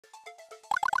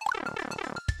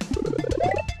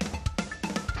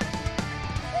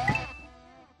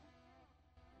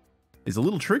is a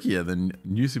little trickier than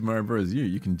New Super Mario Bros. U.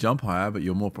 You can jump higher, but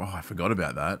you're more... Oh, I forgot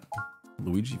about that.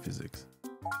 Luigi physics.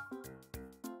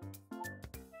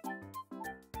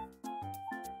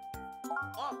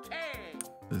 Okay.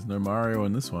 There's no Mario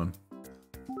in this one.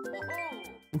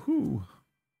 Woohoo!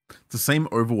 It's the same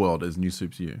overworld as New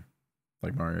Super U,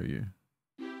 like Mario U.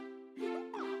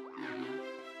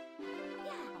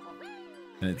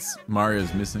 And it's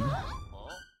Mario's missing.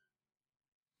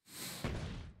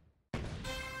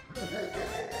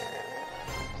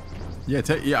 Yeah,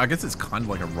 I guess it's kind of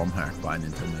like a ROM hack by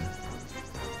Nintendo.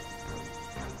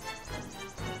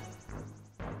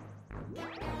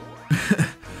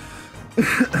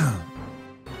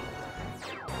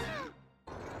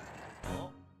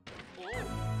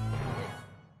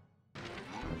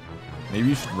 Maybe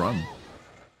you should run.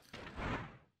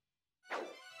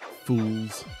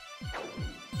 Fools.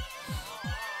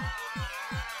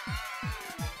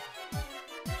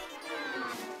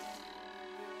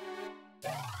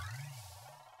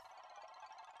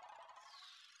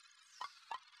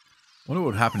 I wonder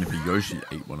what would happen if a Yoshi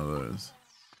ate one of those.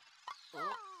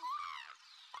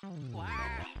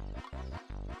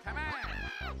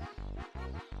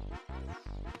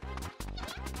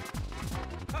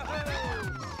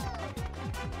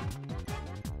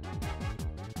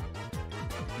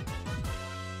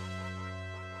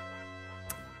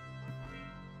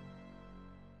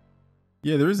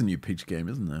 Yeah, there is a new Peach game,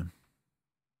 isn't there?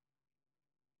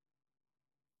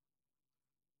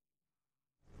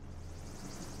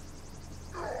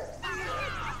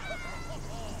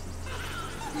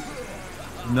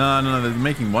 No, they're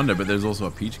making Wonder, but there's also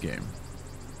a Peach game.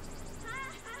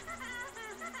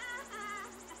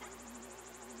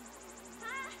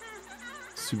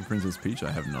 Super Princess Peach? I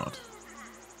have not.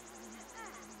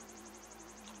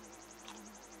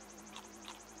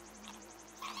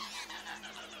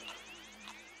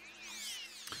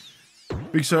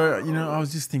 Big Show, you know, I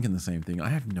was just thinking the same thing. I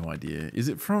have no idea. Is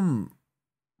it from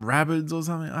Rabbids or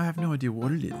something? I have no idea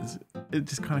what it is. It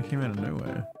just kind of came out of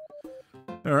nowhere.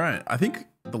 All right, I think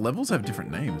the levels have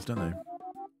different names, don't they?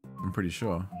 I'm pretty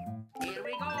sure. Here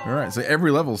we go. All right, so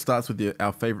every level starts with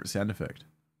our favorite sound effect.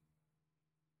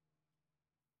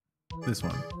 This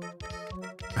one.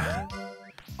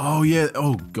 Oh yeah.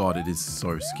 Oh god, it is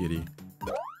so skitty.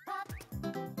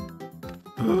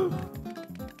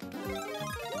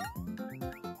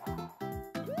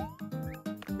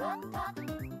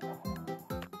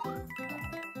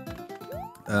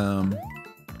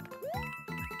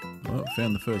 Oh,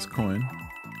 found the first coin.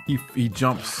 He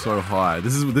jumps so high.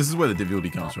 This is where the difficulty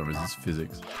comes from, is his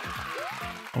physics.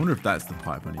 I wonder if that's the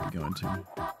pipe I need to go into.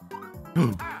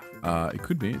 It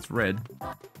could be. It's red.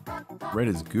 Red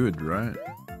is good, right?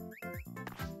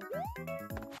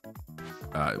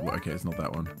 Well, okay, it's not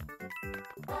that one.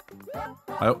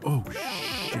 Oh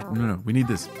shit! No, we need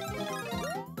this.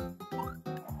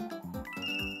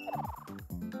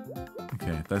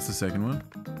 Okay, that's the second one.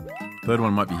 Third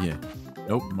one might be here.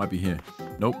 Nope, might be here.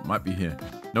 Nope, might be here.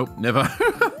 Nope, never.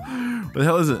 Where the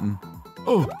hell is it?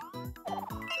 Oh.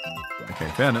 Okay,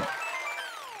 found it.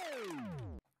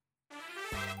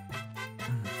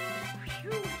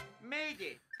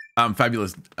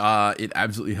 Fabulous. It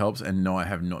absolutely helps, and no, I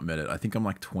have not met it. I think I'm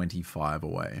like 25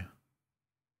 away.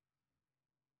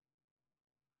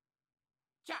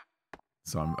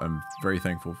 So I'm very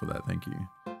thankful for that. Thank you.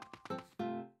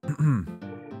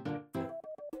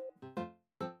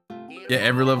 Yeah,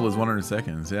 every level is 100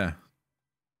 seconds. Yeah.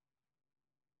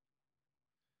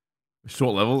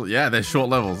 Short levels? Yeah, they're short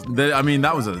levels. I mean,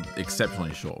 that was an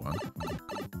exceptionally short one.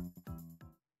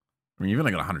 I mean, you've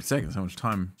only got 100 seconds. How much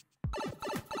time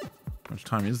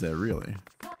is there, really?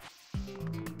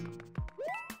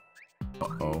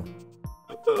 Uh-oh.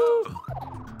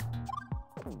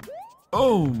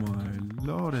 Oh my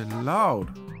lord and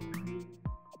loud.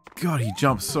 God, he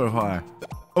jumps so high.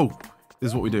 Oh,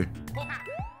 this is what we do.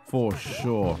 For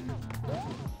sure.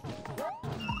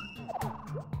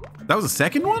 That was the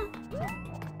second one?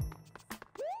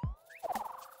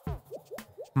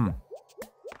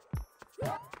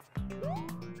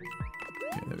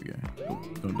 Okay, there we go. Oh,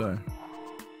 don't die.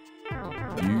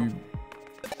 You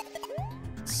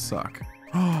suck.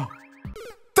 Oh,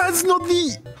 that's not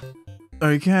the...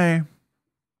 Okay.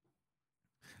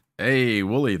 Hey,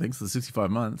 Wooly, thanks for the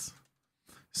 65 months.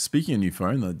 Speaking of new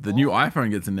phone, the new iPhone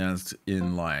gets announced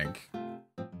in like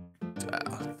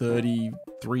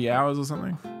 33 hours or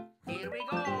something. Here we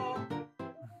go.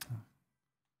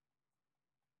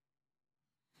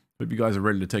 Hope you guys are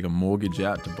ready to take a mortgage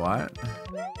out to buy it.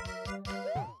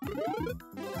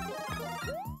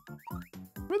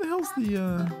 Where the hell's the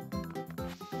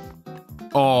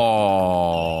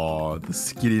Oh, the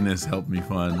skiddiness helped me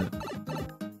find it.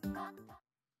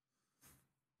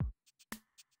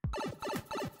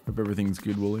 Hope everything's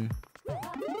good, Wooly.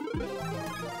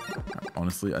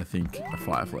 Honestly, I think a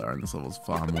fire flower in this level is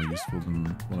far more useful than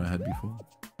what I had before.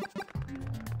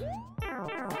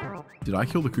 Did I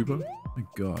kill the Koopa? Oh my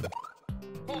god.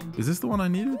 Is this the one I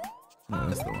needed? No,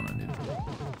 that's the one I needed.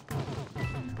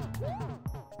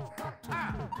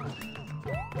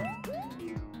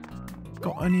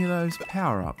 Got any of those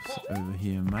power-ups over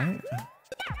here, mate?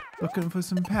 Looking for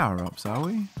some power-ups, are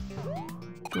we?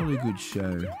 Jolly good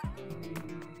show.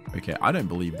 Okay, I don't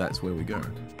believe that's where we go.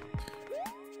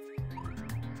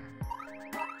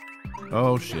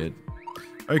 Oh shit.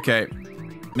 Okay.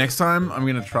 Next time I'm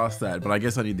gonna trust that, but I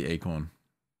guess I need the Acorn.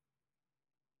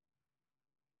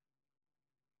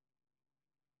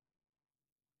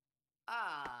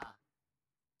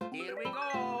 Here we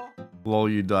go. Lol,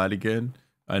 you died again.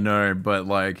 I know, but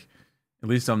like, at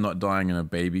least I'm not dying in a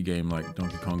baby game like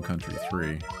Donkey Kong Country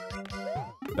 3.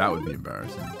 That would be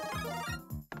embarrassing.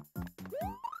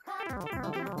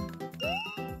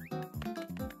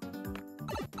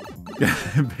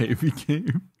 Baby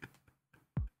game.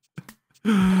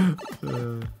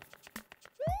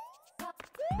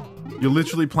 You're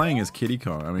literally playing as Kiddy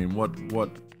Kong. I mean,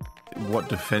 what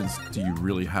defense do you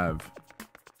really have?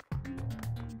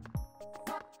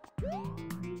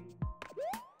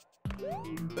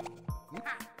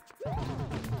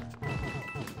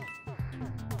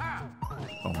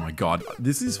 Oh my god,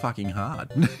 this is fucking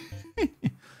hard.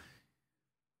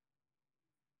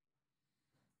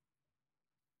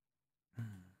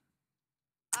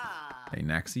 Hey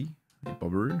Naxi, hey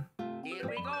Bobberoo. Here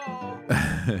we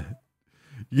go.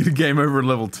 You get a game over at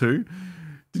level 2?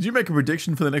 Did you make a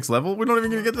prediction for the next level? We're not even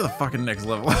gonna get to the fucking next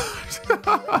level.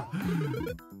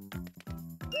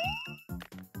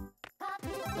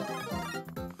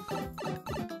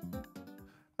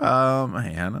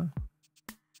 Hey Hannah.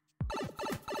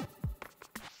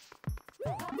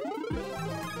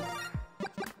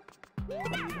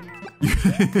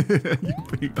 You're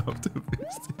being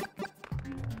optimistic.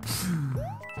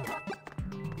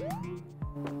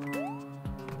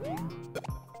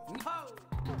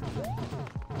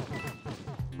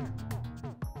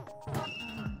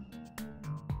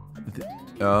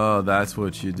 Oh, that's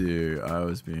what you do. I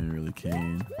was being really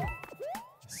keen.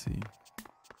 Let's see.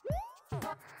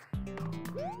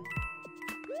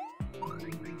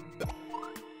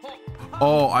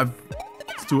 Oh, I've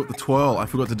still got the twirl. I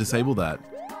forgot to disable that.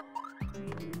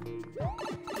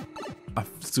 I've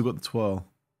still got the twirl.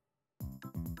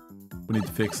 We need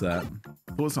to fix that.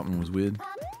 I thought something was weird.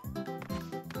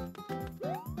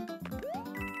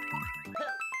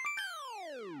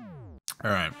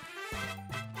 All right.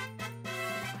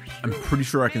 I'm pretty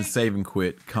sure I can save and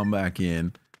quit, come back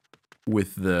in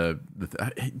with the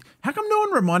how come no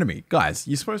one reminded me? Guys,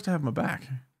 you're supposed to have my back.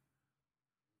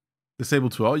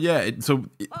 Disable 12? Yeah,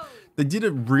 they did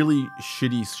a really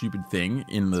shitty, stupid thing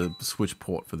in the Switch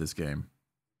port for this game.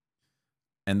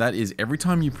 And that is every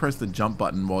time you press the jump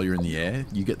button while you're in the air,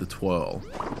 you get the twirl.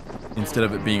 Instead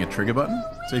of it being a trigger button.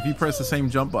 So if you press the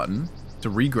same jump button to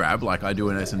re-grab like I do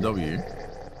in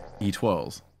SMW, he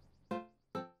twirls.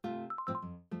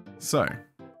 So,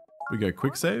 we go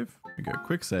quick save, we go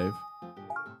quick save,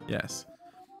 yes.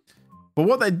 But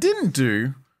what they didn't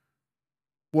do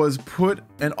was put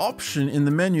an option in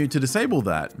the menu to disable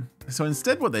that. So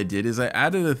instead what they did is they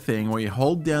added a thing where you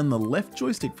hold down the left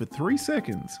joystick for 3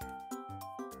 seconds.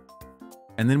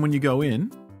 And then when you go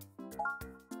in,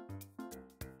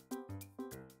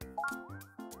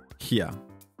 here.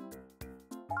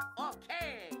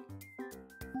 Okay.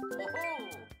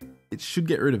 It should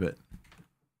get rid of it.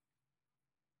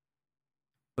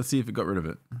 Let's see if it got rid of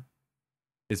it.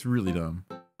 It's really dumb.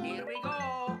 Here we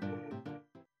go.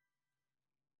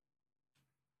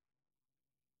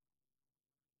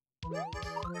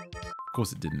 Of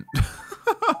course it didn't.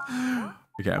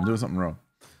 Okay, I'm doing something wrong.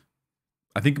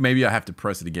 I think maybe I have to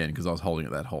press it again because I was holding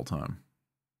it that whole time.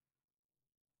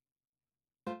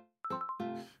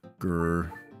 Grr.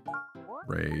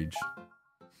 Rage.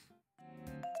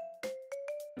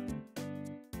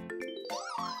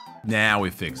 Now we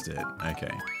fixed it.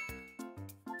 Okay.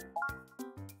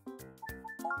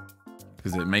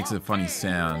 Because it makes a funny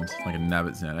sound, like a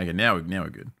nabbit sound. Okay, now we're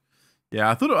good.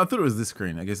 Yeah, I thought it was this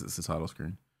screen. I guess it's the title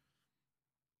screen.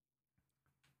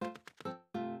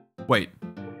 Wait.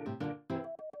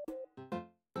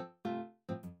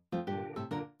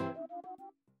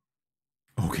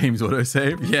 All games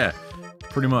autosave? Yeah,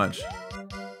 pretty much.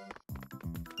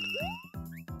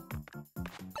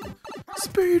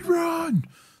 Speed run.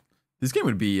 This game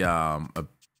would be a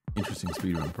interesting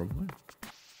speedrun, probably.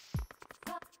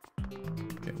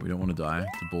 Okay, we don't want to die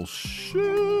to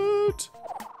bullshit.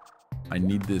 I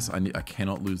need this. I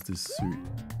cannot lose this suit.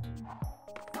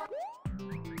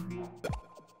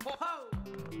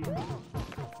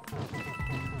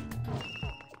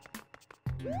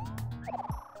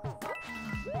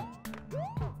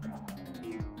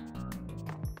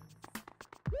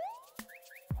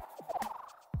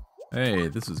 Hey,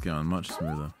 this is going much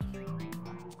smoother.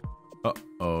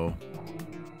 Uh-oh.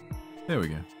 There we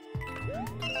go.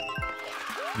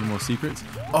 Any more secrets?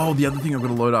 Oh, the other thing I've got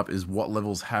to load up is what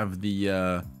levels have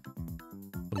the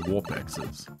warp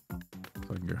exits.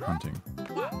 So I can go hunting.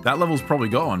 That level's probably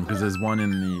got one, because there's one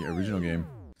in the original game.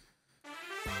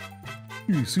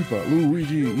 Super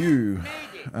Luigi U.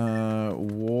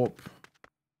 Warp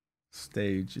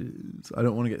stages. I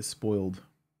don't want to get spoiled.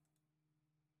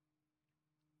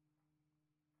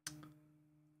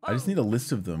 I just need a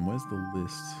list of them. Where's the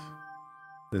list?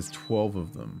 There's 12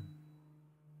 of them.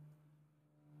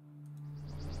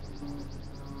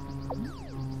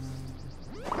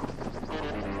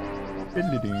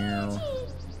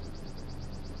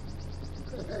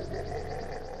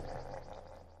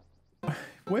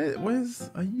 Where's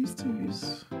I used to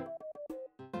use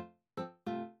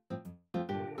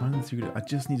Find the secret. I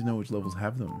just need to know which levels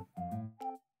have them.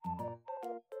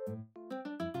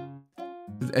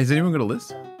 Has anyone got a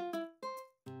list?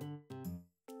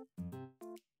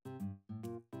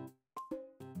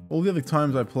 All the other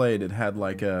times I played, it had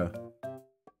like a...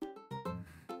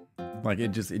 Like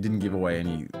it didn't give away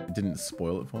any... It didn't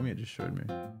spoil it for me, it just showed me.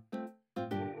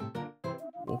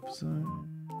 Whoops.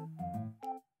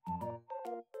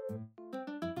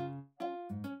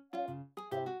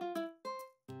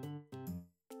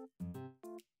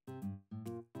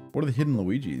 What are the hidden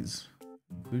Luigis?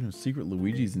 Inclusion of secret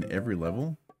Luigis in every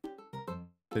level?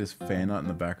 There's fan art in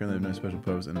the background, they have no special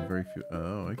purpose and a very few...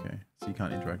 Oh, okay. So you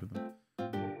can't interact with them.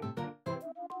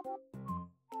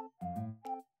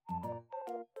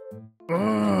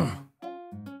 Ugh.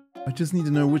 I just need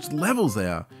to know which levels they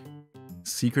are.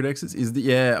 Secret exits? Is the...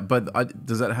 Yeah, but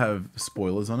does that have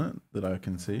spoilers on it that I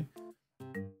can see?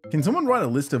 Can someone write a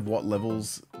list of what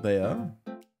levels they are?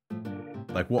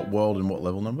 Like what world and what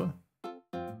level number?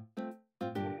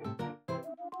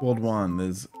 World 1,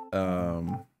 there's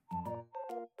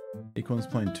Acorn's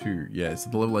playing 2. Yeah, it's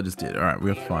the level I just did. Alright, we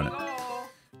have to find it.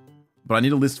 But I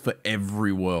need a list for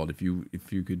every world. If you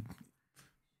could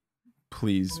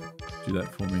please do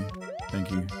that for me. Thank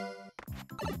you.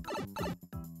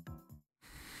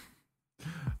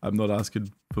 I'm not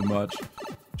asking for much.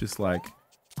 Just like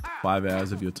 5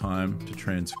 hours of your time to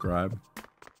transcribe.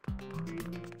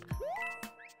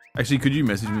 Actually, could you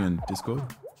message me on Discord?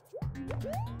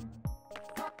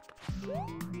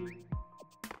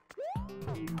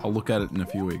 I'll look at it in a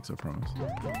few weeks, I promise.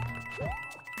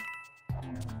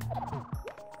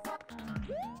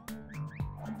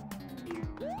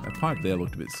 That pipe there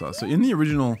looked a bit sus. So in the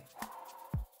original...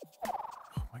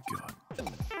 Oh my god.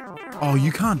 Oh,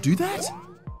 you can't do that?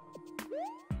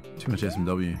 Too much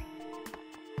SMW.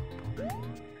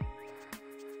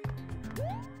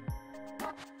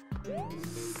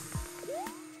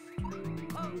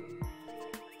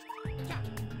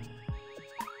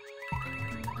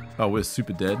 Oh, we're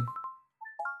super dead.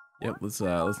 Yep, let's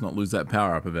not lose that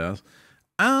power up of ours.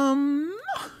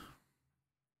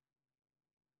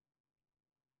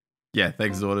 Yeah,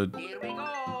 thanks, Sorted. Here we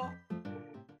go.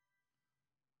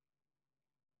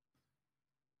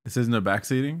 It says no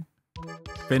backseating.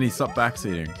 Benny, stop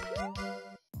backseating.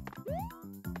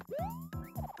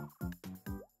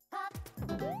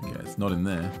 Okay, it's not in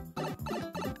there.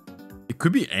 It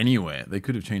could be anywhere. They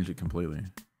could have changed it completely.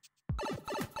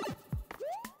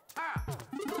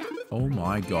 Oh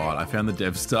my god, I found the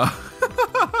dev star.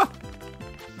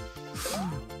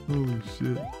 Oh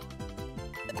shit.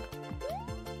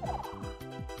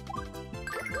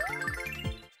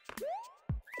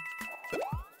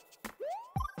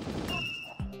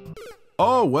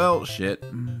 Oh well, shit.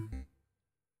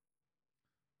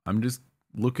 I'm just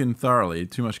looking thoroughly.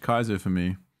 Too much Kaiser for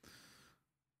me.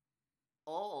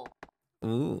 Oh.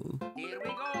 Ooh. Here we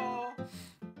go.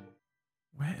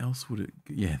 Where else would it...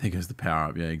 Yeah, there goes the power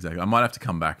up. Yeah, exactly. I might have to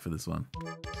come back for this one.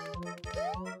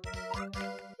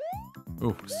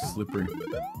 Oh, slippery.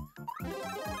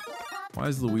 Why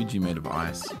is Luigi made of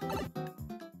ice?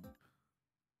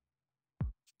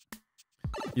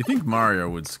 You think Mario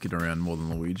would skid around more than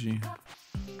Luigi?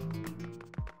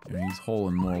 Yeah, he's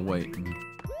hauling more weight.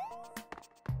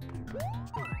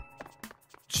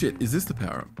 Shit, is this the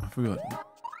power up? I forgot.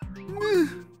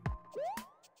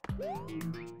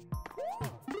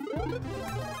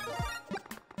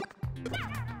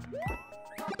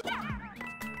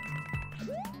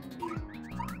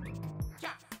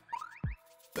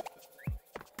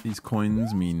 These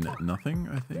coins mean nothing,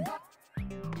 I think.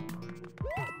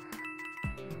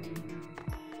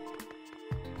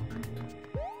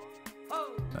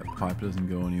 That pipe doesn't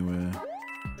go anywhere.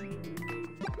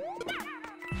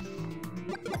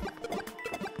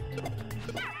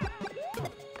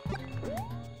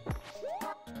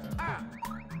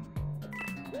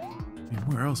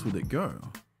 Where else would it go?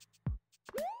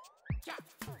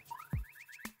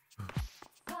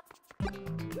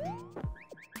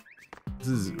 This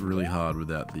is really hard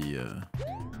without the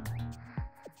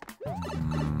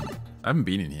I haven't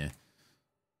been in here.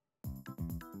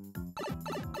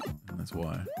 That's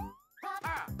why.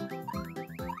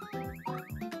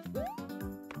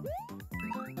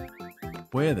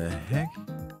 Where the heck?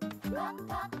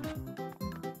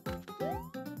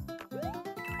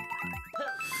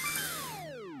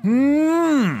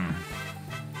 You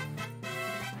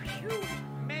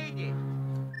made it.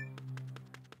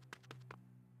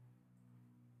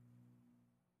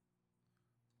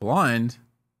 Blind?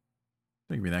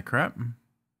 Don't give me that crap. You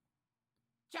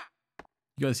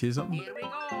guys hear something? Here we go.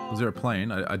 Was there a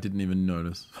plane? I didn't even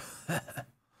notice.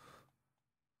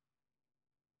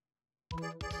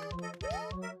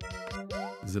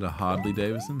 Is it a Harley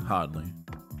Davidson? Hardly.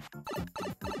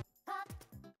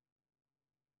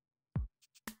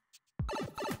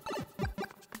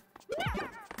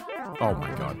 Oh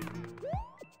my god.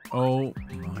 Oh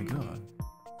my god.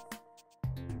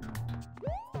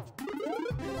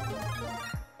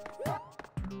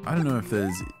 I don't know if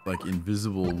there's like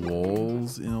invisible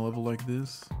walls in a level like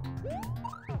this.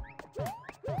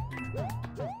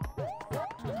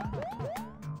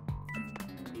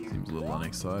 Seems a little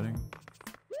unexciting.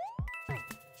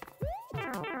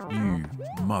 You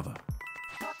mother.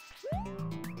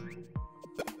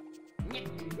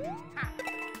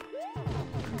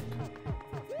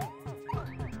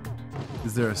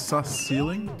 Is there a sus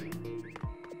ceiling?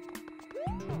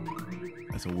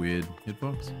 That's a weird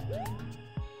hitbox.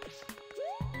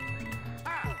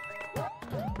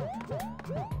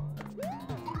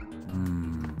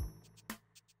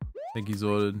 I think he's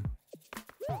ordered.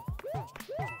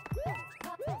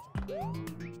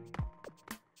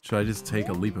 Should I just take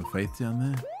a leap of faith down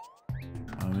there?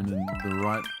 I'm in the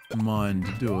right mind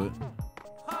to do it.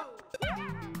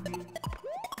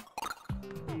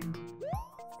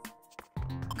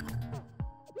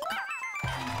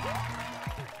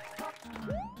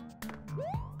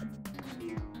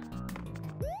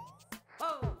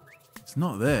 It's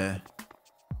not there.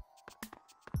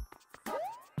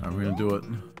 Alright, we're gonna do it.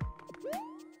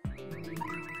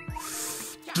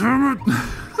 Damn it!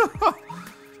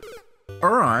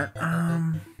 Alright,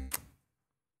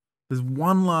 there's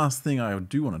one last thing I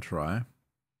do want to try.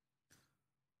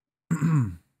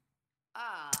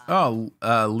 Oh,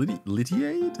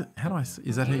 Litiade? How do I say?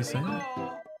 Is that how you say it?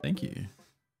 Thank you.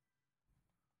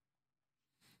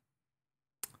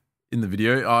 In the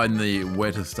video, oh, in the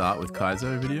where to start with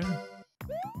Kaizo video.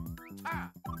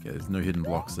 Okay, there's no hidden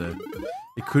blocks there.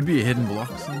 It could be a hidden block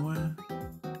somewhere.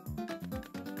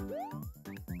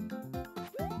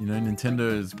 You know,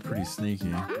 Nintendo is pretty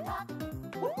sneaky.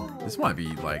 This might be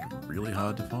like really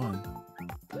hard to find.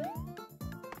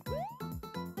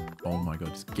 Oh my god,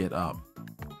 just get up.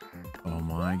 Oh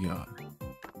my god.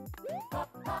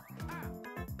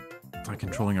 It's like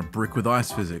controlling a brick with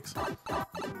ice physics.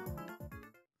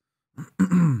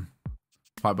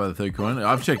 Pipe by the third coin.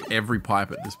 I've checked every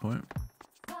pipe at this point.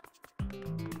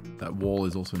 That wall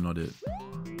is also not it.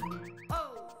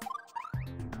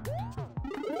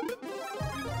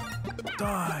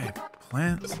 Die,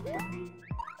 plants.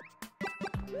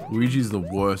 Luigi's the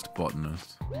worst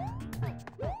botanist.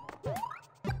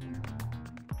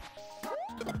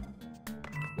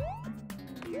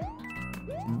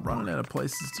 I'm running out of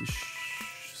places to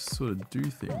sort of do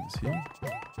things here. I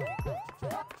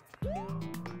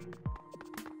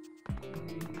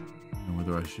don't know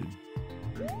whether I should.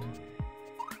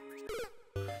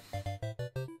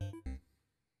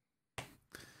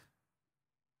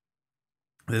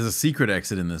 There's a secret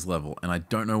exit in this level, and I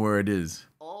don't know where it is.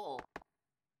 Oh.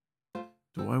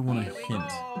 Do I want a hint?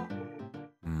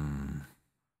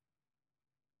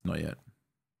 Not yet.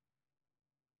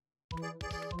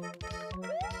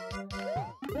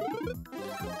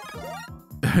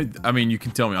 I mean, you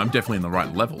can tell me I'm definitely in the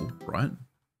right level, right?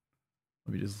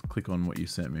 Let me just click on what you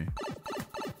sent me.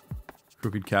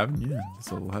 Crooked Cavern? Yeah,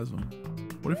 this level has one.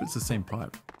 What if it's the same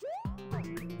pipe?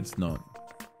 It's not.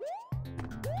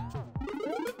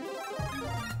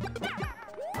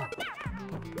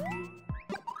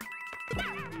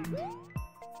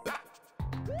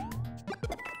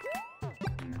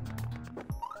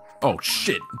 Oh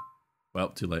shit! Well,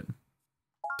 too late.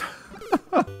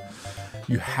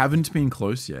 You haven't been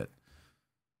close yet.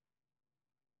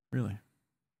 Really?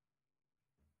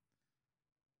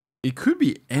 It could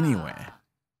be anywhere.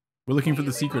 We're looking for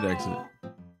the secret exit.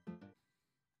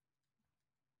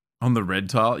 On the red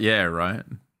tile? Yeah, right.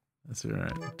 That's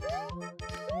right.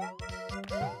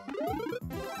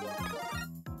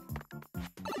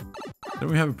 Don't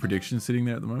we have a prediction sitting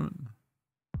there at the moment?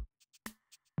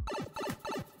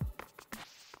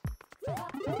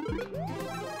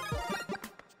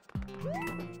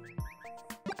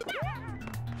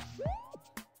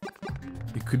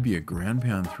 It could be a ground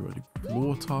pound through a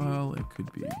floor tile. It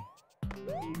could be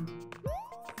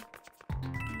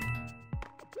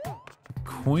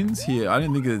coins here. I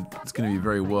don't think it's going to be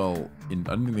very well. I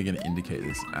don't think they're going to indicate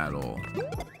this at all.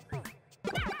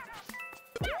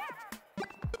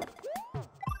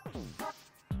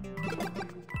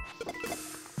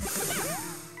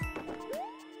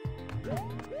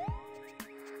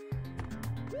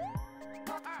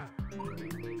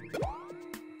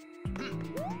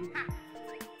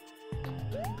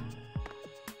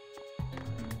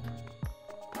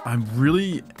 I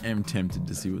really am tempted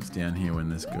to see what's down here when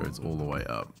this goes all the way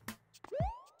up.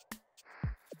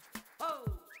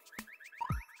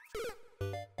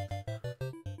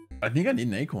 I think I need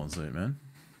an acorn suit, man.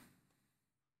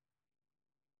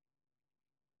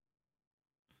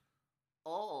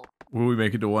 Oh. Will we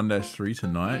make it to 1-3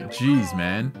 tonight? Jeez,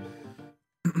 man.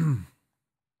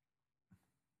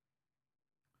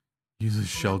 Use a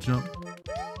shell jump.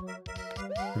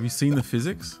 Have you seen the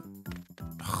physics?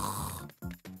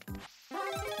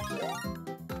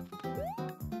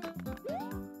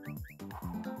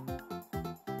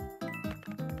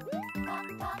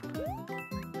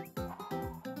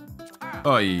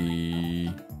 Oi.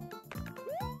 You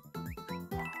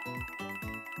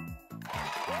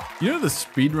know the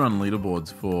speedrun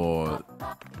leaderboards for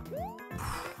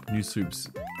new soups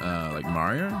like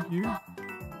Mario U?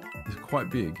 It's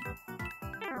quite big.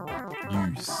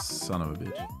 You son of a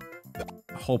bitch. The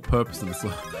whole purpose of this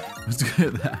was to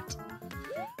get that.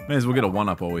 May as well get a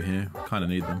 1-up while we're here. Kinda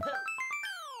need them.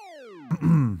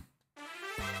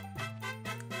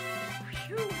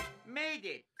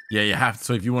 Yeah, you have to.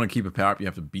 So if you want to keep a power up, you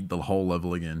have to beat the whole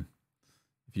level again.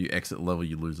 If you exit the level,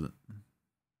 you lose it.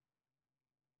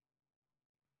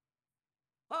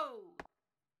 Oh.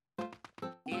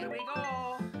 Here we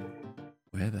go.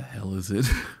 Where the hell is it?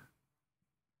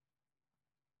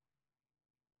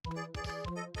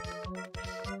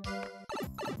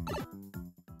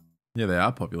 Yeah, they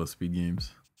are popular speed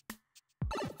games.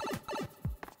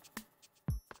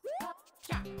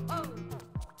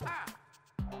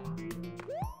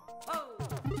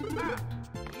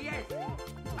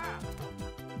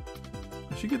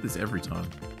 I should get this every time.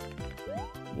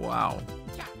 Wow.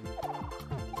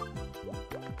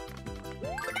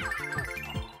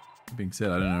 That being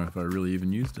said, I don't know if I really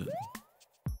even used it.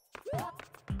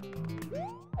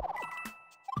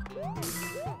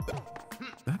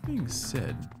 That being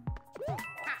said...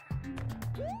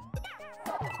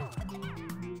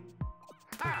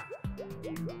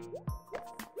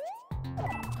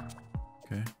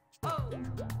 Okay.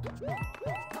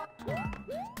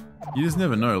 You just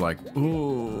never know, like,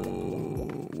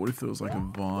 oh, what if there was like a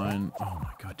vine? Oh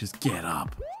my god, just get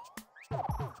up.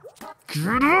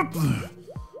 Get up!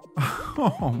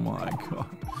 Oh my god.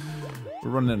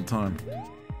 We're running out of time.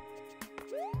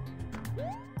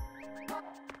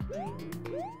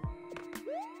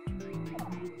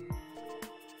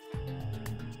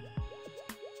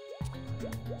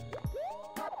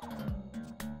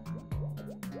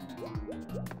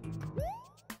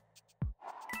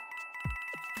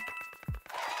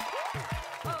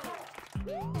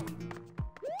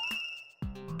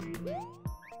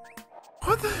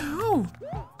 What the hell?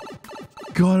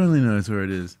 God only knows where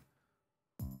it is.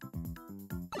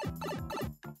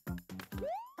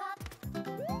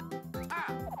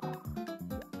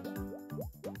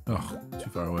 Oh, too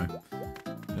far away.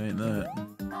 It ain't that.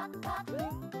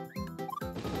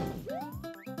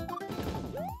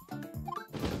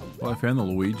 Well, I found the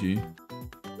Luigi.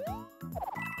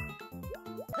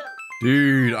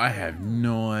 Dude, I have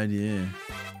no idea.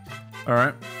 All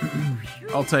right,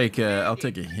 I'll take a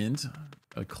hint,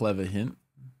 a clever hint.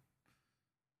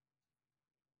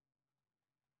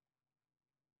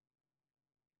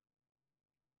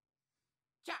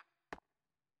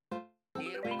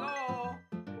 Here we go.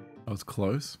 I was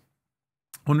close.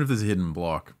 I wonder if there's a hidden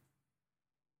block.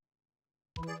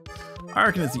 I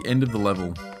reckon it's the end of the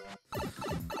level.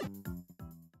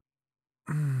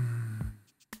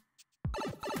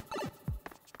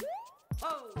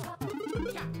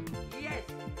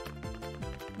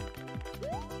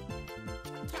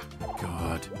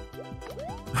 God.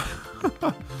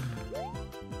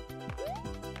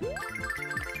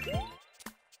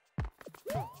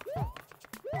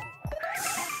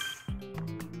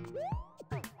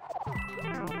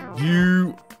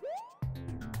 You.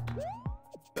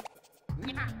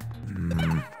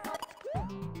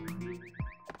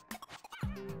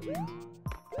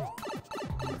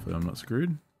 Hopefully I'm not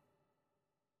screwed.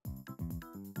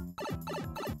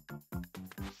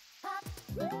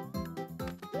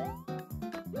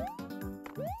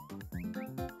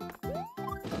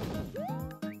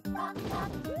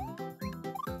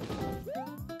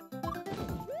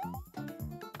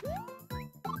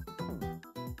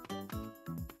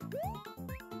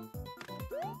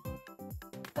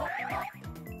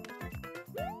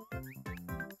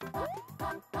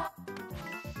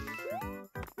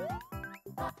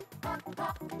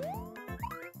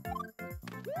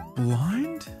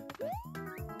 Blind?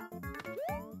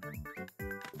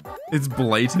 It's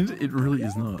blatant. It really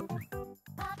is not.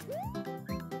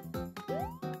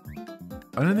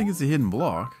 I don't think it's a hidden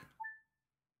block.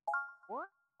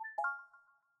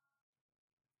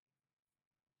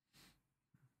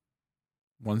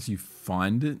 Once you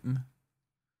find it.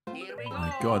 Here we Oh go.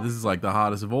 my god, this is like the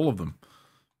hardest of all of them.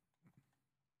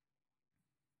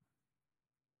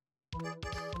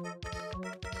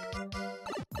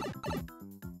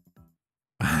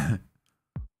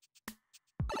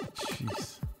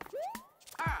 Jeez.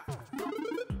 Ah.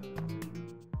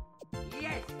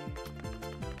 Yes.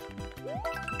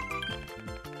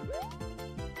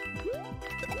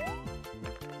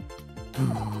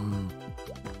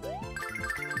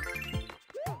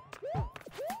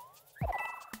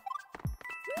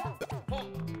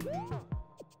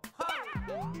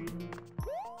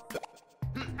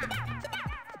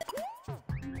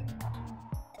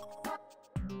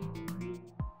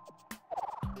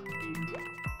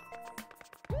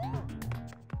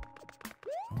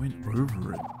 I went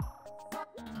over it.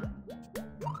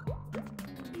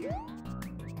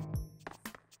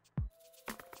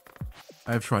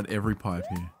 I have tried every pipe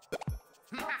here.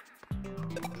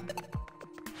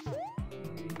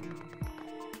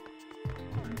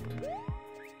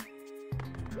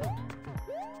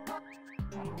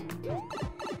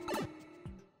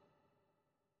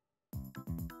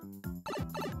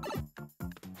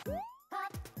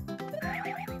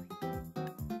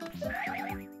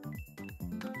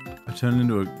 I turned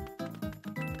into a...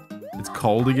 It's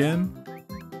cold again?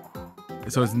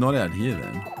 So it's not out here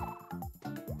then.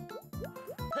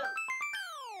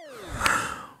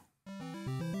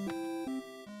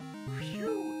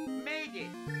 Phew, made it.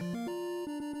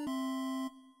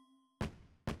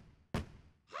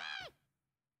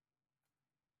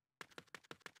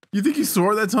 You think he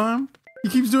saw it that time? He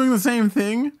keeps doing the same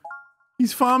thing?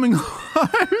 He's farming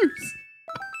lives.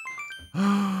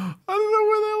 I don't know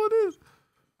where the hell it is.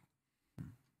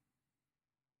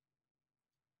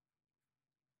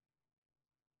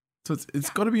 So it's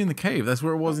got to be in the cave. That's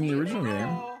where it was in the original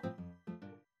game.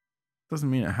 Doesn't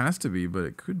mean it has to be, but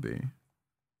it could be.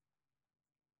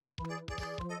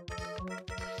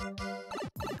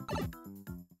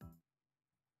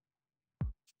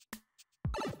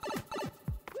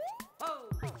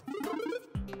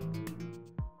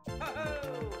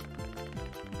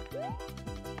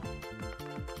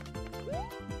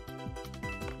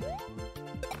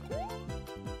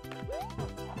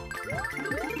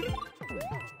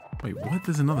 Wait, what?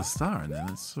 There's another star in there.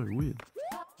 That's so weird.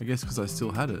 I guess because I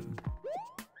still had it.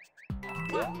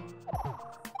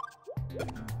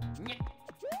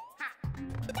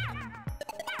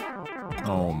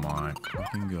 Oh my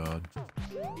fucking god.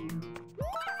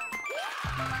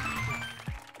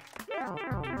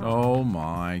 Oh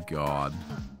my god.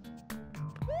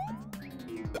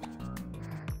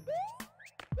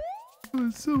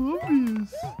 It's so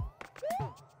obvious.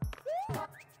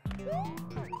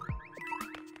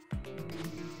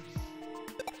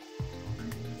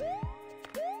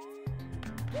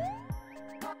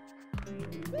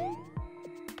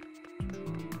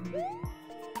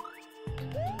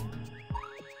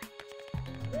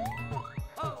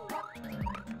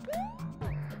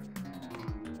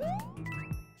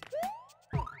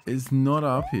 It's not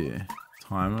up here.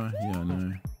 Timer? Yeah, I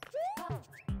know.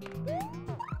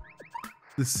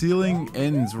 The ceiling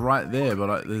ends right there,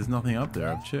 but there's nothing up there.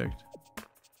 I've checked.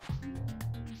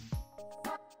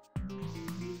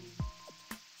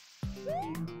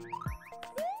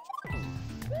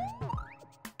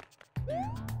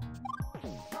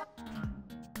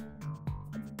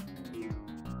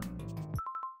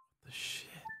 The shit.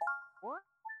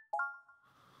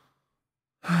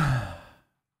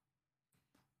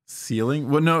 Ceiling?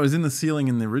 Well, no, it was in the ceiling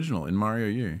in the original, in Mario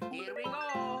U. Here we go.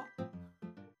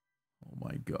 Oh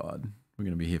my god. We're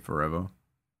gonna be here forever.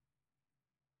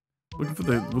 We're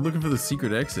looking for the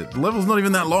secret exit. The level's not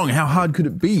even that long. How hard could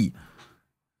it be?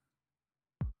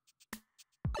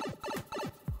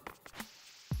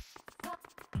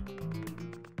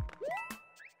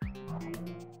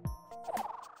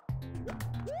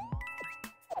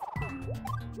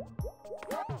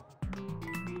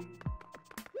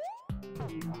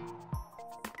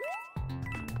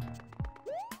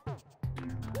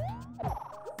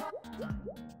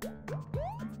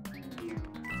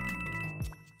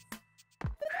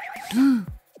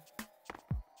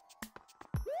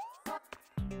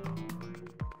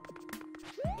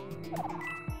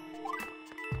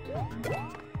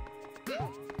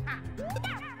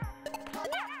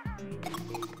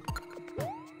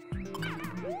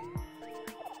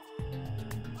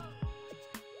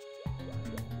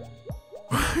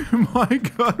 Oh my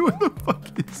god, where the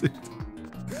fuck is it?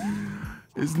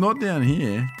 It's not down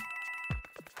here.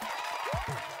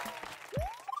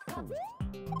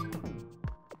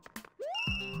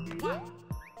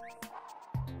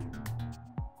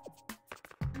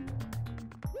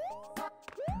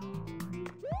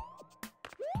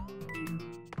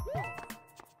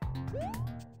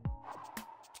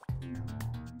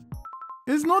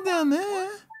 It's not down there.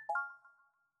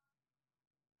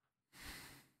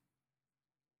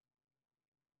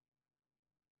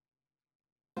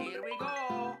 Here we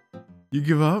go. You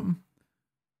give up?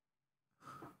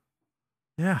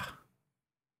 Yeah.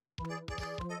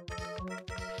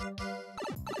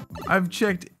 I've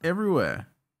checked everywhere.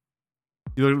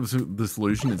 You look at the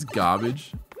solution, it's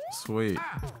garbage. Sweet.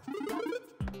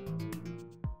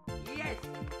 Yes.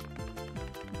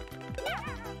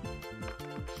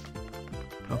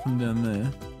 Nothing down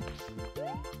there.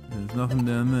 There's nothing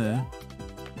down there.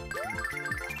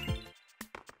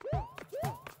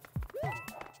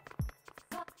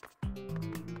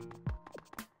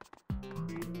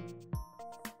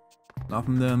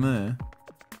 Nothing down there.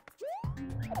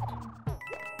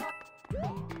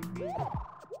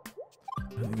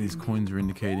 I think these coins are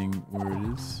indicating where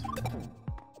it is.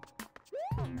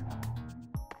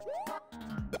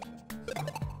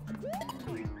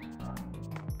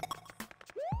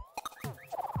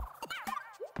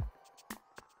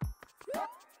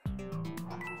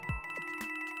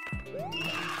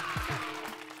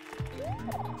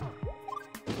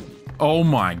 Oh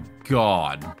my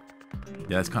god.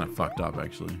 Yeah, that's kind of fucked up,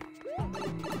 actually.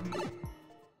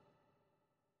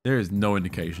 There is no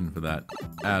indication for that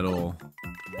at all.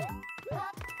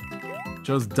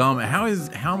 Just dumb. How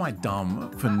am I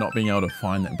dumb for not being able to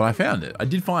find that? But I found it. I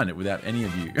did find it without any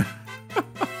of you.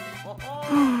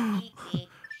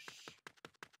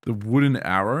 The wooden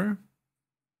arrow?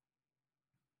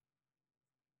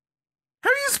 How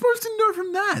are you supposed to know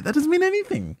from that? That doesn't mean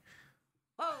anything.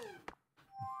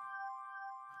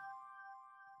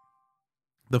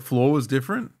 The floor was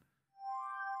different?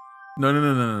 No.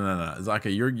 Zaka,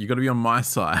 you gotta be on my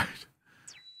side.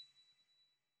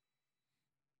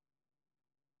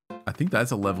 I think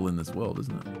that's a level in this world,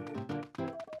 isn't it?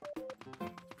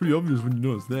 It's pretty obvious when you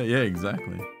know it's there. Yeah,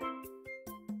 exactly.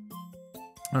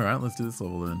 Alright, let's do this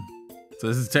level then. So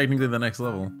this is technically the next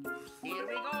level. Here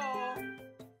we go.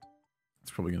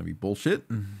 It's probably gonna be bullshit.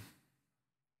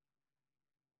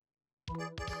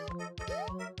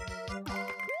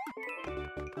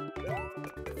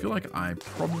 I feel like I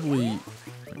probably...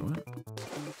 Wait, what?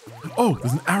 Oh,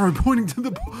 there's an arrow pointing to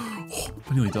the... Oh,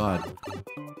 I nearly died.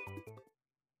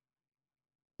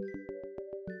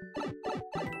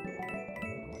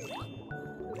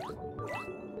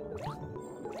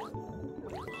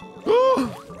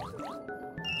 Oh!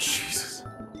 Jesus.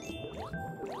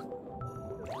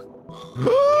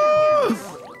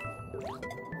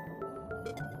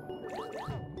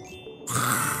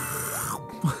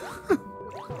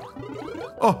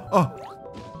 Oh.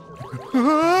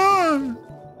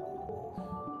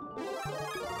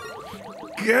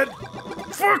 Get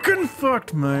fucking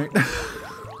fucked, mate.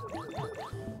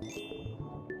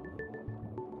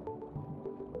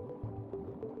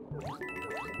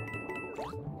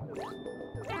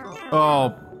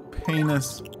 Oh,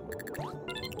 penis.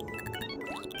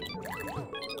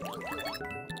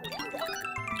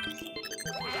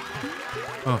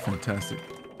 Oh, fantastic.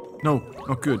 No,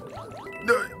 not good.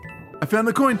 No, I found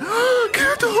the coin.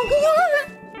 Get away!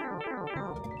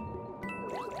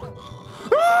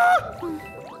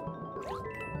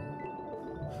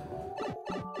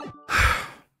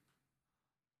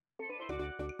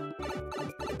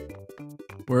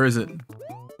 Where is it?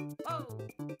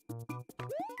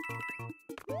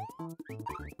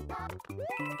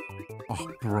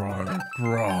 Oh,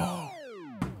 bro.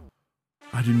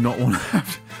 I do not want to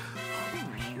have to...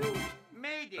 You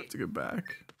made to go back.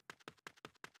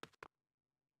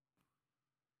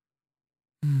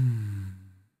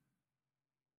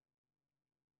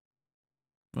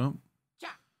 Well,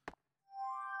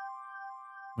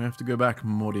 we have to go back,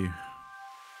 Morty.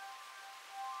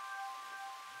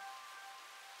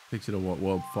 Takes you to what,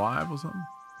 world 5 or something?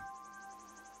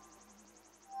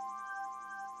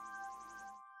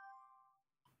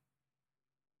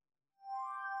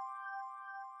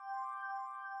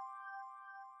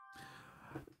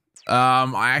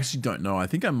 I actually don't know. I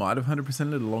think I might have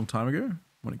 100%ed it a long time ago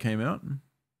when it came out.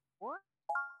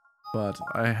 But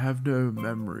I have no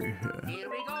memory here. Here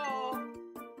we go.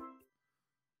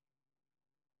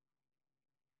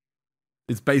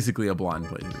 It's basically a blind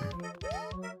playthrough.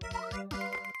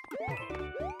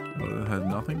 Oh, it has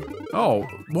nothing? Oh,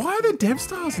 why are there dev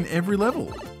stars in every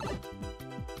level?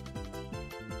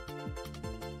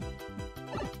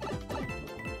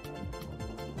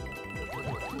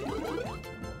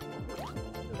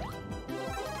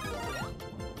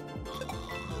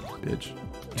 Bitch.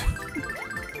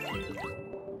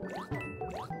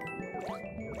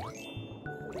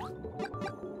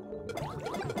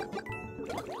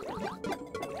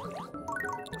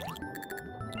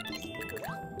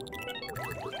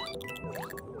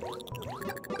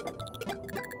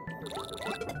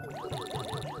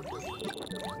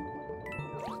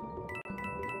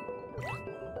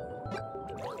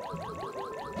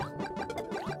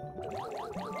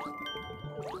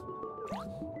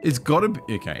 It's gotta be,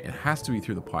 okay, it has to be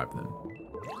through the pipe then.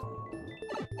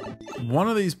 One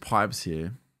of these pipes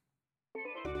here.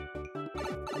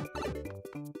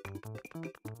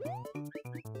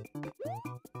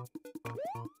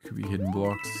 Could be hidden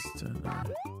blocks, don't know.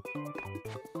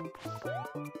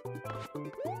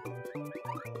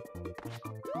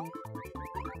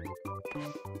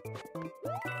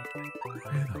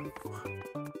 Where the fuck?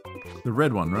 The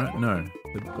red one, right? No,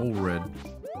 they're all red.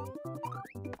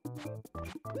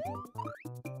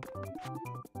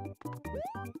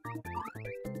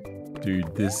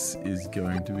 Dude, this is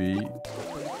going to be...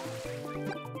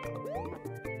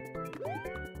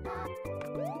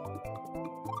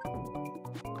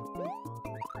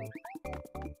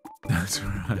 That's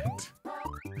right.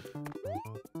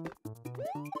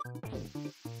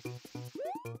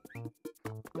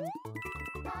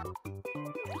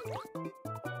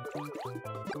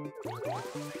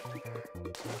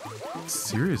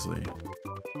 Seriously?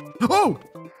 Oh!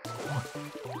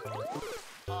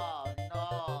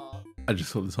 I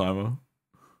just saw the timer.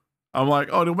 I'm like,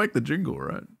 oh, it'll make the jingle,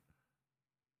 right?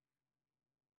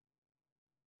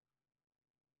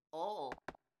 Oh.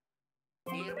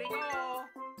 Here we go.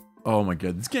 Oh my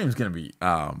god, this game's gonna be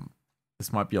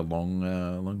this might be a long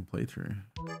long playthrough.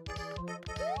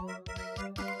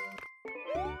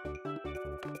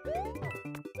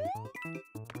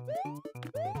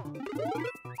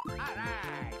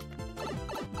 Alright.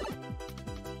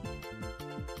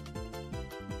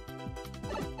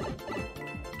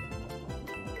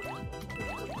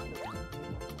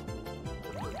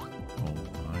 Oh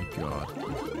my god.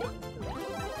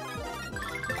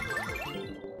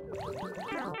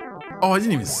 Oh, I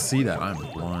didn't even see that. I'm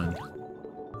blind.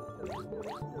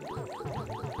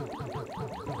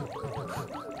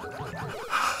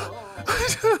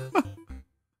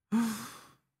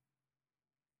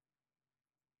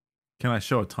 Can I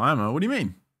show a timer? What do you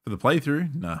mean? For the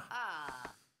playthrough? Nah.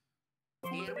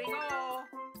 Here we go.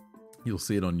 You'll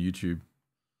see it on YouTube.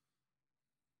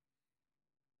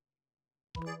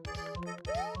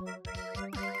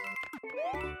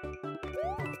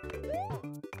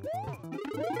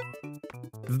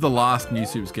 This is the last New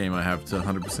Soups game I have to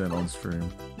 100% on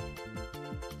stream.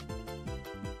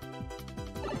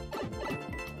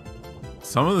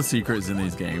 Some of the secrets in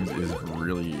these games is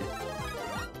really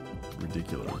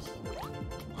ridiculous.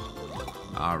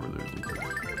 Really ridiculous.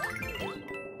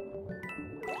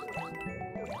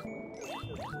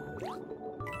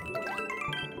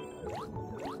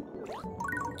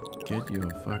 Get your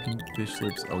fucking fish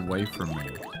lips away from me.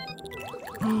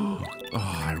 Oh,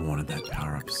 I wanted that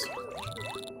power-ups.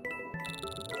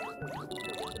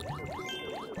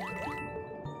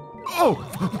 Oh!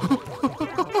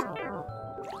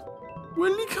 Where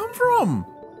did he come from?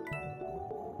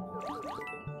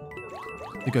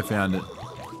 I think I found it.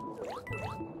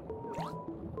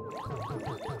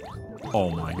 Oh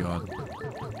my god.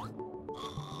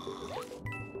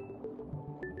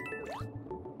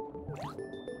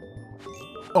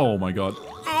 Oh my god.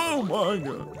 Oh my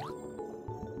god.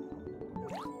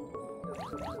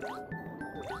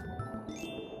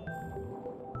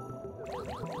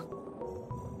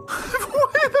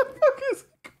 Where the fuck is it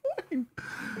going?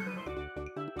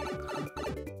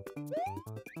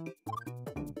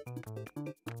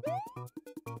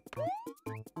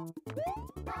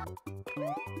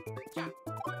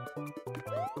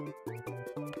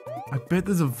 I bet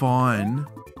there's a vine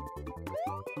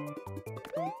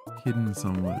hidden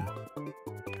somewhere.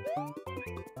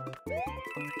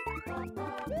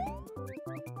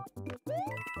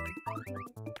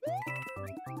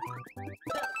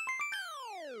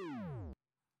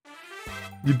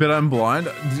 You bet I'm blind?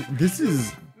 This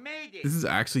is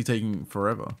actually taking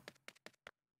forever.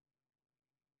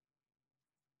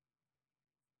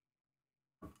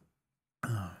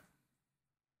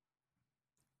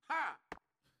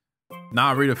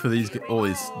 Nah, Rita, for this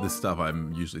stuff,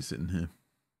 I'm usually sitting here.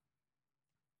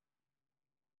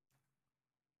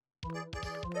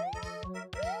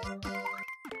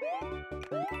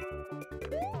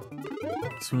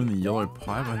 Swim in the yellow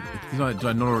pipe? Did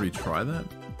I not already try that?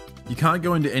 You can't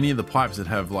go into any of the pipes that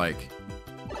have like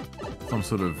some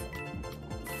sort of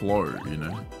flow, you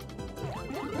know?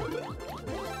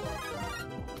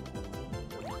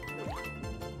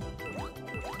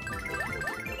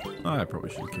 Oh, I probably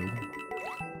should have killed him.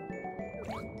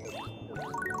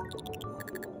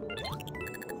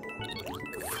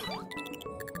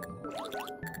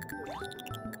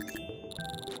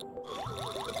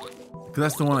 Because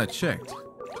that's the one I checked.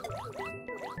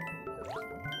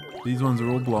 These ones are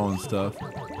all blowing stuff.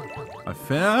 I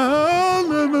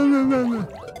found...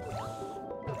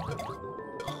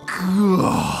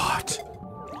 God.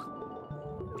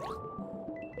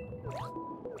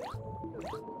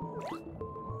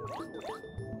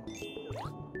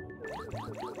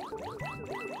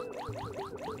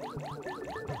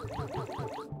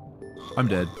 I'm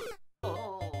dead.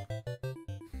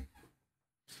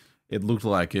 It looked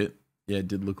like it. Yeah, it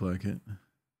did look like it.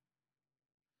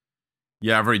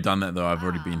 Yeah, I've already done that though. I've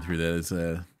already been through there.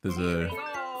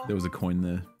 There was a coin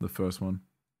there, the first one.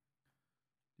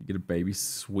 You get a baby,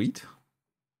 sweet.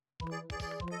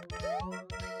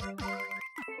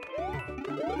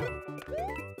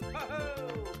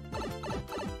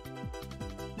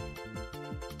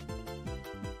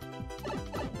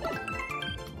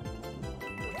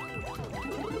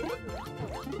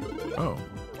 Oh.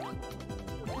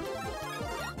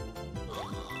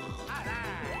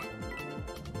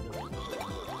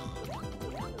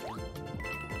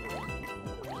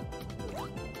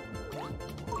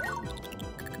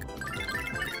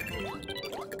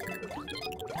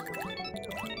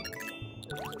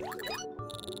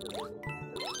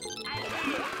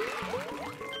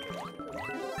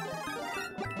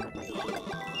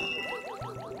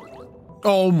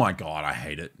 Oh my god, I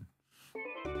hate it.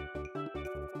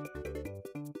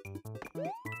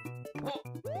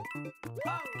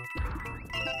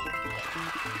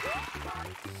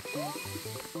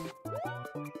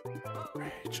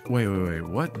 Wait,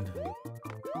 what?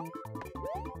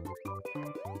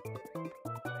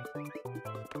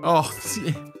 Oh,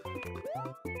 see.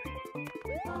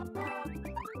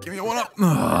 Give me a one up.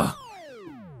 Ugh.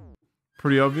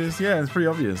 Pretty obvious? Yeah, it's pretty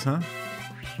obvious, huh?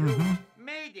 Mm-hmm.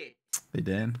 Made it. Hey,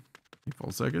 Dan. Hey,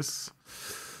 Full Circus.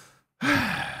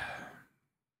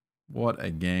 What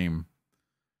a game.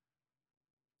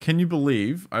 Can you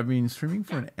believe I've been streaming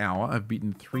for an hour? I've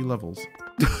beaten 3 levels.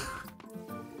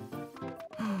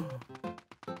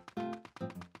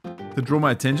 To draw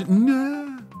my attention?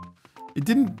 No. It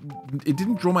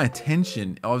didn't draw my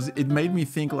attention. It made me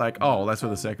think like, oh, that's where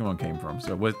the second one came from.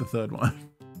 So where's the third one?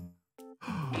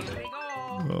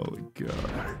 Oh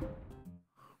god.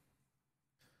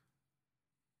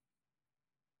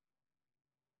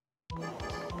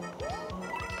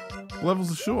 Levels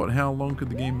are short. How long could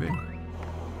the game be?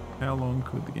 How long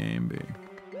could the game be?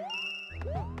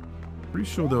 Pretty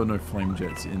sure there were no flame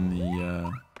jets in the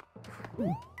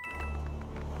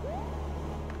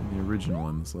original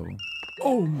in this level.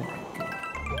 Oh my god.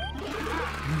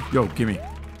 Yo, gimme.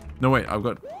 No wait, I've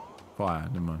got fire.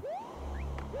 Never mind.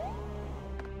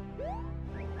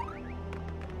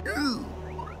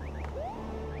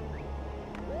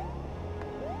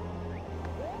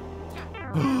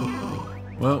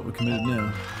 Well, we're committed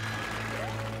now.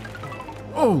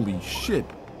 Holy shit.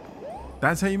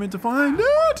 That's how you meant to find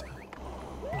it?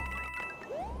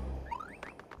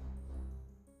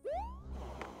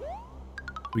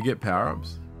 We get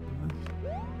power-ups.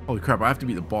 Holy crap, I have to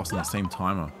beat the boss in the same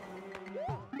timer.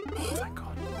 Oh, thank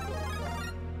god.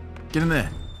 Get in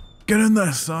there. Get in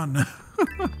there, son.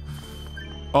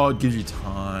 Oh, it gives you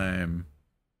time.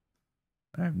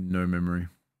 I have no memory.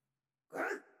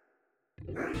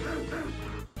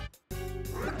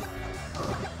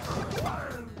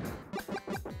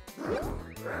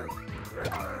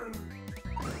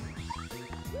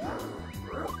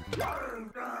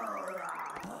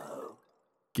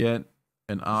 Get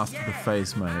an ass to the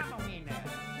face, mate.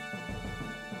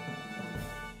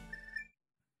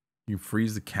 You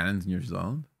freeze the cannons in your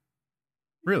island?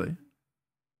 Really?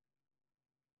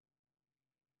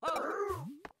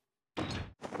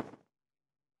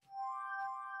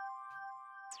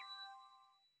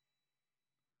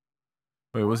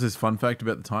 Wait, what's this fun fact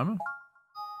about the timer?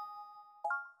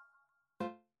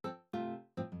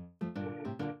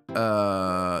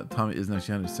 Timer isn't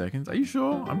actually 100 seconds. Are you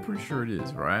sure? I'm pretty sure it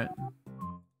is, right?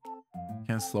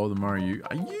 Can't slow the Mario U.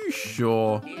 Are you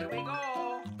sure? Here we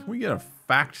go. Can we get a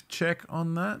fact check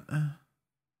on that?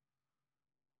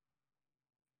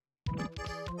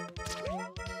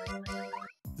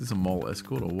 Is this a mole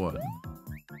escort or what?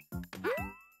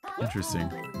 Interesting.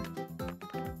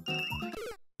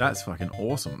 That's fucking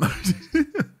awesome.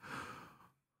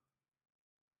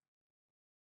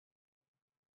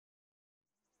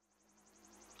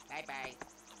 Bye-bye.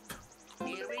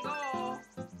 Here we go.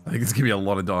 I think it's gonna be a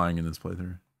lot of dying in this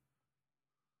playthrough.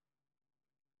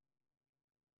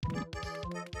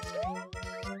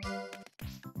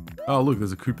 Oh look,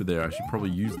 there's a Koopa there. I should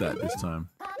probably use that this time.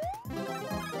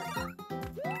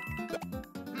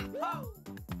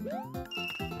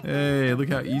 Hey, look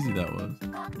how easy that was.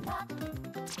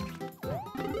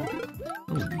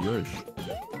 Oh, yosh.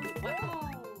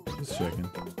 Just checking.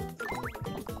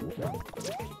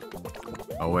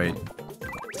 Oh, wait.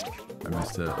 I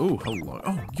missed it. Oh, hello.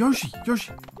 Oh, Yoshi!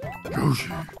 Yoshi! Yoshi!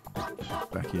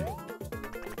 Back here.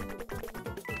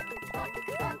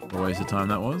 What a waste of time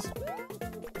that was.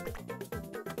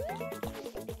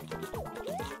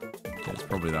 Yeah, it's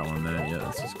probably that one there. Yeah,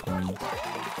 that's just coins.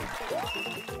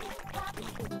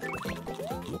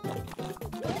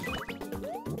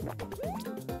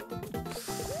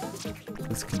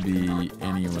 This could be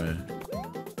anywhere.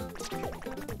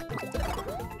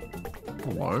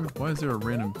 Hello? Why is there a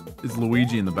random... Is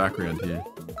Luigi in the background here?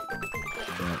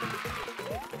 Yeah.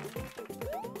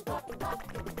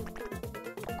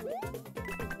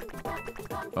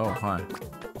 Oh, hi.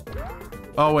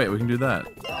 Oh, wait, we can do that.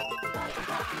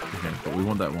 Okay, but we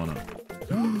want that one up.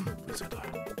 Please don't die.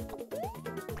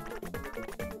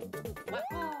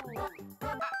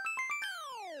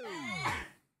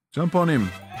 Jump on him!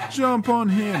 Jump on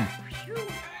him! You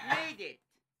made it.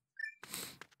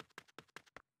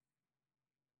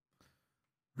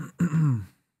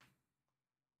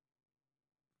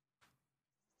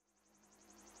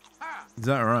 Is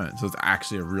that right? So it's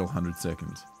actually a real 100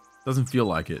 seconds. Doesn't feel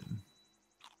like it.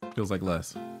 Feels like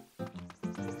less. Here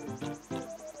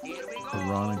we go.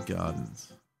 Piranha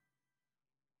Gardens.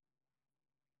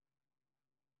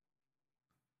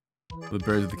 The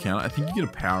berries at the counter. I think you get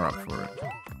a power up for it.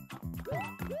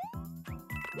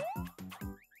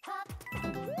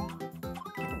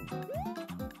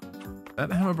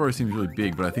 That hammer bro seems really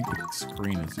big, but I think the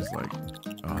screen is just like,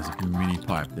 oh, there's a mini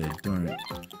pipe there. Don't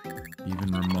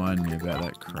even remind me about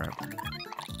that crap.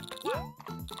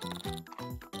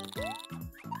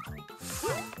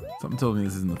 Something tells me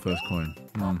this isn't the first coin.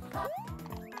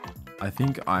 I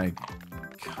think I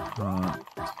can't.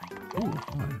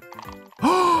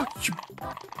 Oh,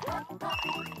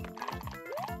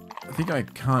 I think I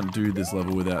can't do this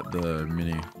level without the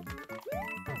mini.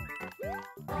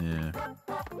 Yeah.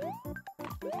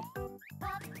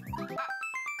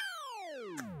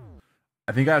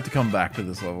 I think I have to come back to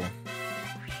this level.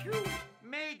 You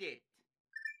made it.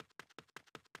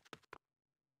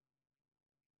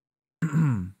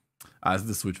 As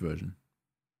the Switch version.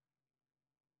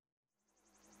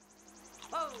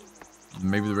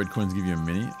 Maybe the red coins give you a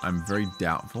mini. I'm very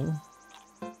doubtful.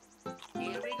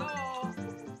 Here we go.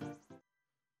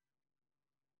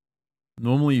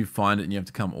 Normally you find it and you have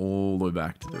to come all the way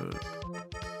back to do it.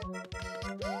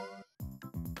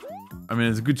 I mean,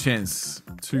 there's a good chance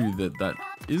too that that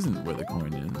isn't where the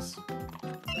coin is.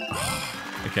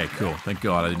 Okay, cool. Thank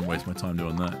God I didn't waste my time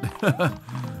doing that.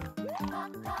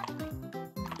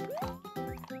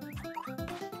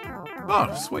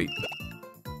 Oh, sweet.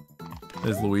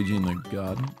 There's Luigi in the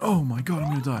garden. Oh my God,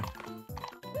 I'm gonna die.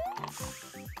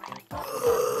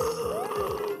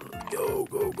 Go,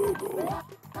 go, go, go.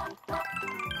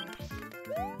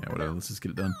 Yeah, whatever, let's just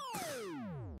get it done.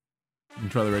 You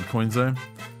try the red coins though?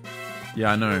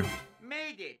 Yeah, I know.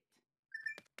 Made it.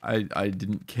 I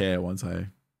didn't care once I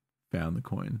found the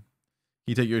coin. Can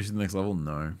you take Yoshi to the next level?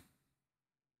 No.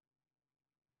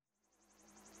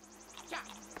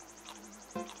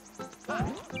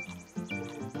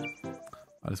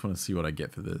 I just want to see what I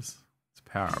get for this. It's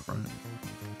power up, right?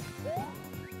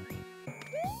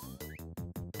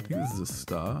 I think this is a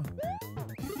star.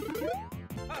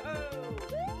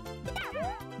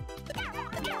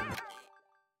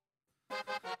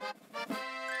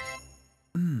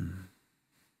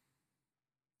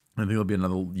 I think it'll be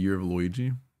another year of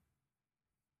Luigi.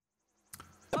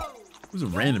 It was a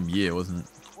random year, wasn't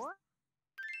it?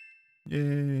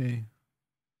 Yay.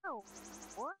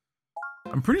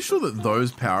 I'm pretty sure that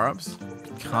those power-ups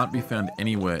can't be found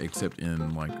anywhere except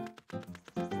in, like,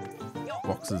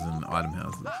 boxes and item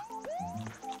houses.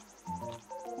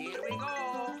 Here we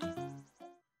go.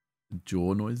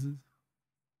 Jaw noises.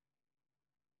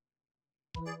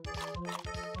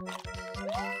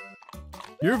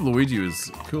 Year of Luigi was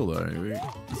cool though. We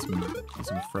did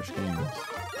some fresh games.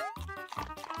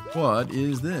 What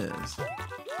is this?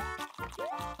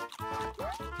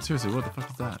 Seriously, what the fuck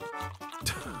is that?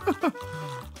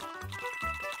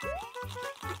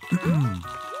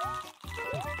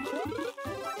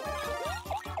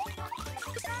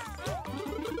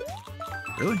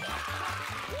 Really?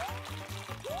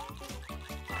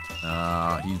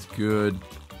 Ah, he's good.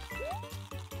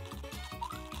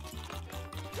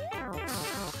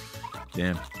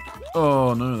 Damn.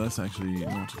 Oh no, that's actually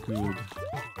not good.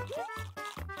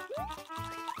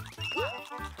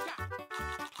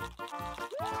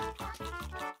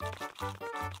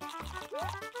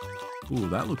 Ooh,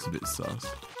 that looks a bit sus.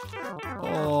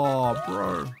 Oh,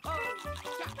 bro.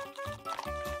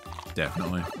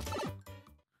 Definitely.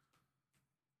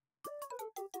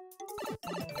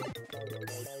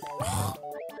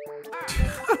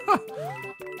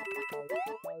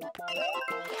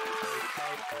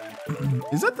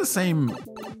 Is that the same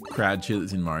crowd cheer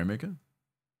that's in Mario Maker?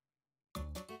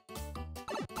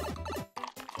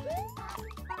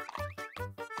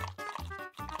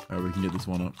 Oh, we can get this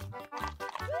one up.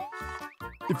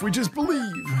 If we just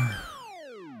believe.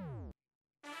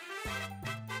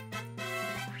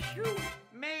 Phew,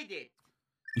 made it.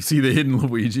 You see the hidden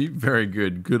Luigi? Very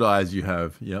good. Good eyes you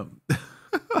have. Yep.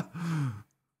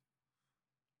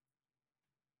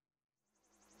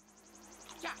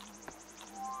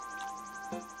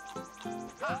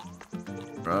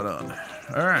 Right on.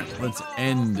 All right, let's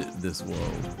end this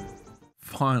world.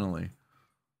 Finally.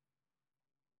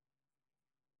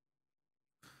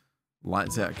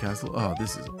 Lights out castle. Oh,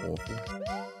 this is awful.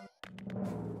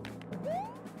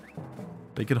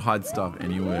 They could hide stuff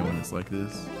anywhere when it's like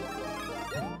this.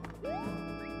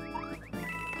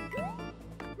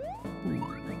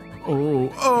 Ooh.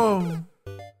 Oh, oh.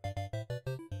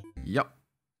 Yep.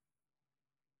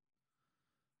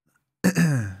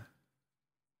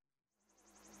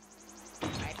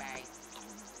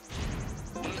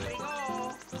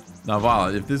 Now,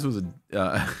 Violet, if this was a,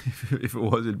 if it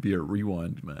was, it'd be a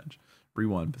rewind match.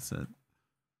 Rewind %.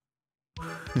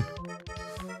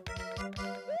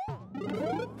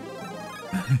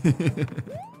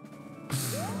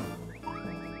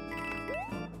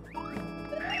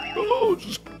 Oh,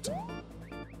 just.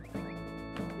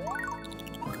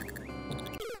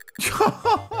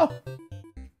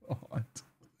 What?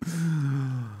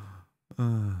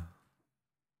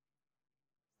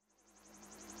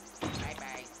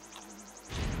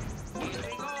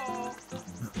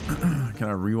 Can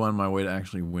I rewind my way to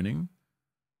actually winning?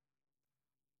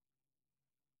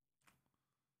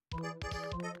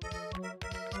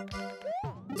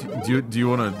 Do you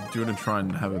want to try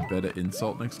and have a better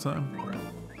insult next time?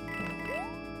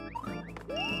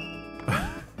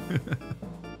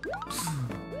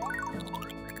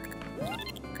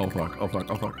 Oh fuck! Oh fuck!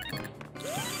 Oh fuck!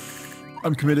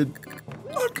 I'm committed.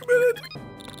 I'm committed.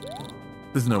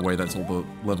 There's no way that's all the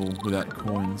level without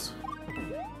coins.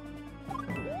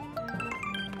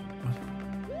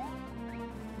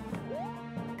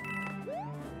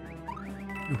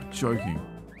 You're joking.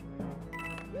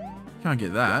 Can't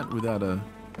get that without a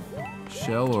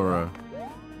shell or a...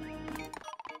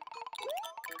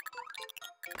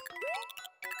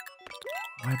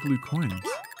 Why blue coins?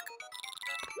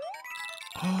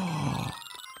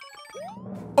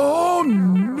 Oh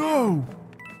no!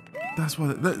 That's why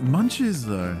that munches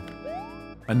though.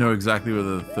 I know exactly where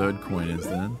the third coin is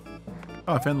then.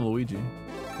 Oh, I found the Luigi.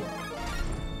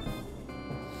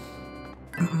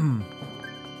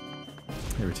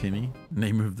 Heratini,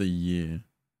 name of the year.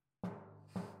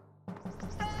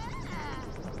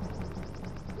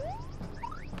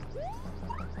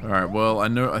 Alright, well, I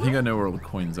think I know where all the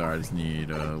coins are. I just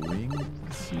need a wing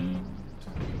seed.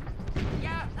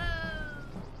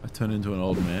 I turn into an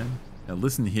old man. Now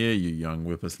listen here, you young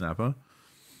whippersnapper.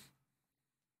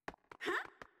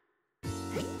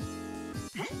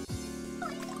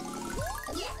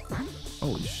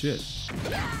 Holy shit.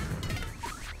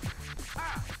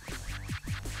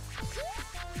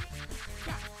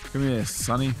 Come here,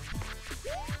 Sonny.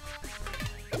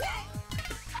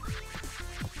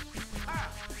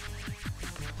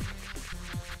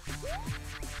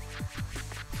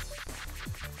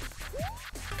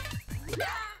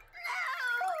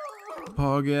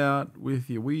 Pog out with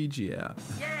your Ouija out.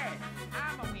 Yes,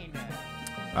 I'm a winner.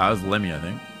 That was Lemmy, I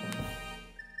think.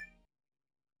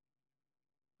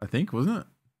 I think, wasn't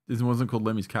it? Wasn't it called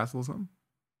Lemmy's Castle or something?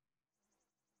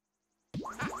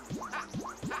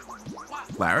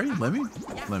 Larry? Lemmy?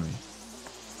 Lemmy.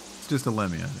 It's just a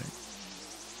Lemmy, I think.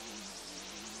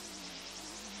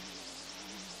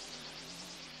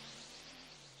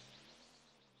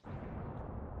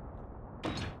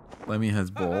 Lemmy has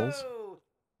balls.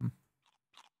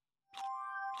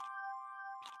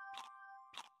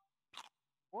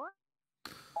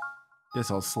 Guess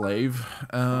I'll slave.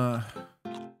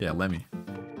 Yeah, Lemmy.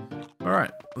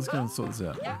 Alright, let's go and sort this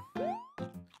out.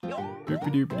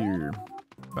 Doopy-doopy-doo.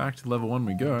 Back to level 1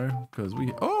 we go, because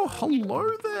we... Oh, hello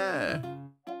there!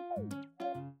 I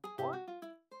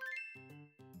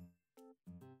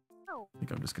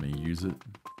think I'm just going to use it.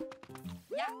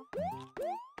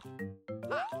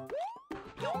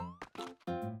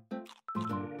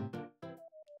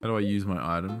 How do I use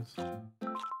my items?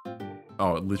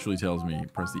 Oh, it literally tells me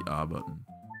press the R button.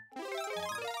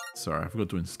 Sorry, I forgot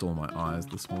to install my eyes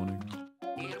this morning.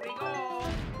 Here we go.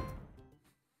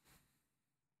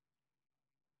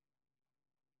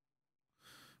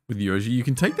 With Yoshi, you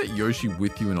can take that Yoshi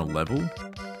with you in a level,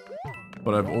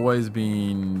 but I've always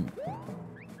been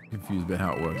confused about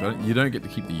how it works. You don't get to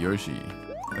keep the Yoshi.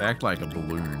 They act like a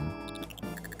balloon.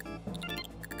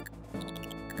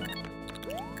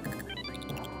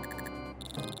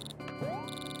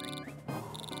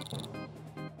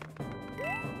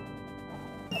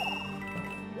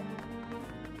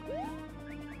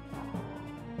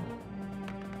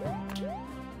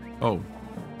 Oh,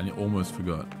 and I almost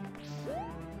forgot.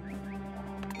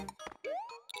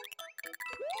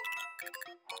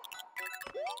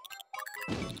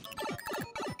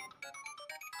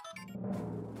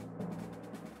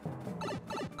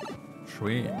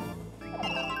 Sweet.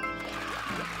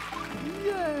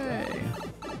 Yay!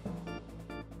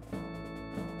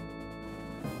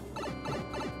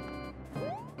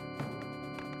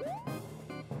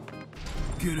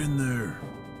 Get in there.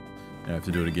 I have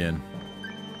to do it again.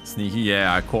 Sneaky,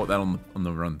 yeah, I caught that on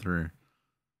the run through.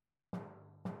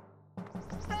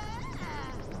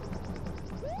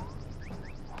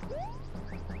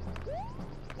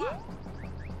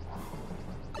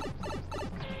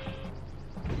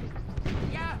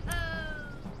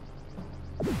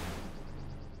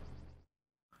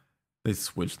 They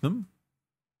switched them?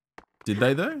 Did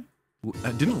they though?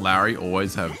 Didn't Larry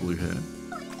always have blue hair?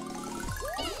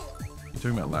 You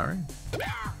talking about Larry?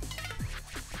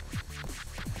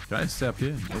 Can I stay up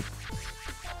here? Nope.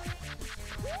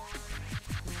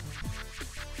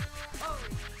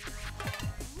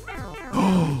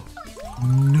 Oh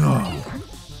no!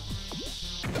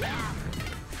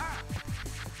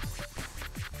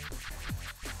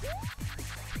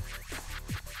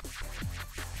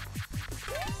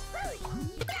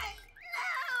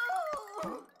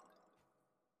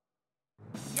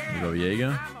 Go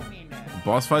Jaeger.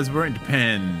 Boss fights where it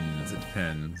depends. It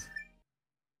depends.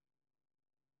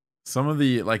 Some of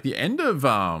the the end of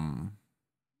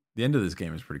this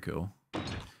game is pretty cool.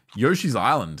 Yoshi's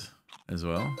Island as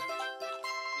well.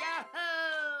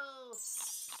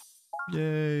 Yahoo!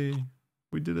 Yay!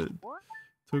 We did it.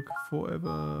 Took forever.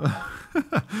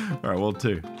 Alright, World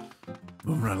 2.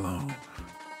 Move right along.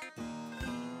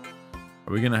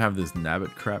 Are we gonna have this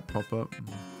Nabbit crap pop up?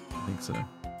 I think so.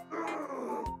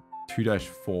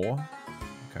 2-4.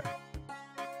 Okay.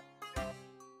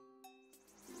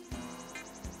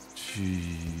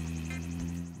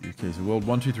 Okay, so world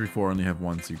 1, 2, 3, 4 only have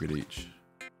one secret each.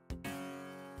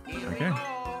 Okay.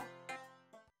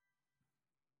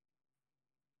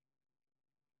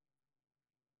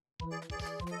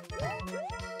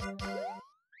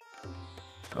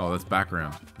 Oh, that's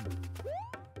background.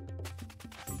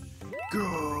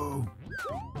 Go!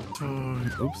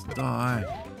 Oops, die.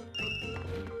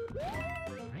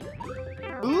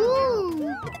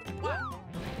 Ooh!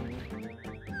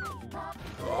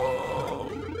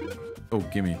 Oh,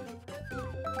 gimme.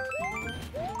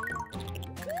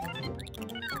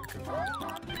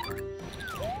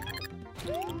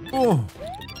 Oh!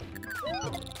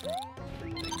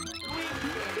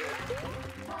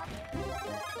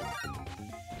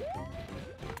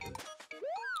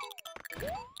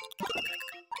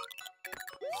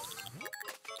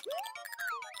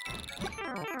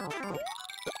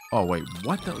 Oh, wait,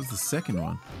 what? That was the second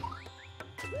one.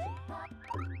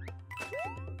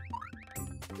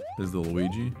 There's the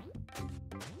Luigi.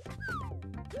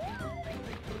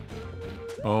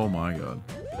 Oh my god.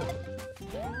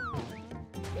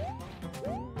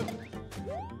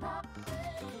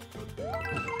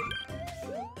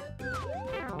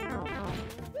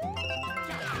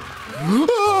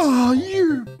 Oh,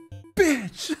 you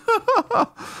bitch!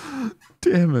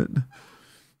 Damn it.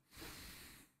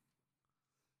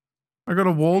 I got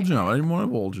a wall jump. I didn't want a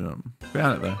wall jump.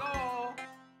 Found it though.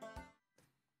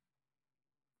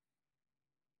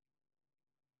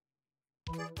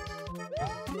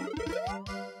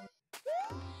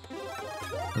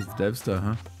 Where's the dev star,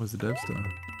 huh? Where's the dev star?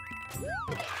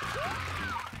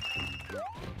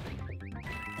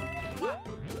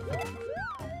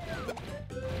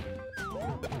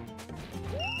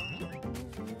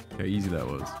 How easy that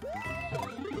was.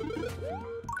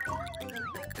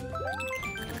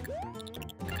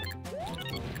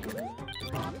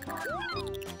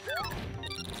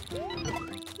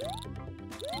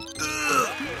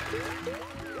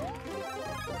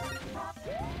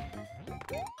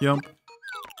 Yump.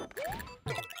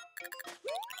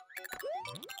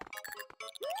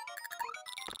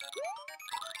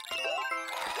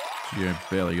 Yeah,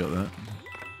 barely got that.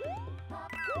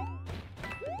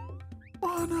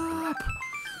 One up.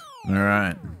 All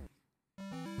right.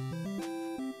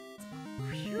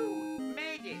 Phew,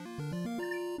 made it.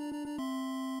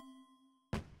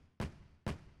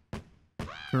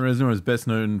 Reznor is best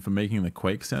known for making the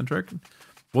Quake soundtrack.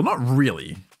 Well, not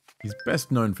really. He's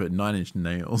best known for 9 Inch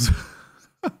Nails.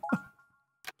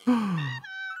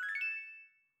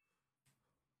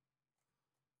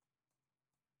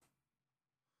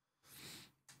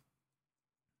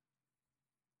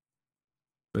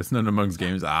 Best known amongst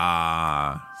games.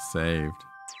 Ah, saved.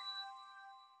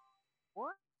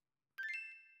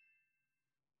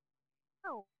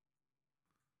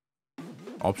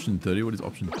 Option 30? What is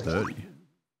option 30?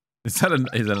 Is that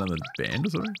another band or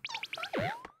something?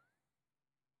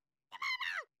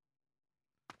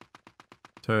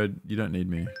 Toad, you don't need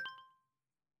me.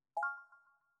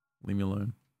 Leave me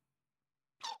alone.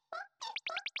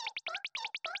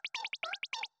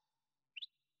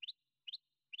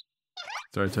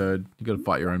 Sorry, Toad. You gotta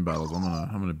fight your own battles. I'm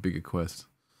on a bigger quest.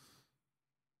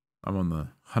 I'm on the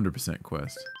 100%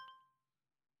 quest.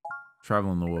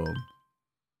 Traveling the world.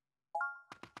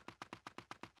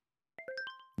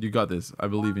 You got this. I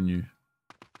believe in you.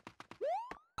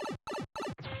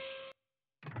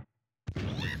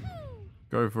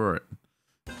 Go for it.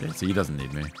 Yeah, see, he doesn't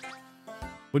need me.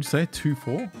 What'd you say?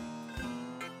 2-4?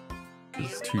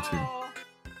 It's 2-2.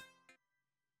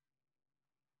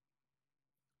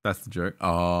 That's the joke.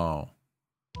 Oh.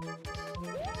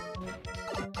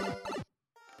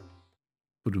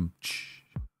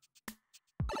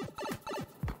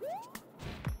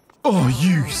 Oh,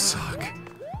 you suck.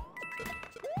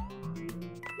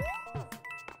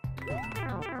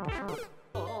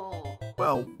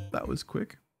 Well, that was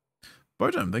quick.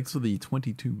 Bojam, thanks for the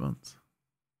 22 months.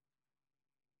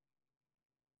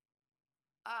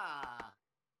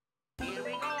 Here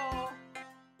we go.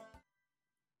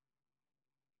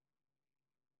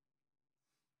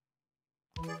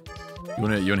 You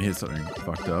wanna hear something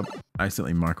fucked up? I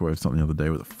accidentally microwaved something the other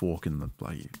day with a fork in the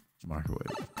bloody microwave.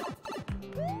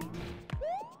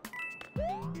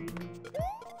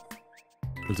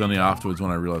 It was only afterwards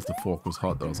when I realized the fork was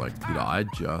hot that I was like, did I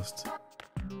just...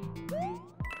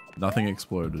 Nothing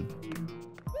exploded.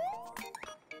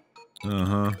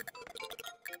 Uh-huh.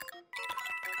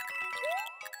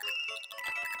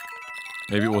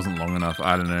 Maybe it wasn't long enough.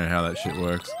 I don't know how that shit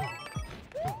works.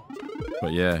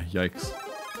 But yeah, yikes.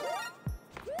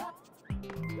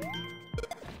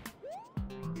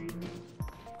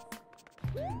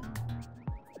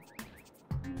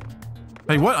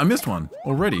 Hey, what? I missed one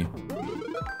already.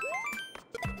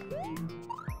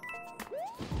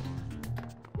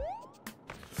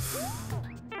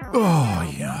 Oh,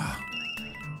 yeah.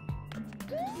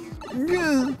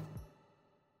 Yeah.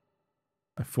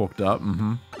 I forked up,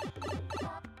 mm-hmm.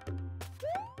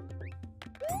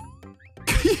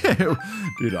 Yeah,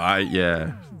 dude,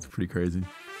 yeah, it's pretty crazy.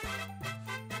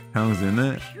 How long's in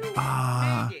it?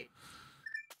 I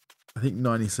think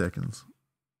 90 seconds.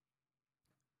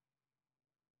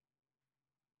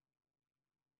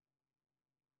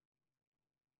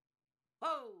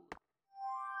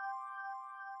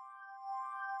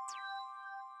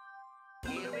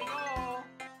 Here we go.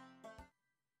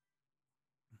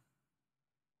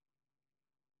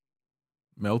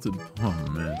 Melted. Oh,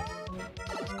 man.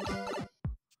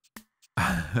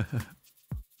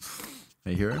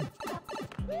 Hey, hero.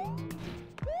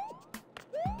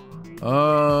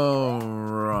 All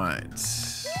right.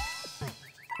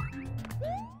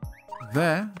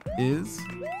 There is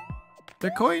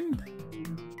the coin.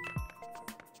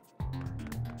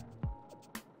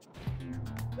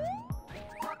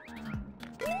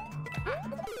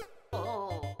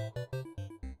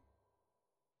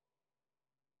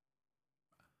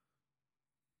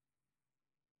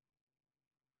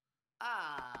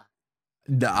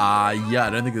 Yeah, I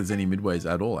don't think there's any midways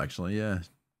at all, actually. Yeah.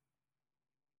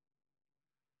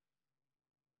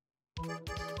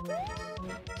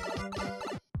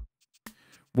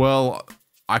 Well,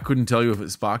 I couldn't tell you if it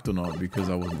sparked or not because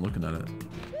I wasn't looking at it.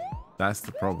 That's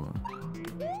the problem.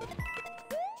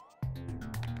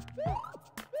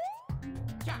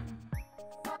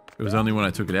 It was only when I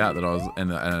took it out that I was,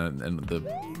 and the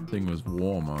thing was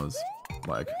warm, I was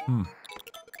like,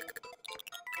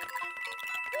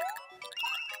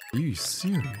 Are you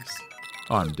serious?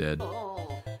 Oh, I'm dead.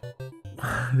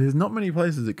 There's not many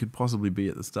places it could possibly be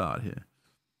at the start here.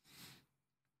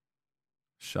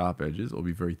 Sharp edges or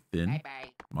be very thin.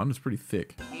 Bye-bye. Mine was pretty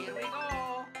thick. Here we go.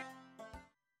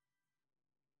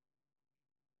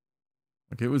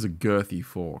 Like it was a girthy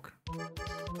fork.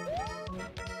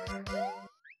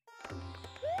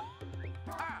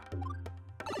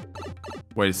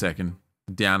 Wait a second.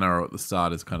 Down arrow at the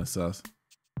start is kind of sus.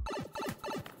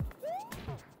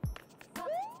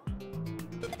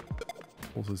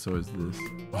 Also, so is this.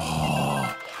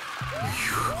 Oh.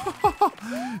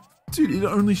 Dude, it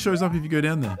only shows up if you go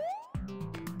down there.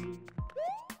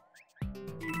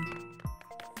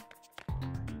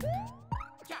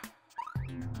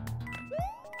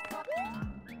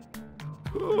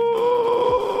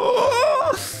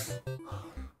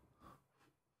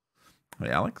 Hey,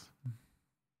 Alex?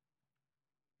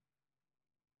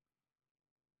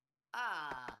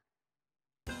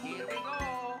 Here we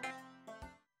go.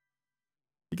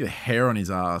 You get a hair on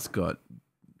his ass got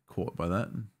caught by that.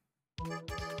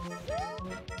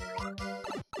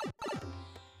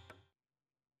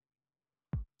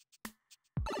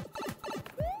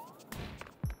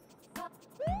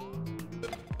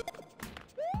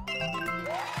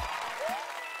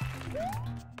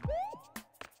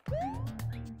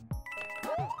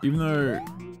 Even though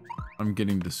I'm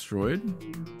getting destroyed,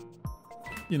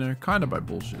 you know, kind of by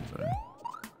bullshit though.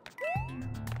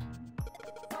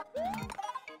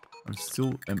 I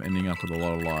still am ending up with a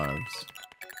lot of lives.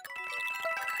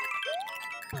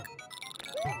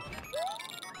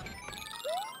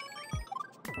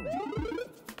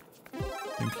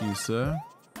 Thank you, sir.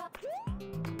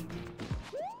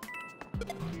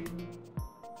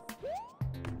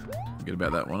 Forget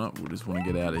about that one up. We just want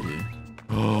to get out of here.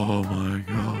 Oh my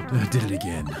god. I did it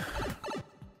again.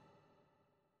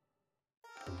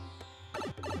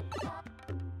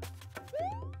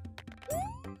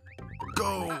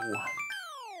 Go!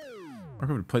 I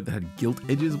could have played that had gilt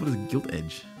edges. What is a gilt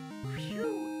edge?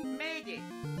 Phew, made it.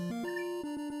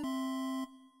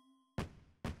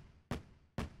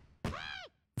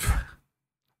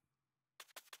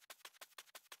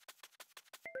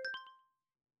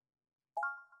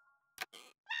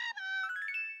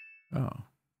 Oh.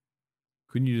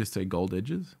 Couldn't you just say gold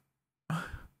edges? Ha!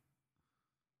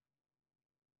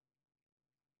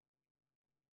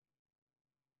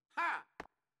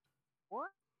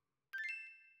 What?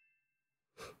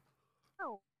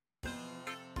 Oh.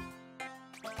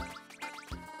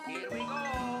 Here we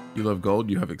go. You love gold,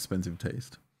 you have expensive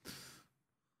taste.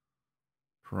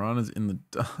 Piranhas in the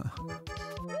dark.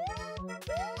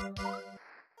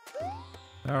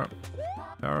 Power up.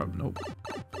 Power up. Nope.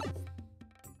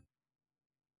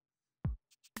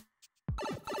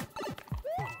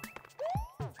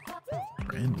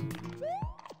 Random.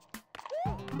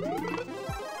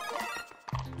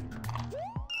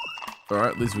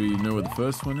 Alright, at least we know where the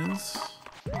first one is.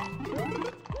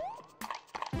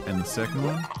 And the second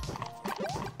one.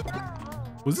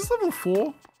 Was this level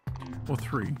 4? Or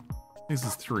 3? This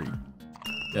is 3.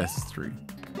 Yes, it's 3.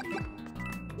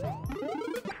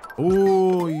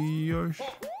 Oh, yosh.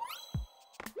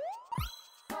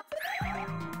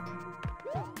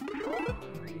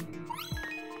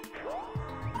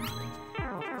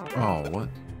 Oh, what?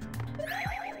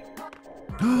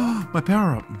 My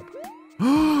power up.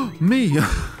 Me.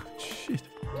 Shit.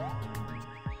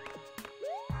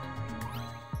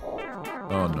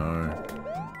 Oh no.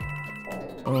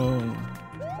 Oh.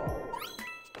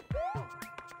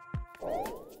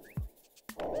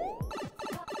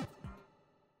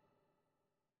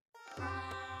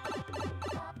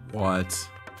 What?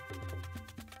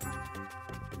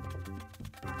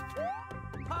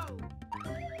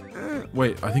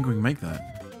 Wait, I think we can make that.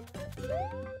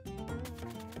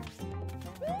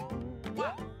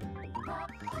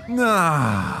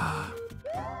 Nah.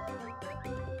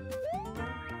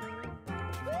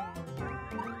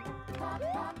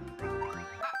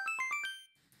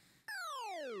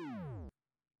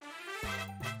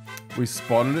 We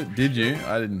spotted it, did you?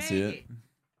 I didn't see it.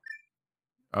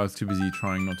 I was too busy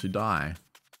trying not to die.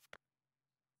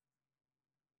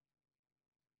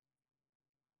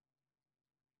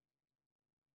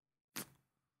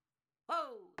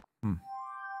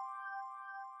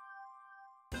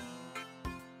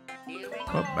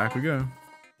 Oh, back we go.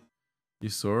 You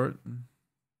saw it?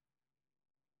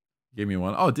 Gave me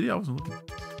one. Oh, did he? I wasn't looking.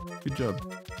 Good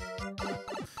job.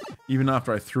 Even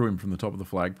after I threw him from the top of the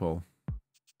flagpole.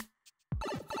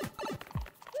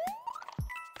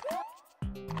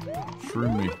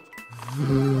 Shroom me.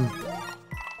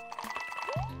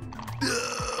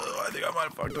 I think I might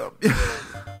have fucked up.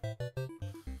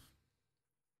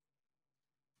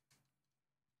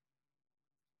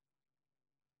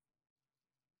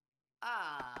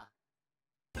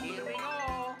 Here we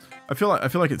go. I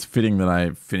feel like it's fitting that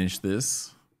I finish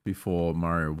this before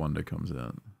Mario Wonder comes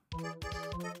out.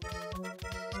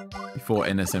 Before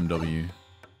NSMW.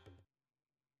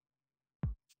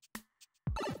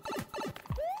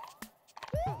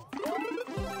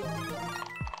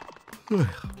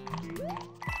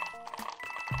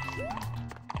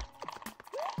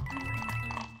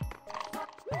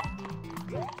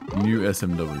 New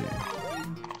SMW.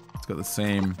 It's got the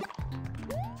same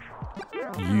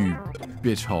U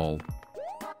bitch hole.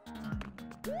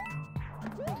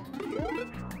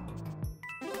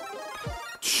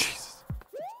 Jesus.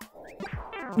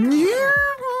 New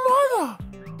mother.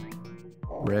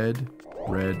 Red.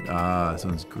 Ah, this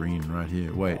one's green right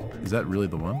here. Wait, is that really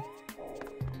the one?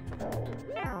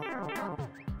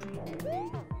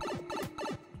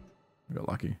 I got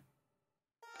lucky.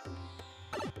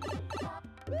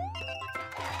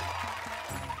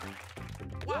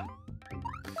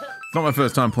 It's not my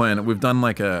first time playing it. We've done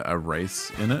like a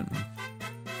race in it.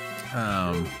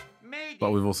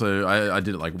 But we've also, I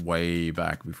did it like way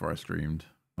back before I streamed.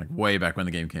 Like way back when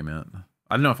the game came out.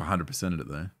 I don't know if I 100%ed it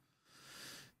though.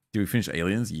 Did we finish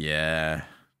Aliens? Yeah.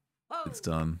 It's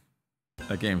done.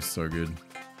 That game's so good.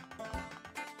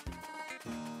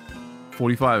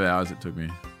 45 hours it took me.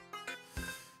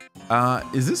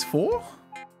 Is this 4?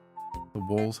 The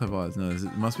walls have eyes. No,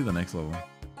 it must be the next level.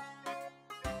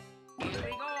 Here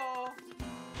we go.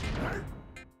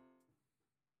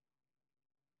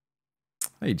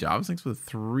 Hey Jarvis, thanks for the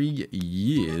 3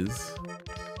 years.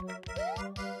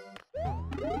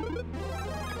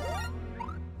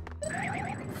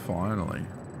 Finally.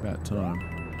 About time.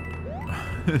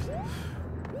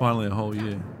 Finally a whole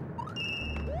year.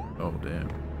 Oh damn.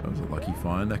 That was a lucky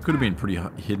find. That could have been pretty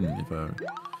hidden if I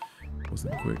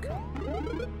wasn't quick.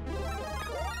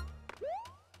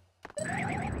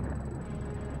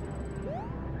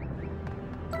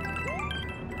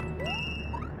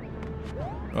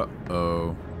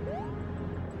 Uh-oh.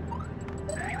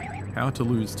 How to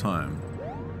lose time.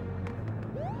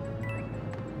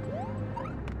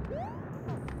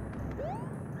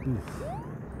 Oof.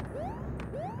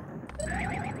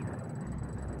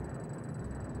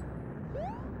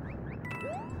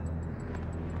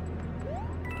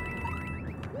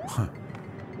 Huh.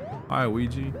 Hi,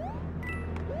 Ouija.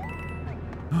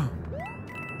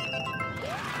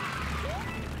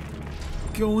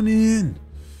 Going in.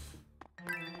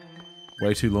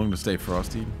 Way too long to stay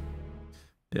frosty.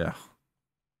 Yeah.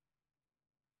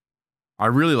 I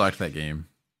really liked that game.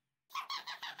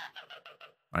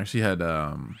 I actually had, you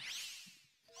know,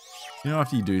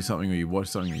 after you do something or you watch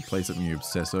something or you play something, you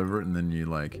obsess over it and then you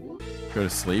like go to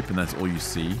sleep and that's all you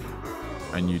see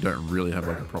and you don't really have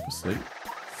like a proper sleep.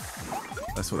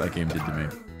 That's what that game did to me.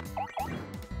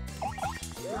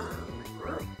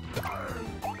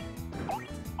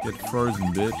 Get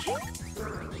frozen, bitch.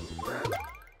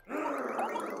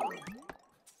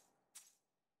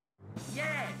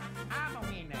 Yes, I'm a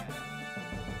winner.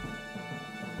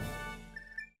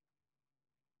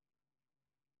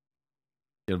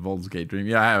 Get a Baldur's Gate dream.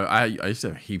 Yeah, I used to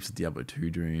have heaps of Diablo 2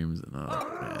 dreams and man.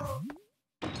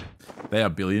 They Are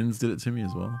Billions did it to me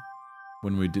as well.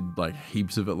 When we did like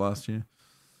heaps of it last year.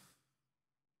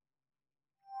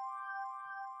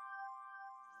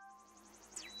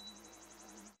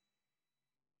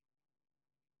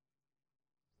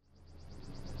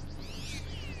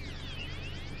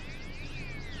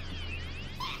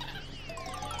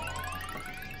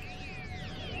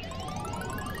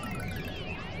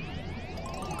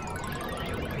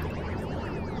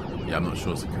 Yeah, I'm not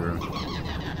sure Sakura.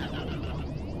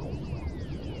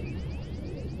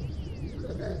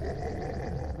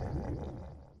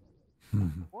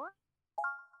 What?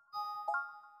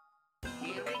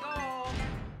 Here we go.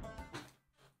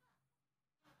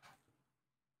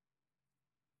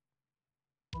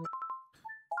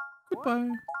 Goodbye.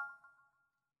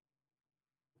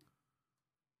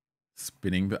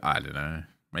 Spinning, but I don't know.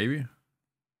 Maybe.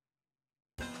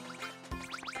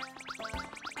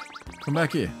 Come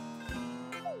back here.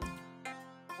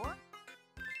 What?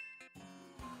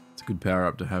 It's a good power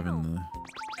up to have in the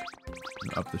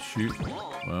up the chute.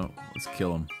 Well, let's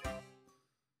kill him.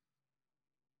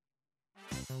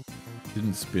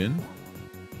 Didn't spin.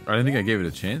 I don't think I gave it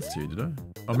a chance to, did I?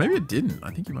 Oh, maybe it didn't.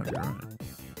 I think you might be right.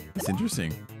 That's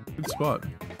interesting. Good spot.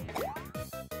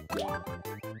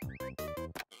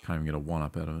 Can't even get a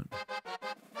 1-up out of it.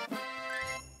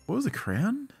 What was the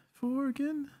crown for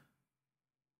again?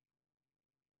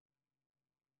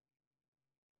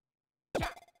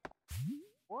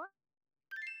 What?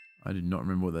 I do not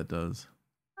remember what that does.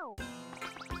 Oh.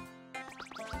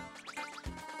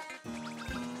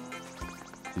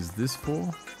 Is this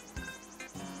for?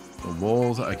 The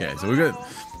walls. Okay, so we got.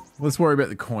 Let's worry about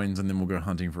the coins and then we'll go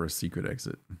hunting for a secret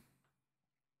exit.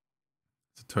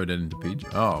 It's a Toadette into Peach.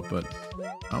 Oh, but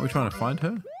aren't we trying to find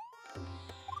her?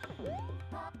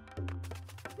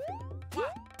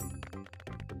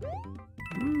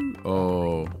 Ooh,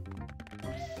 oh.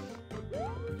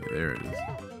 Okay, there it is.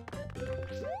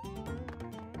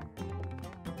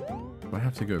 Do I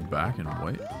have to go back and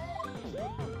wait?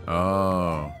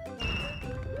 Oh.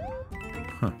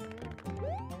 Huh.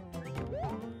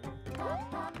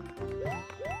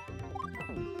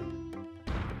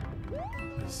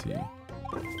 Let's see.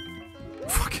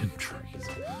 Fucking trees.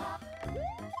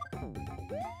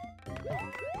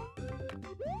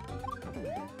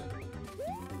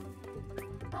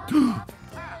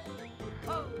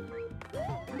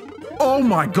 Oh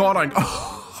my god, I...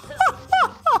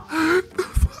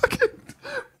 Fucking...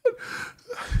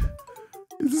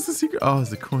 Is this a secret? Oh,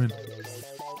 it's a coin.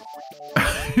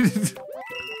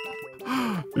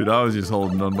 Dude, I was just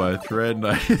holding on by a thread and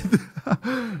I hit...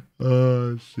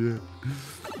 Oh, shit.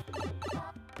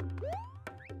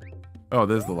 Oh,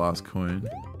 there's the last coin.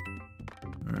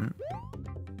 Alright.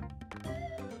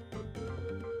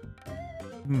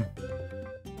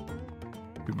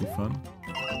 Could be fun.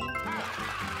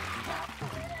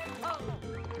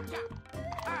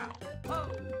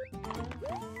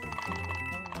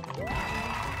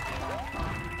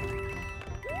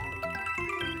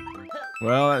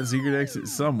 Well, that secret exit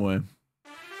somewhere.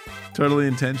 Totally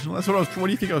intentional. That's what I was. What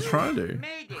do you think I was trying to do?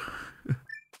 Made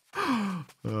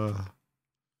it.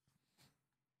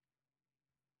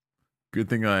 Good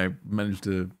thing I managed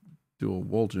to do a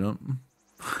wall jump.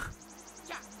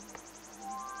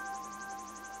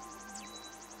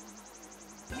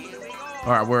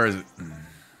 All right, where is it?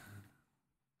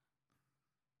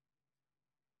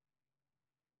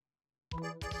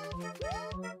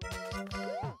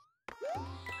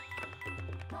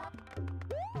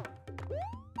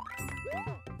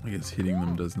 I guess hitting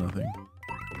them does nothing.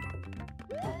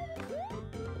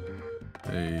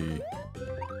 Hey.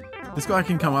 This guy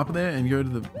can come up there and go to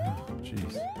the... Oh,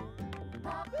 jeez.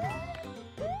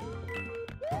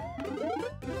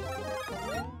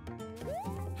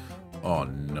 Oh,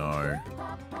 no.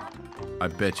 I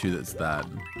bet you that's that.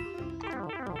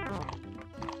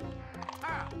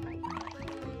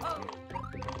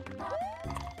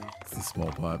 It's the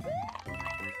small pipe.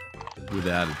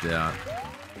 Without a doubt.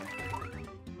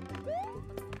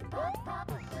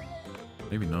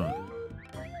 Maybe not.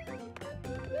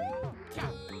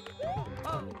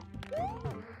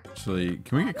 Actually,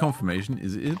 can we get confirmation?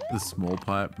 Is it the small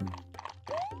pipe?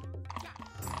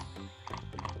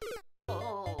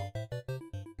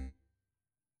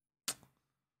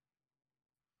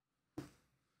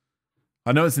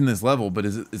 I know it's in this level, but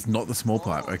is it? It's not the small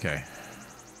pipe. Okay.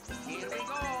 Here we go.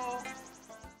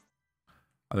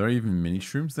 Are there even mini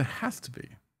shrooms? There has to be.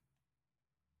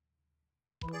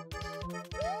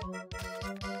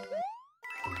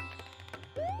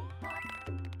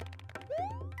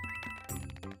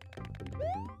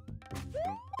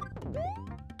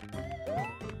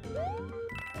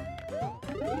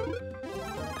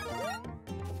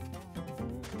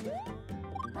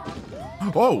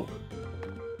 Oh!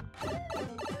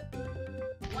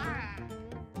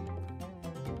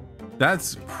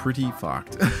 That's pretty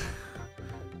fucked.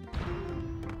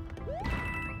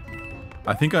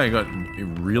 I think I got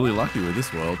really lucky with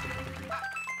this world.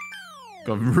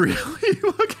 Got really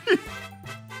lucky.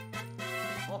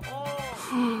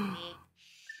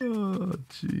 Oh,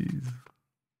 jeez.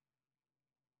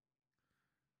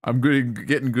 I'm good at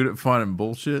getting good at finding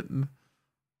bullshit. And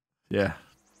yeah.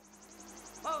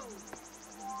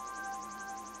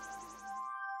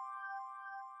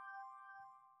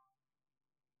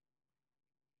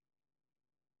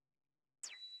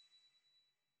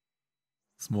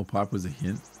 Small pipe was a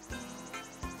hint.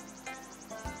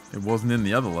 It wasn't in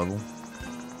the other level.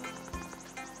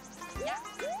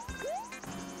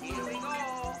 Here we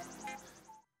go.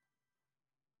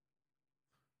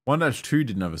 1-2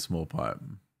 didn't have a small pipe.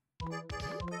 Oh,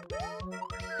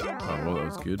 well, that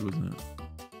was good, wasn't it?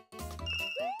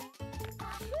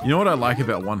 You know what I like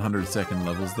about 100-second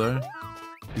levels, though?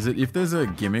 Is that if there's a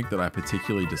gimmick that I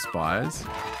particularly despise,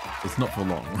 it's not for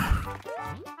long.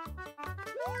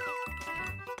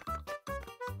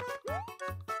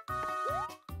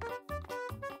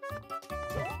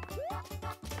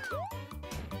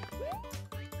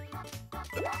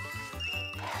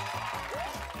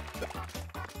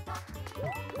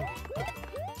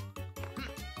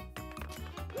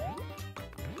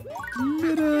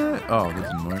 Oh, that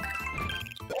didn't work.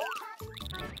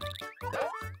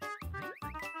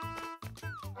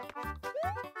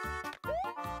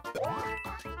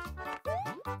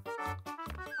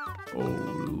 Oh,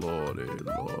 lordy,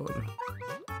 lord.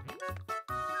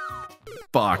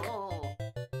 Fuck. Oh.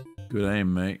 Good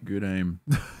aim, mate. Good aim.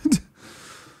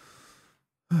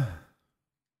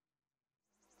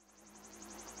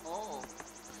 Oh.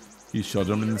 You shot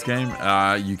jump in this game?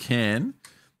 You can.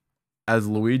 As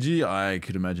Luigi, I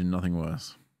could imagine nothing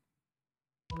worse.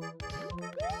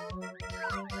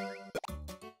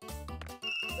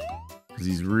 Because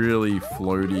he's really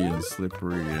floaty and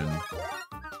slippery and...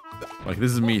 Like,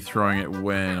 this is me throwing it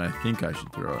when I think I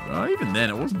should throw it. Even then,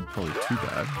 it wasn't probably too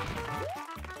bad.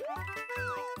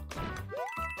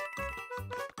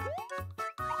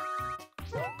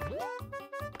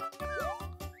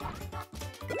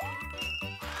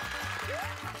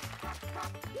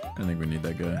 I think we need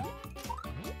that guy.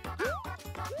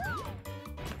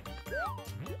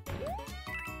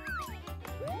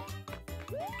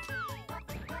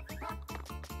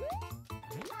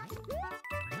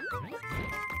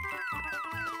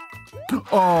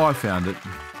 Oh, I found it.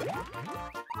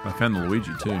 I found the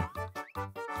Luigi too.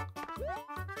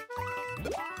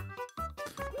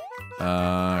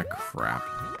 Crap.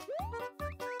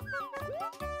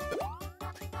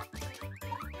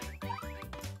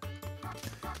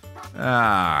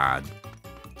 Ah.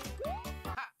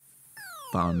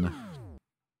 Fun.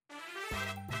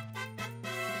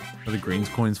 What are the greens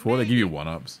coins for? They give you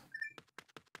 1-ups.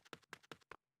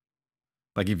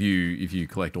 Like if you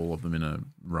collect all of them in a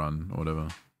run or whatever.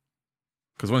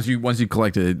 Because once you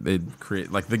collect it, it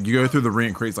create like you go through the ring,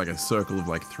 it creates like a circle of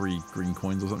like 3 green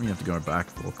coins or something. You have to go back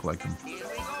or collect them. Here we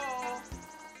go.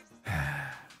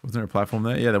 Was there a platform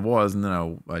there? Yeah, there was, and then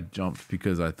I jumped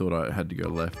because I thought I had to go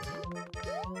left.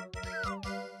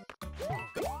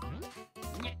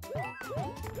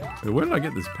 Wait, where did I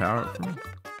get this power up from?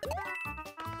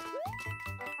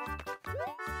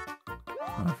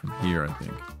 Oh, from here, I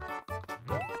think.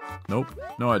 Nope,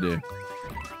 no idea.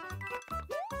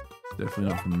 Definitely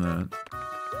not from that.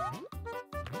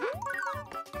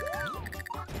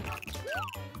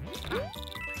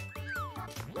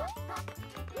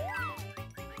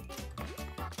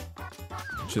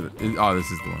 Oh,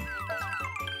 this is the one.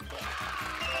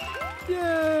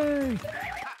 Yay!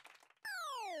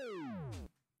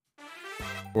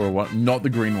 Or what? Not the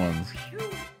green ones.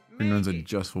 Green ones are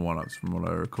just for 1-ups from what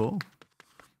I recall.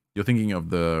 You're thinking of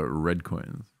the red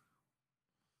coins.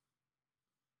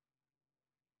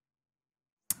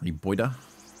 The Boida?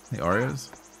 The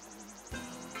Oreos?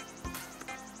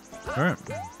 Alright.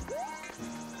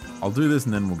 I'll do this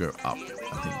and then we'll go up,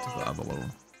 I think, to the other level.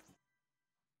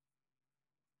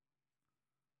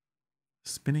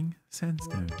 Spinning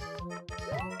sandstone.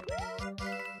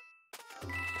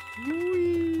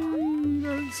 Whee,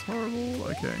 that's horrible.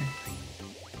 Okay.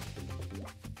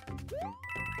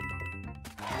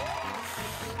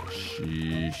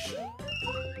 Sheesh.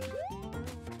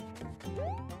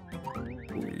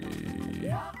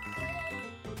 Whee.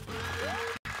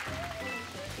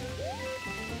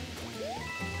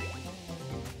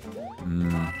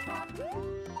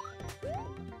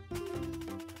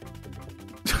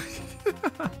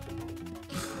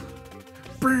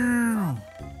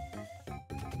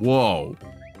 Whoa.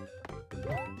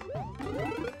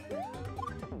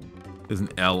 There's an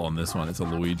L on this one. It's a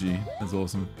Luigi. That's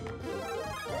awesome.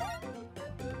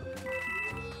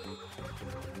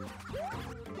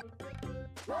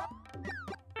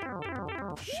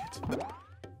 Shit.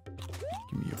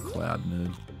 Give me your cloud,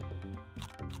 nerd.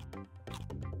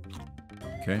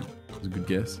 Okay. That's a good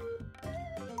guess.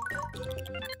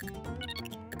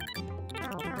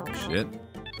 Shit.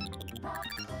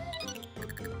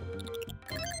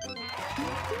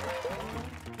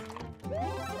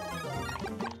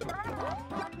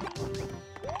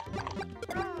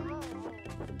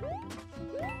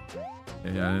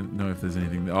 Yeah, I don't know if there's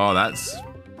anything there. Oh, that's...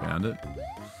 Found it.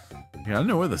 Yeah, I don't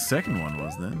know where the second one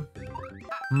was then.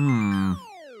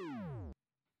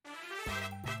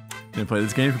 Didn't play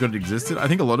this game, forgot it existed. I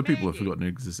think a lot of people have forgotten it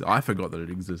existed. I forgot that it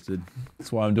existed.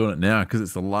 That's why I'm doing it now, because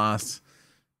it's the last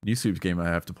New Soups game I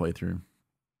have to play through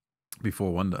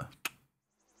before Wonder.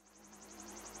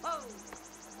 Oh.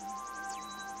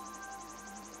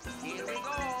 Here we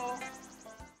go.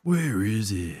 Where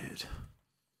is it?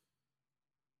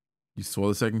 You saw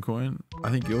the second coin? I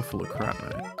think you're full of crap,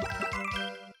 mate.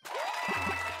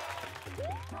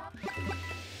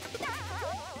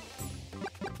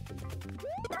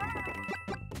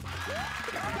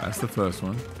 That's the first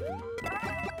one.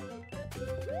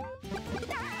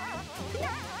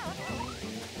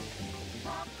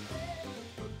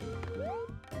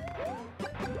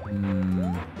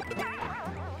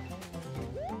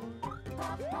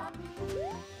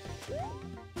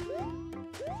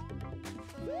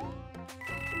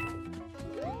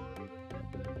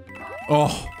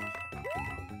 Oh.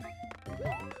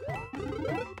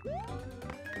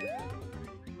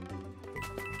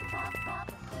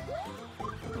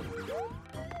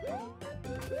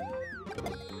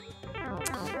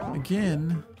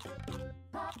 Again.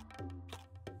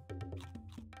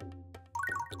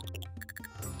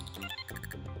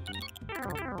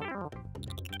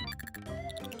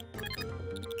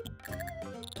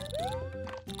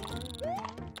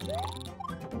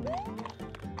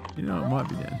 You know, it might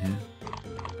be down here.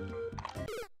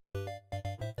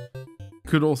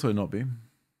 Could also not be. You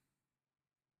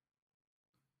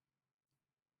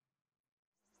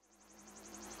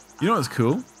know what's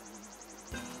cool?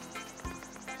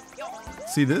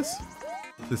 See this?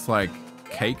 This like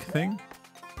cake thing?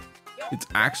 It's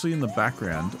actually in the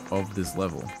background of this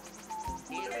level.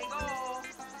 Here we go.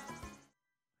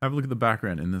 Have a look at the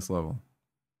background in this level.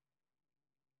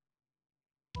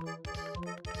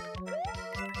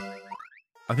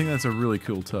 I think that's a really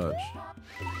cool touch.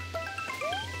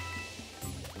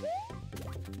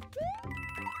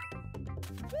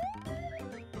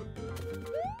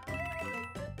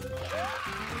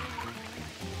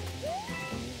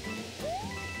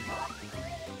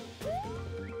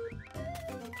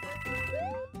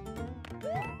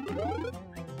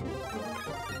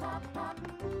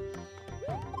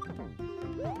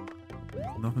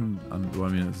 Nothing, well, I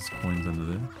mean, it's just coins under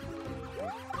there.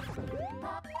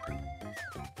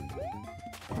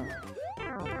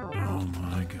 Oh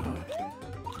my god.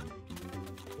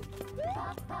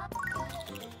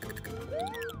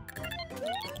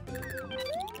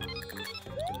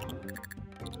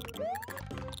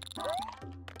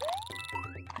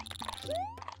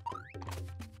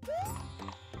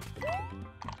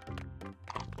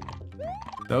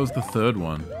 That was the third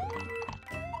one.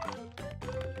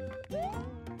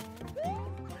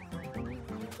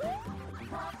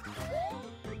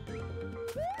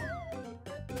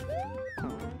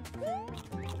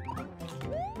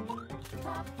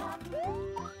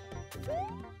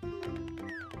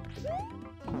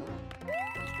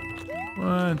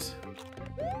 What?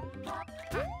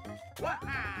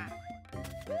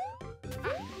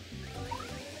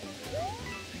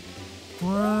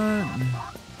 What?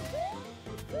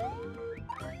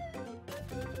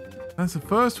 That's the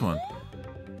first one.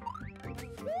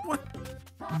 What?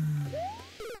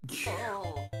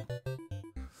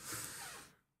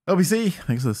 LBC,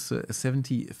 thanks for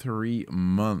 73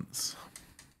 months.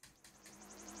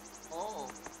 Oh.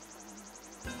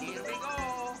 Here we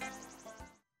go.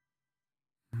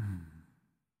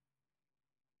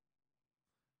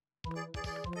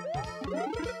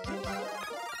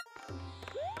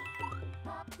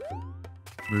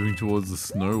 Moving towards the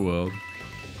snow world.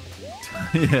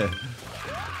 Yeah.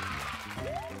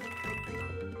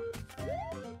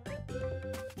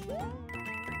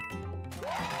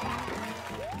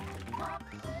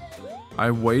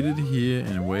 I waited here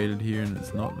and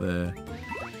it's not there.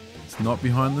 It's not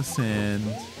behind the sand.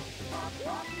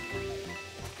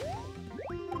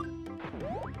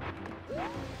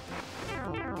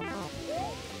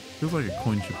 Feels like a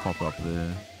coin should pop up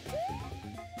there.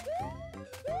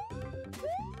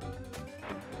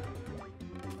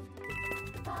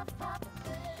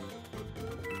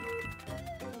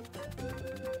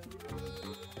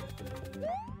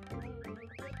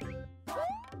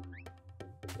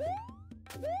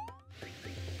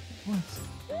 What?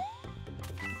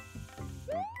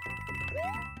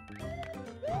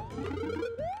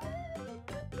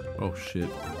 Oh shit.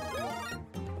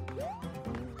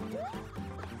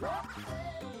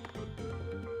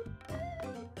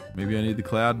 Maybe I need the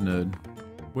cloud nerd.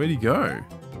 Where'd he go?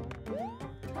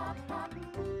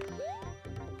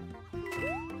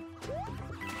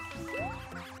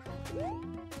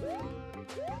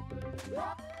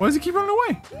 Why does he keep running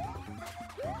away?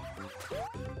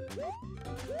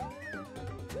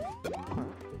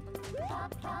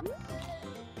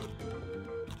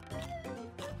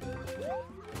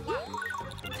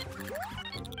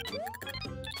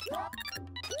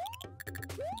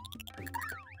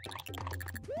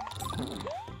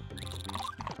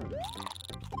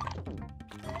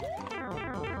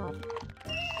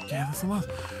 Yeah, that's the last.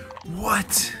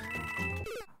 What?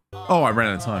 Oh, I ran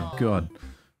out of time. God.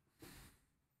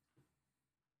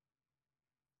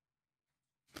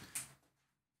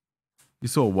 You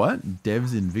saw what?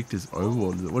 Devs Invictus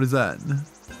Overworld. What is that?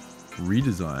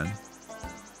 redesign.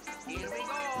 Here we go.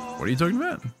 What are you talking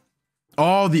about?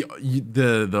 Oh,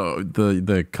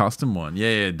 the custom one. Yeah,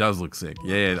 it does look sick.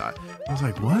 Yeah, I was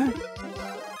like, what?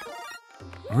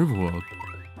 Riverworld.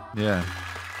 Yeah,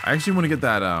 I actually want to get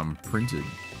that printed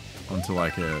onto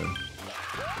like a.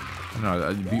 I don't know,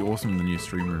 it'd be awesome in the new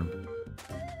stream room.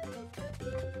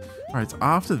 All right, it's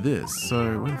after this.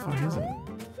 So where the fuck is it?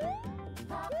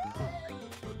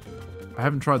 I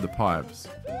haven't tried the pipes.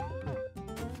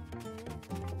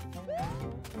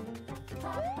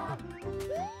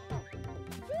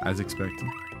 As expected.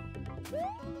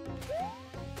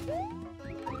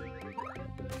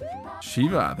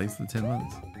 Shiva, thanks for the 10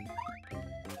 months.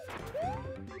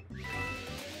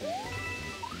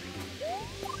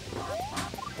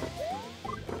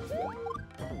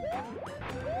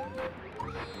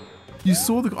 You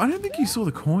saw the... I don't think you saw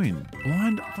the coin.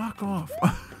 Blind, fuck off.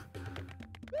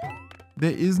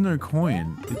 There is no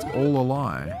coin. It's all a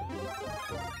lie.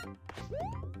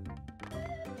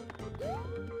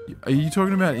 Are you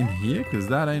talking about in here? Because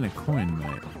that ain't a coin,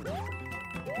 mate.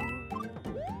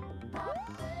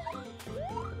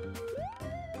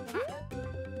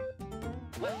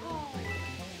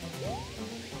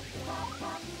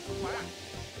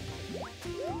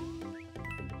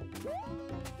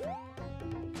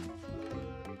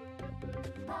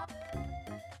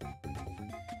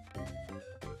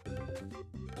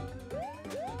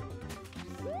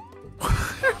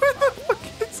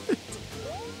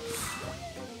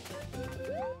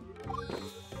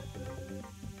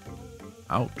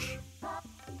 Ouch.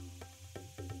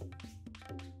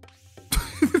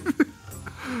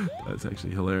 That's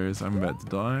actually hilarious. I'm about to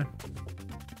die.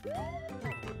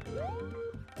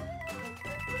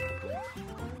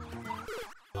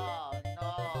 Oh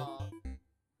no.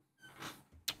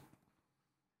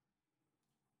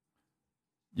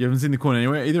 You haven't seen the coin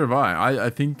anywhere? Either have I. I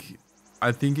think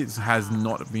it has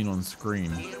not been on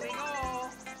screen. Here we go.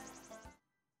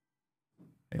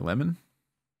 Hey, Lemon?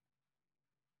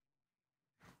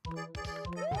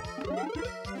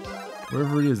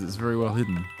 Wherever it is, it's very well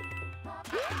hidden.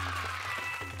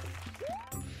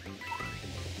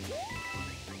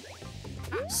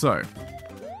 So,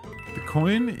 the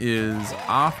coin is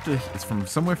after, it's from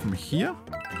somewhere from here.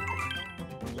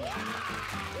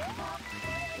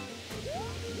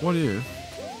 What if?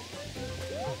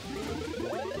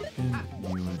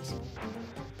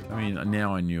 I mean,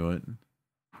 now I knew it.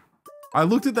 I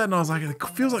looked at that and I was like, it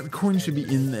feels like the coin should be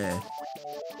in there.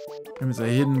 And it's a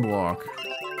hidden block.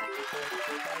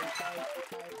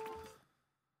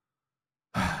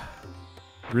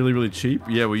 Really, really cheap?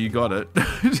 Yeah, well, you got it.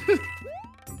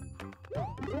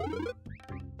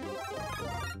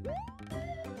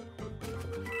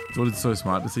 Thought it's so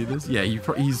smart to see this. Yeah,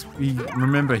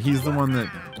 remember, he's the one that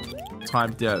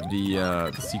typed out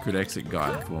the secret exit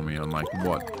guide for me on like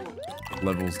what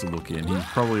levels to look in. He's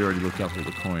probably already looked up all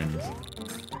the coins.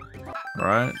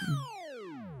 Right?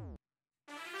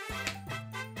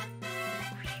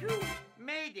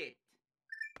 Made it.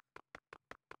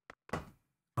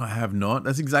 I have not.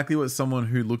 That's exactly what someone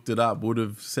who looked it up would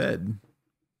have said.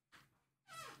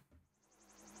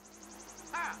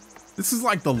 This is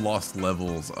like the lost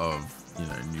levels of, you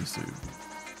know, Nusu.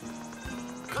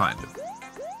 Kind of.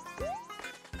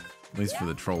 At least for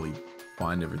the trolley.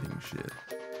 Find everything shit.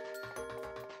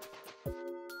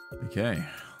 Okay.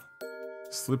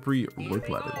 Slippery rope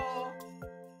ladders.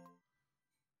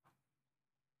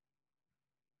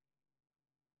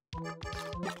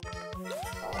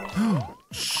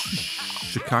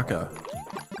 Shikaka.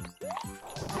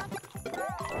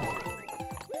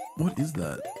 What is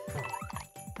that?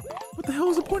 What the hell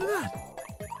is the point of that?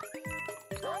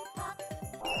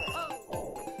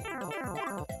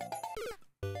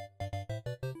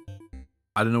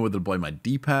 I don't know whether to blame my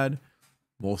D-pad,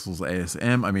 Morsel's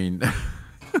ASM. I mean,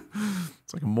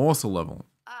 it's like a morsel level.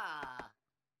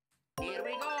 Here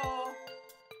we go.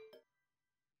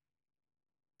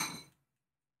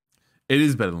 It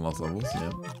is better than Lost Levels,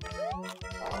 yeah.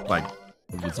 Like,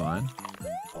 the design.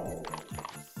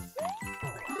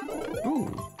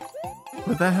 Ooh.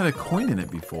 But that had a coin in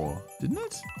it before, didn't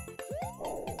it?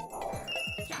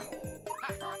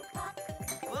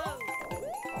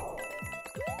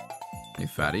 Hey,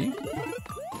 fatty.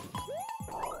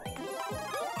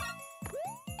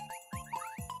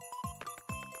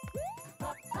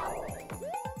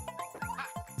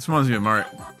 This reminds me of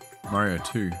Mario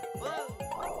 2.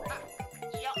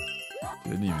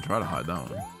 Didn't even try to hide that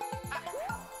one.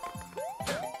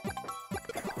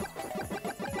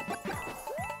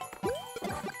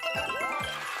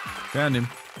 Found him.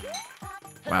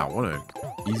 Wow, what a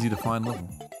easy to find level.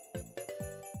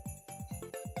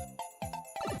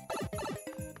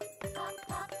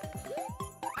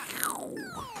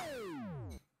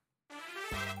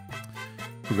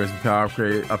 Progressive power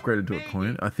upgrade upgraded to a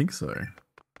coin. I think so.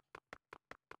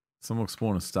 Some will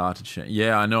spawn a star to change.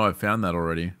 Yeah, I know. I found that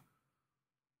already.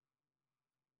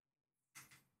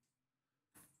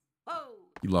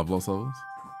 You love lost levels?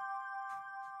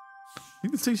 I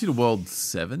think this takes you to world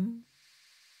 7.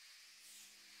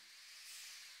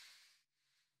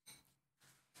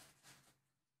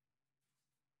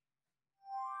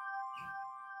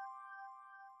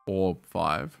 Or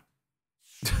 5.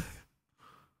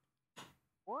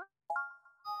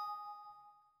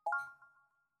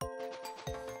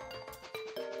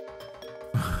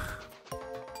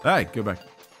 Hey, go back.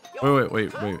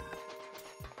 Wait.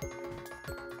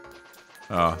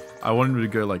 Oh, I wanted him to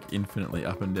go like infinitely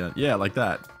up and down. Yeah, like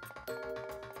that.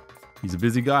 He's a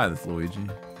busy guy, this Luigi.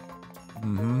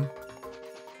 Mm-hmm.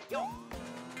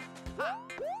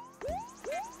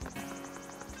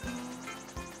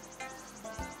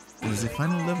 This is the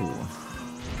final level.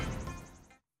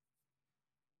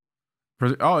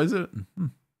 Oh, is it?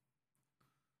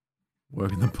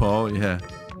 Working the pole, yeah.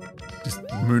 Just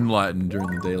moonlighting during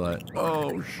the daylight.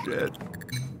 Oh, shit.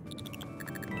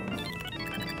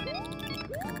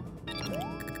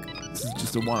 This is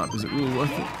just a one-up. Is it really worth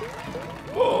it?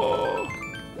 Oh!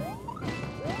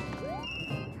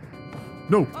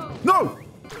 No! No!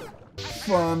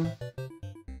 Fun.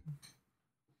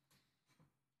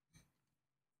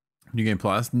 New Game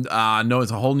Plus? No,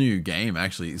 it's a whole new game,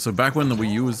 actually. So back when the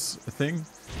Wii U was a thing,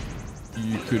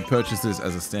 you could purchase this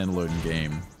as a standalone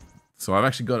game. So I've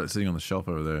actually got it sitting on the shelf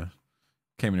over there.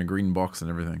 Came in a green box and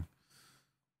everything.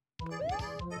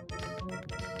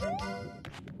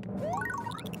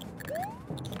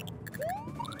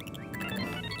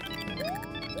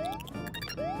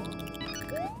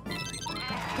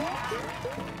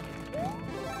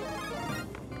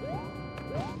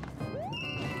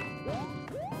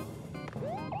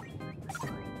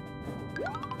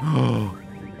 Oh,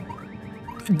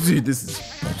 dude, this is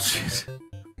bullshit.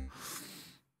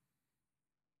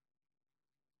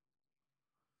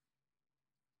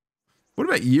 What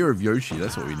about Year of Yoshi?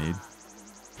 That's what we need.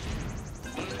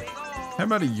 How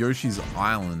about a Yoshi's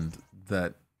Island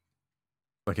that,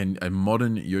 like a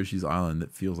modern Yoshi's Island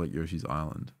that feels like Yoshi's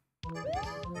Island?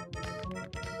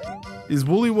 Is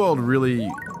Woolly World really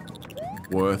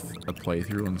worth a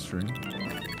playthrough on stream?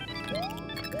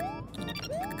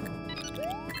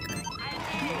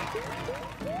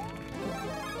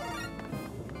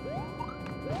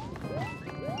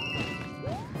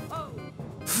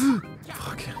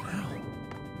 Fucking hell.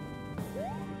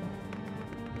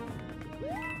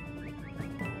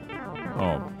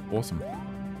 Oh, awesome.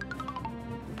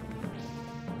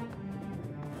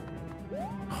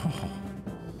 Oh,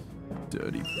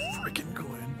 dirty freaking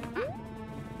coin.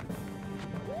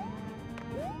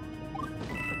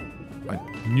 I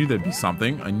knew there'd be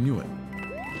something. I knew it.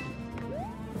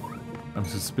 I'm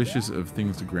suspicious of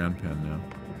things to ground pound now.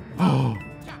 Oh,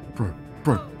 bro.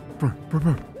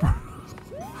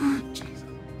 Jesus.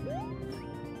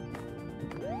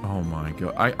 Oh my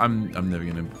god. I'm never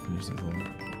gonna finish this level.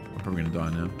 I'm probably gonna die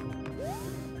now.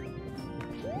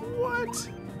 What?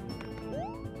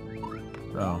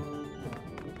 Oh.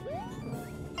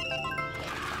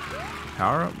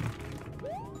 Power up?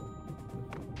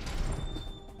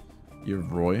 You're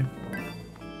Roy.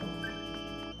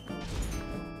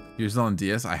 You're on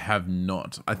DS? I have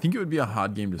not. I think it would be a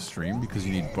hard game to stream because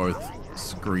you need both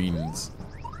screens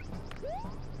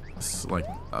like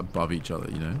above each other,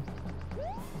 you know?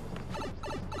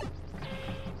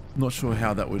 Not sure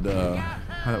how that would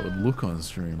look on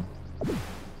stream.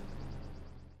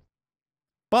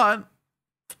 But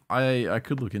I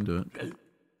could look into it.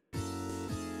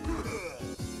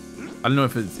 I don't know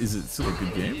if is it still a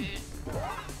good game?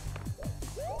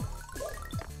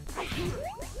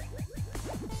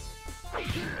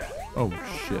 Oh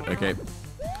shit, okay.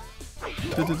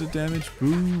 Damage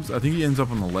booms. I think he ends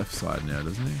up on the left side now,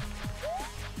 doesn't he?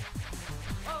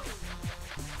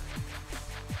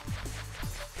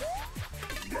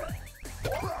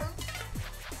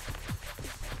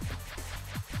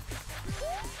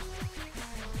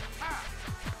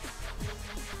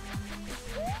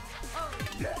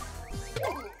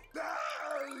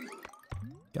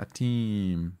 Got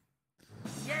team.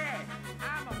 Yeah,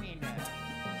 I'm a winner.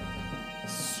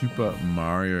 Super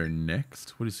Mario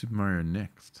Next? What is Super Mario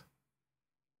Next?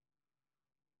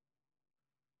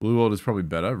 Blue World is probably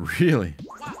better. Really?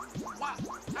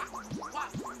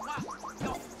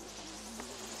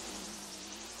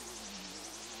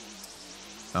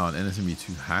 Oh, an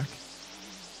NSME2 hack?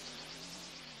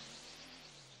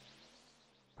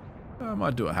 I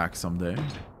might do a hack someday.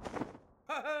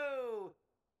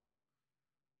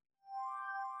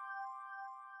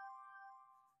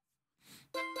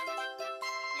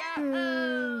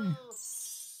 Yay.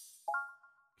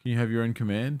 Can you have your own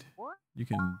command? You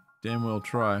can damn well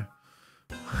try.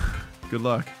 Good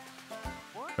luck.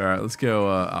 Alright, let's go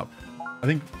up. I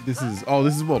think this is... Oh,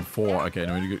 this is world 4. Okay,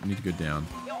 no, we need to go down.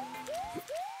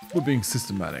 We're being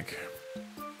systematic.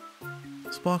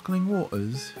 Sparkling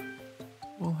waters?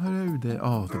 Well, hello there.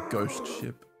 Oh, the ghost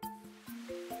ship.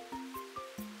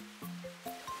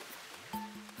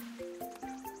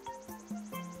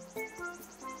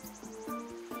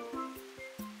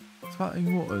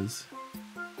 Sparkling waters.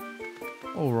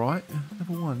 Alright,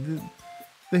 level 1.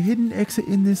 The hidden exit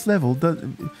in this level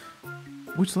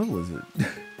which level is it?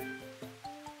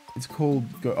 It's called...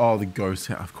 Oh, the ghost...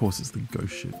 Of course it's the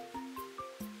ghost ship.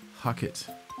 Huckett.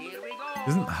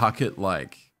 Isn't Huckett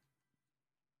like...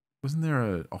 Wasn't there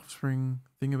an offspring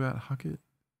thing about Huckett?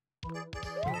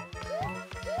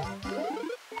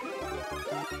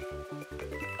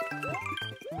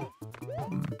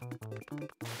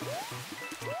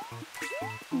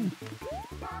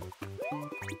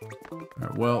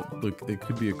 Alright, well, look, there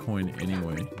could be a coin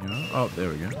anyway. You know? Oh, there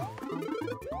we go.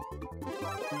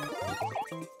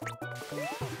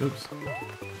 Oops.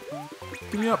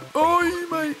 Get me up. Oh,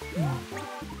 you mate.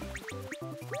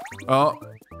 Oh,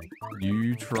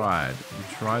 you tried. You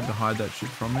tried to hide that shit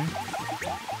from me.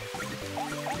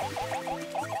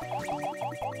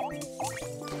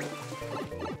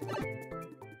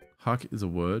 Huck is a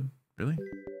word? Really?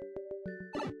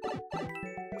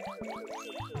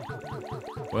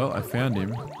 Well, I found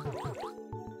him.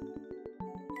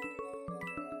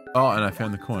 Oh, and I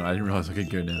found the coin. I didn't realize I could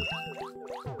go down.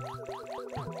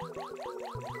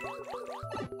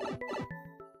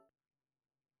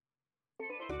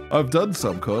 I've done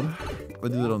subcod. I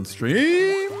did it on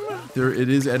stream. There, it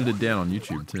is edited down on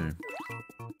YouTube too.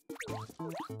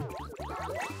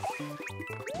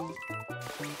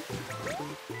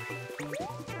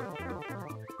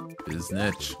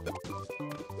 Biznitch.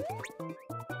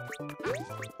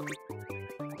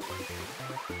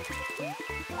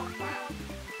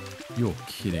 You're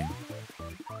kidding.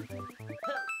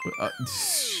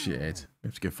 Shit. We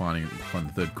have to go find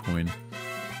the third coin.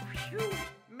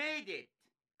 Made it.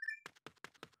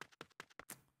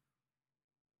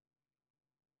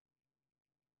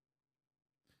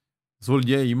 So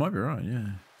yeah, you might be right, yeah.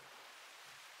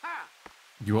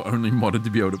 You are only modded to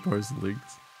be able to post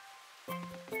links.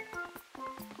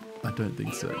 I don't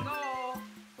think so.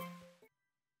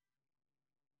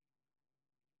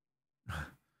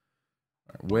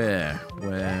 Where?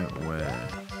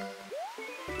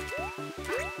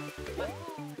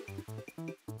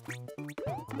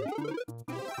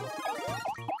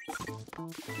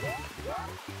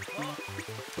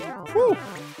 Whew.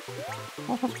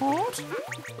 Hot.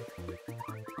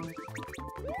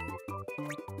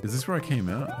 Is this where I came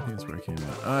out? I think it's where I came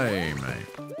out. Hey, mate.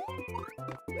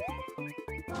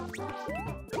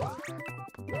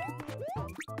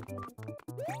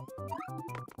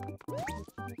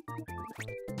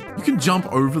 You can jump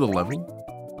over the level?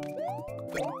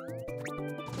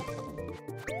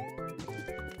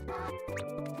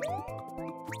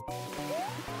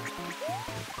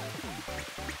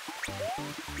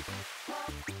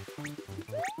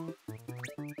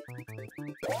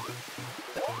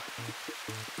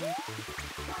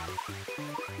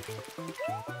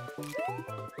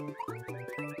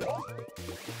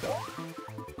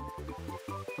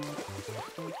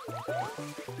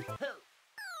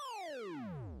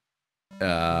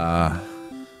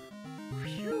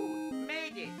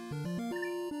 Made it.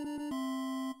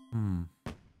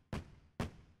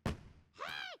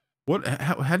 What?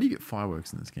 How do you get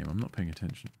fireworks in this game? I'm not paying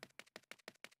attention.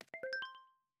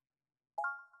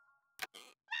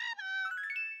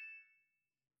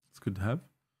 It's good to have.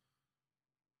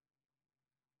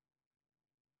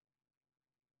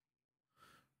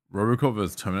 Robocop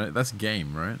vs Terminator. That's a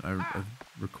game, right? I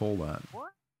recall that.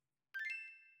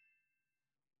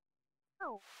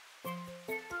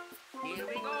 Here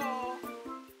we go.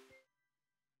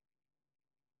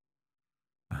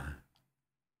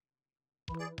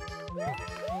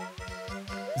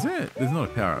 Is there? There's not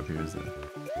a power up here, is there?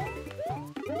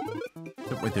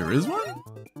 Wait, there is one?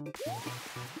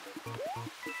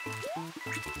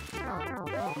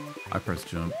 I press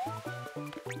jump.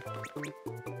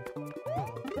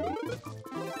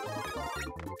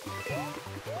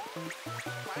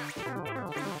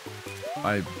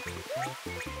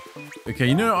 Okay,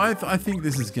 you know, I think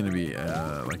this is gonna be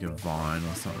like a vine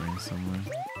or something somewhere.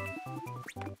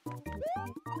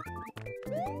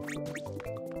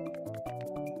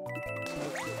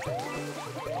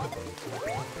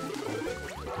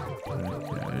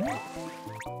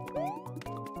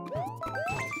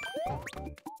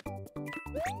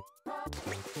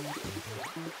 Okay.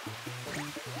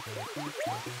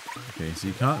 Okay, so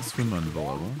you can't swim under the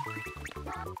level.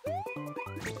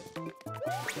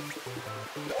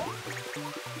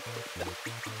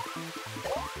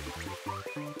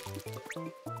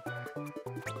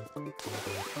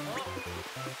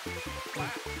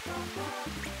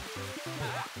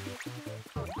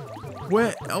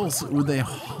 Where else would they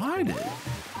hide it?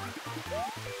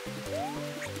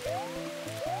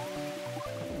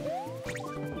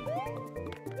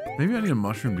 Maybe I need a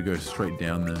mushroom to go straight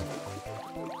down there.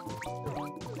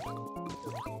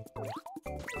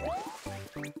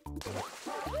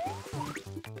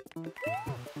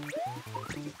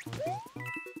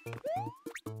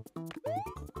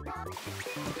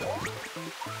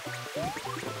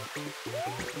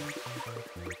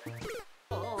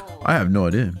 I have no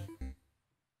idea.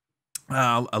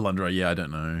 Alundra, yeah, I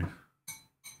don't know.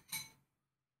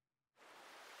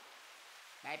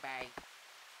 Bye bye.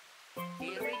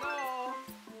 Here we go.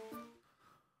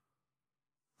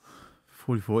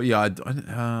 44. Yeah,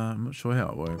 I'm not sure how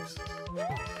it works.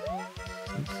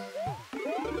 Oops.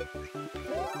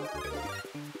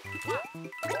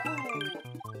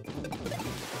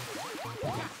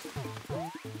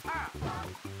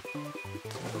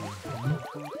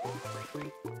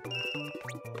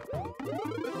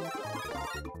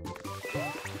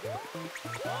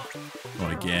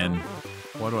 Not again.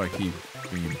 Why do I keep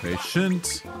being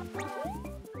impatient?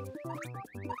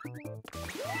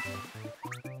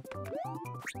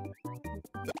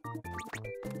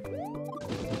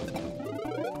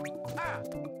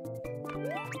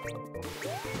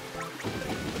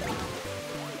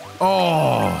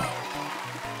 Oh!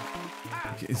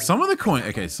 Okay, some of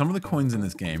the coins in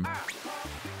this game,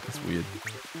 that's weird,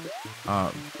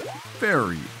 are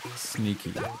very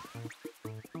sneaky.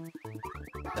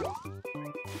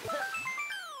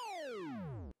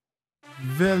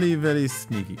 Very, very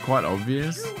sneaky. Quite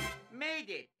obvious. Made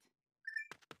it.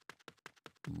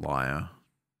 Liar.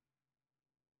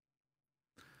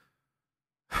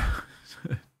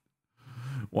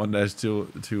 One dash two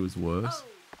is worse.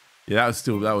 Yeah,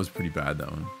 that was pretty bad, that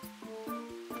one.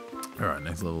 Alright,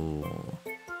 next level.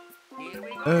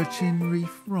 Urchin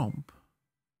Reef Romp.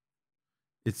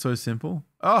 It's so simple.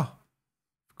 Oh!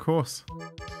 Of course.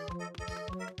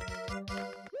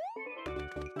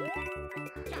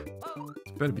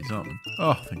 It better be something.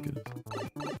 Oh, thank goodness.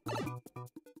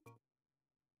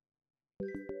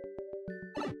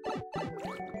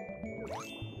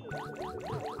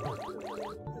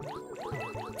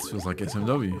 This feels like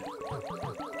SMW.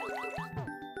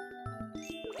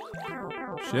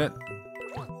 Shit.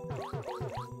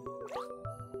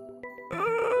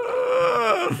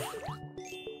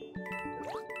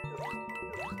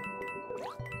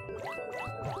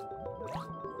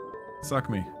 Suck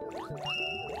me.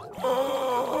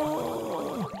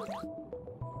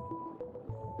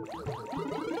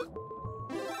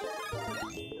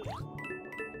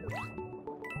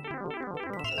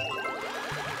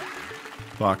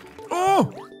 Fuck.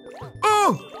 Oh!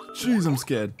 Oh! Jeez, I'm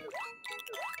scared.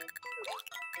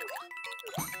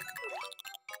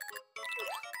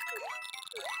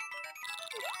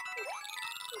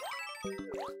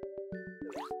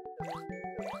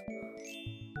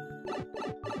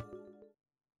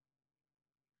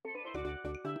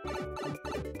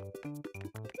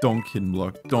 Donk hidden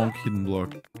block. Donk hidden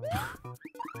block.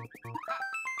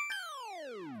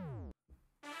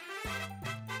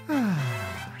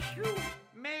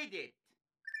 Made it.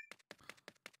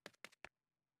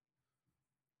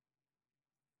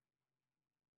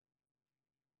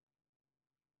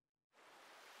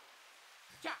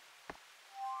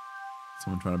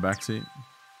 Someone trying to backseat.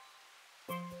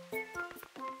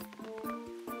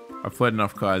 I fled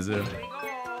enough, Kaiser.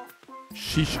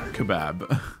 Shish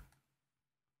kebab.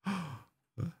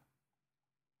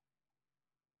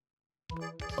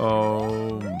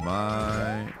 Oh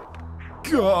my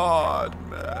god,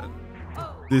 man.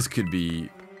 This could be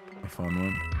a fun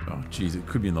one. Oh, jeez, it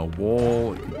could be in the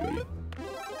wall. It could be.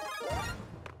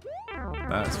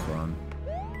 That's fun.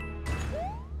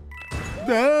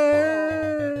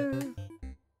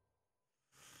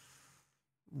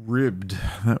 Ribbed.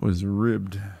 That was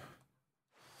ribbed.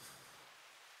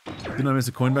 Didn't I miss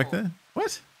a coin back there?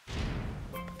 What?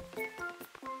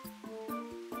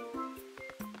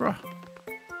 Bruh.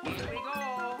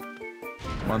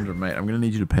 Wonder, mate, I'm gonna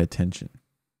need you to pay attention.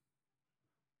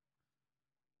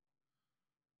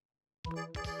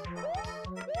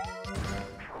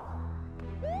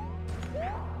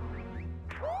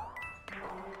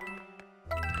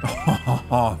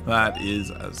 Oh, that is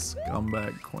a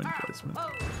scumbag coin placement.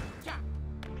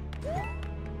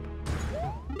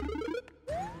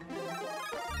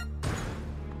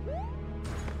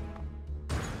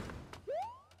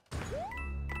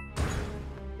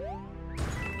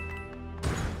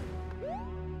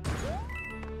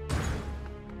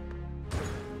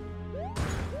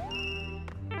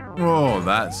 Oh,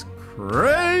 that's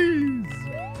crazy.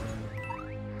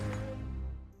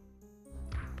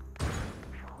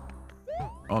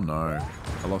 Oh no,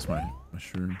 I lost my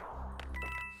shroom.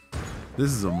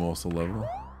 This is a morsel level.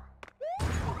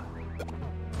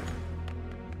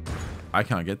 I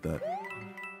can't get that.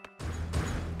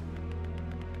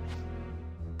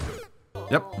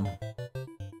 Yep.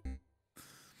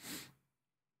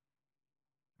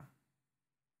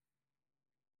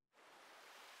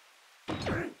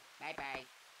 Bye-bye.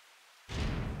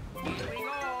 Here we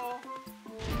go.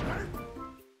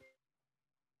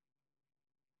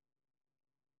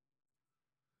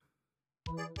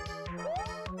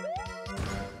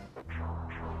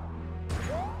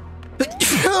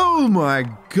 Oh my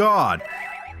god.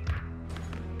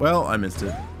 Well, I missed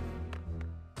it.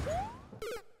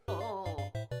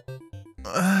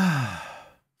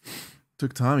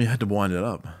 Took time, you had to wind it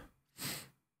up.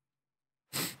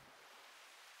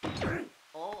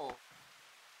 Oh.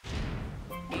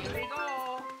 Here we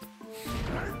go.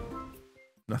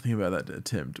 Nothing about that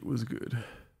attempt was good.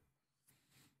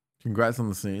 Congrats on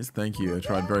the sneeze. Thank you. I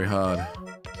tried very hard.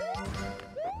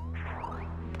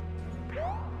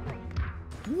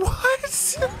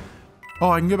 What? Oh,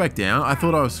 I can go back down? I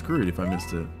thought I was screwed if I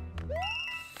missed it.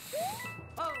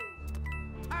 Oh.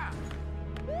 Ah.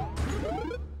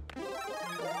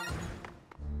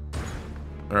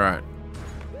 Alright.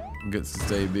 Gets to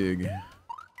stay big.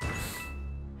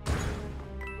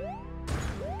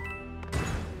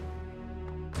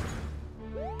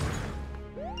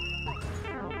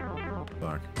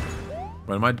 Fuck.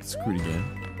 But am I screwed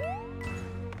again?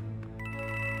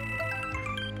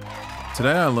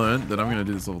 Today I learned that I'm going to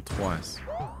do this level twice.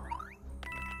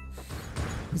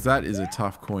 Because that is a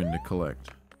tough coin to collect.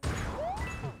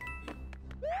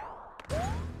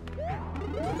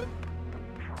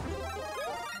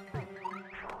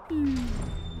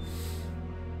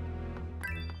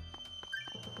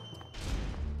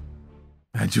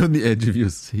 Had you on the edge of your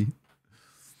seat?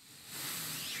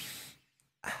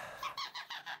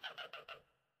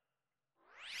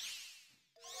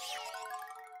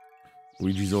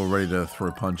 Luigi's all ready to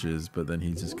throw punches, but then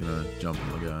he's just gonna jump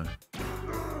on the guy.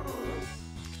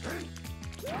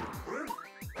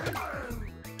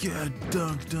 Get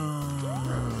dunked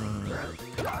on!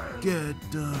 Get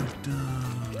dunked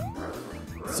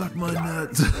on! Suck my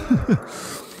nuts!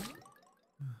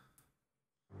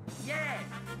 Yes,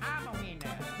 I'm a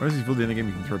winner. Why does he feel the end game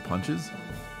you can throw punches? I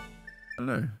don't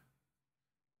know.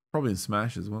 Probably in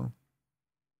Smash as well.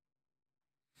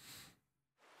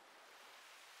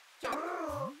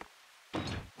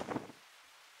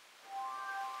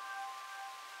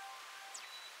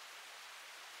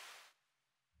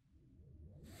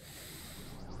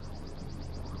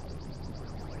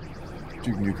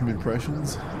 Duke Nukem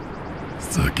impressions.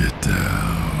 Suck it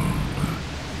down.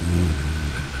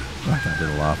 I can't get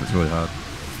a laugh, it's really hard.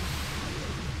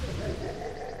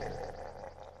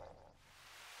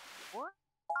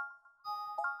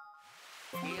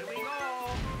 Here we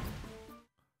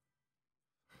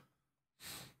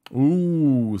go.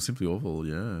 Ooh, Simply Awful,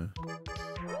 yeah.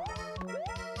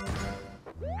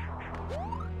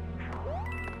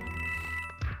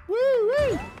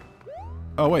 Woo-wee!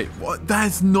 Oh wait, what?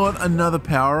 That's not another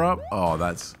power-up? Oh,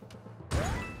 that's...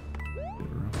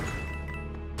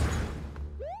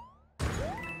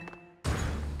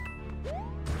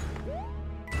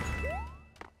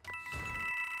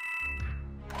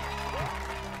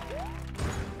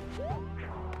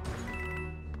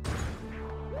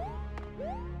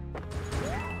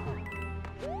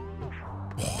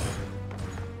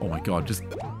 Oh my god, just...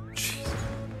 Jeez.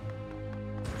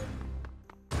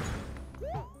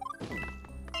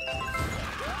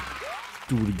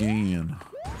 Do it again.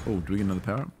 Oh, do we get another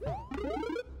power up?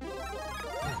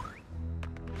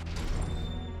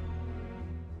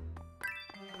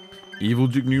 Evil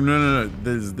Duke Nukem? No.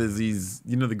 There's these,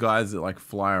 you know, the guys that like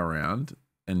fly around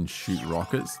and shoot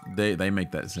rockets? They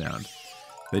make that sound.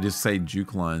 They just say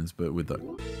Duke lines, but with the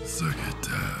suck it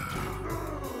down.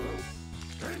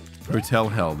 Hotel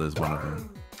Hell, there's one of them.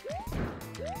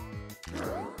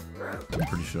 I'm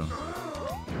pretty sure.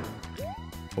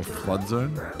 Or Flood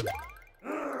Zone?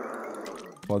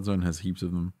 Flood Zone has heaps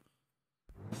of them.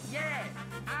 Yes,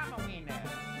 I'm a winner.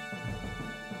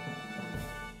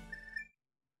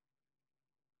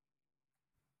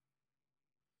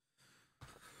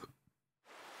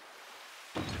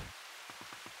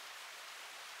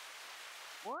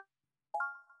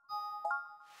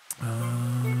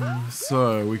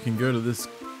 So we can go to this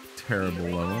terrible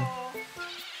level.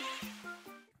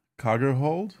 Cargo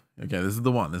hold? Okay, this is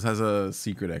the one. This has a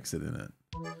secret exit in it.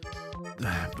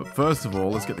 But first of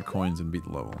all, let's get the coins and beat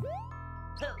the level.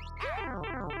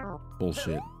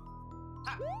 Bullshit.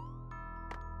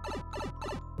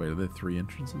 Wait, are there 3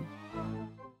 entrances?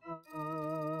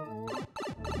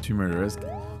 Tomb Raider-esque.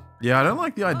 Yeah, I don't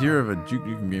like the idea of a Duke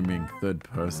Nukem game being third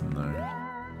person though.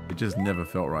 It just never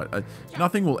felt right.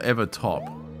 Nothing will ever top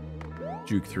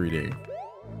Duke 3D.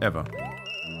 Ever.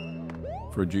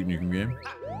 For a Duke Nukem game.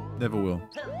 Never will.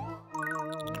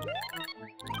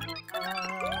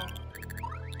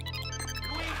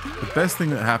 The best thing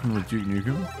that happened with Duke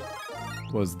Nukem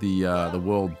was the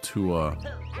World Tour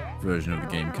version of the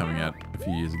game coming out a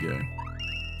few years ago.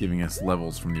 Giving us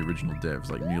levels from the original devs,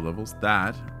 like new levels.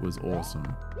 That was awesome.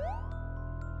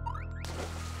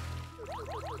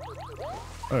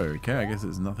 Okay, I guess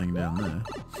there's nothing down there.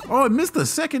 Oh, I missed the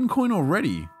second coin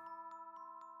already.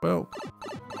 Well,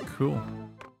 cool.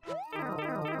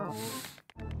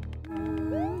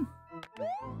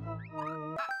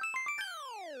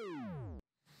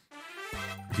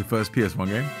 It's your first PS1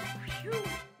 game?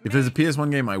 If there's a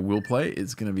PS1 game I will play,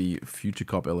 it's going to be Future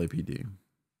Cop LAPD.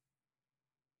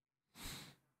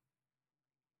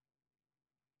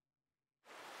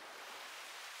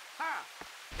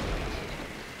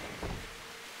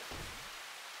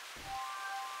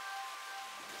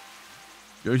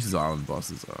 Yoshi's Island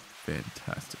bosses are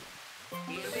fantastic.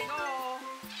 Here we go.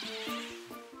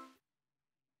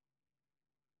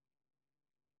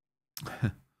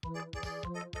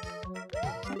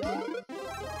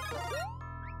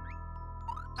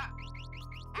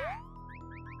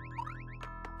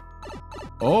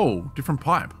 Oh, different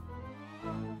pipe.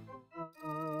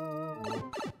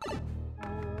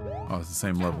 Oh, it's the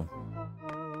same level.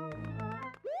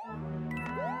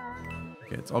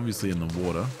 Okay, it's obviously in the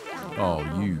water. Oh,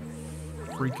 you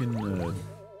freaking nerd.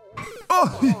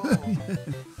 Oh!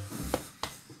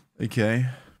 Okay.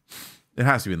 It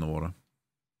has to be in the water.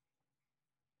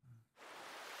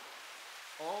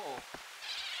 Oh.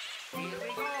 Here we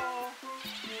go.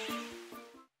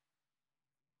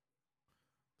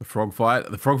 The frog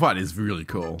fight. The frog fight is really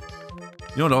cool.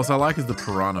 You know what else I like is the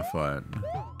piranha fight.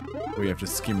 Where you have to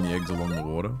skim the eggs along the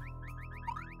water.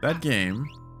 That game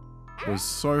was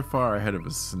so far ahead of a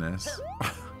SNES.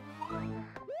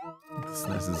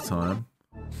 SNES's time.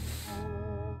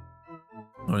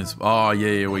 Oh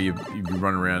yeah, where you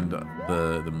run around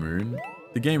the moon.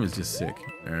 The game is just sick.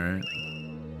 Alright.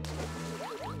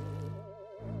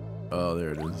 Oh,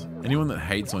 there it is. Anyone that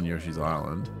hates on Yoshi's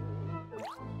Island,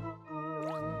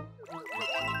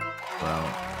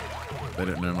 well, they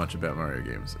don't know much about Mario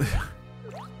games.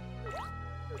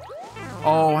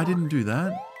 Oh, I didn't do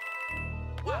that.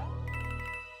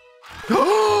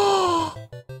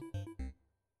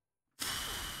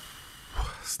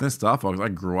 SNES Star Fox, I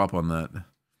grew up on that.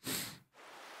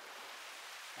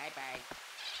 Bye-bye.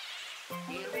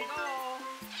 Here we go.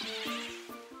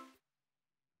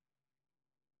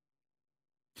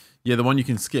 Yeah, the one you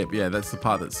can skip. Yeah, that's the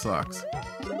part that sucks.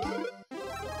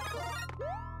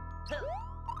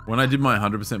 When I did my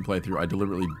 100% playthrough, I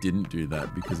deliberately didn't do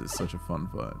that because it's such a fun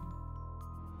fight.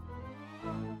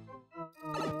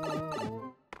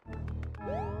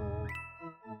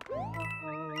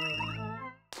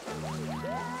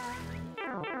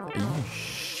 Are you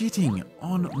shitting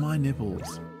on my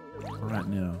nipples right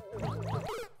now?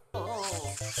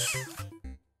 Oh.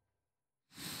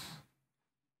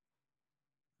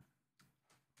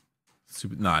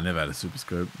 Nah, I never had a super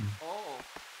scope. Oh.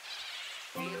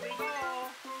 Here we go.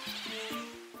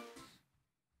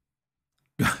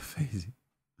 Phasey.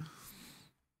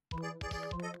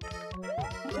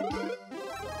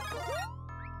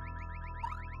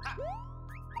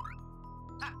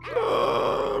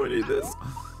 Oh, we need this.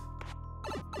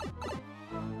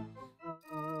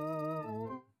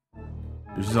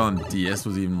 Yoshi's on DS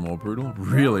was even more brutal.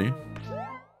 Really?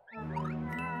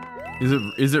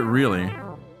 Is it really?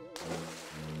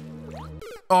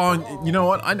 Oh, you know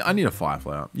what? I need a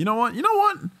firefly. You know what? You know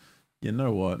what? You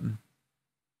know what?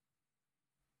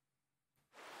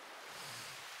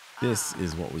 This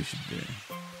is what we should do.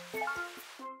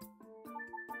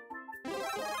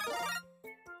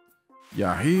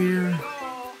 Yeah, here.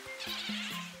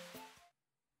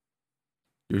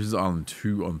 Yoshi's Island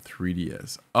 2 on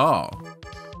 3DS. Oh.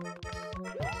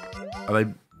 Are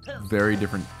they very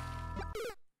different?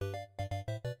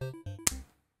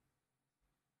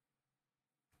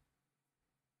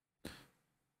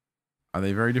 Are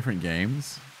they very different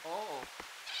games?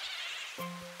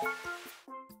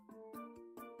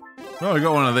 Well, I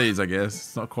got one of these, I guess.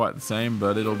 It's not quite the same,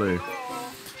 but it'll do.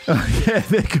 Oh, yeah,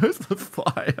 there goes the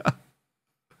fire.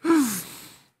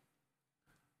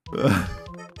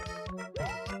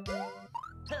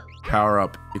 Power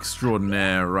up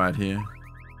extraordinaire right here.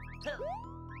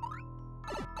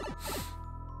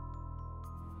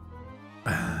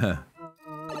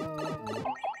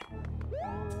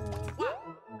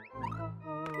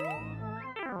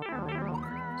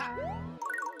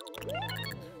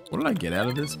 What did I get out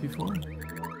of this before?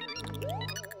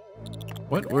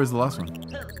 What? Where's the last one?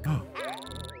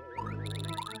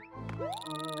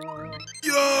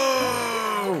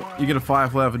 Yo! You get a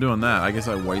firefly for doing that. I guess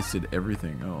I wasted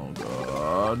everything. Oh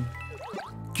god.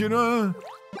 Can I?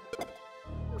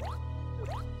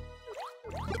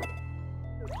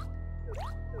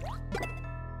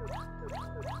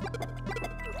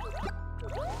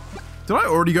 Did I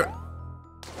already go?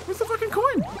 Where's the fucking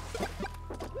coin?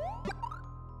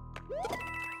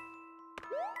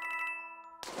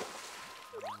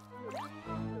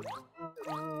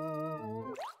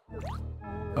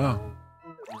 Oh.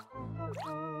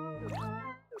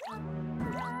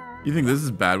 You think this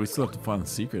is bad? We still have to find the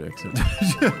secret exit.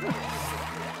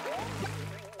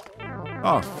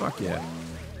 Oh, fuck yeah.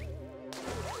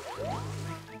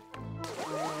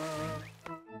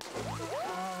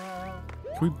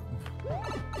 Can we...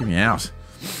 Get me out.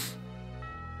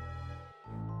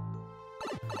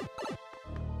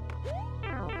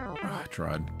 Oh, I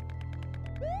tried.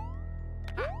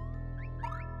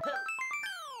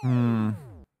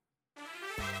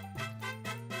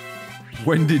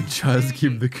 When did Chuz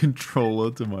give the controller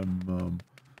to my mum?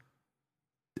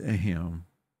 Damn.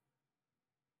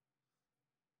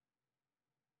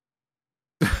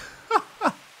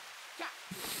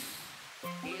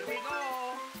 Here we go.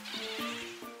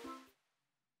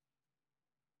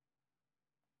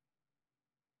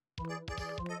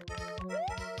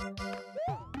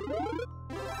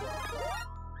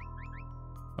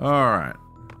 All right.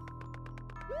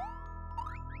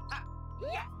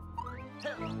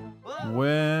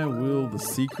 Where will the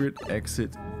secret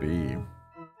exit be?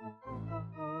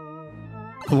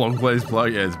 Longplay's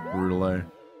plug? Yeah, it's brutal, eh?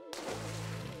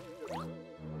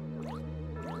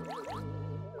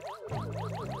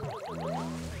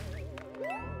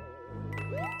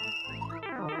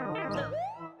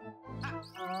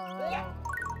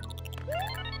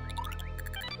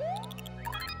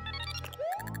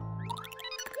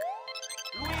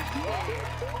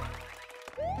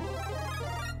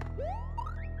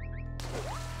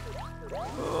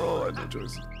 Oh, I had no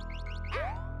choice.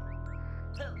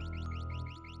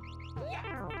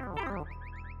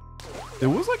 There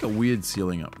was like a weird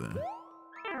ceiling up there.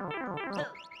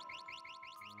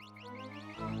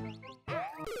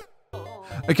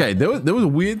 Okay, there was a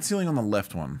weird ceiling on the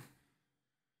left one.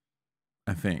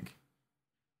 I think.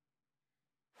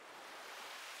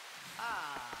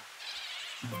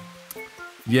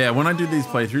 Yeah, when I do these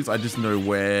playthroughs, I just know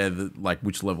where the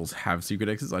which levels have secret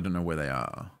exits. I don't know where they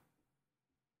are.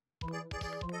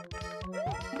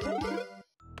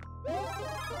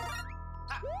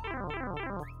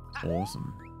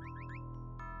 Awesome.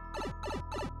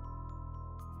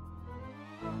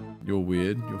 You're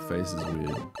weird. Your face is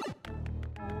weird.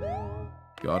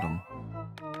 Got him.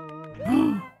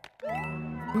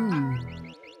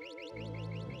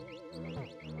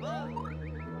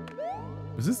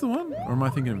 Is this the one? Or am I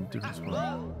thinking of a different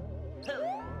spot?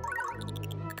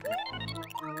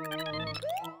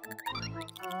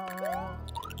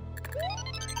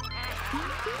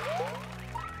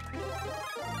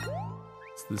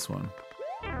 It's this one.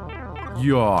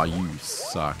 Yeah, you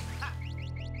suck.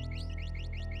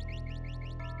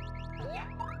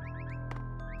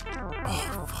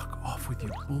 Oh, fuck off with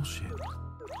your bullshit.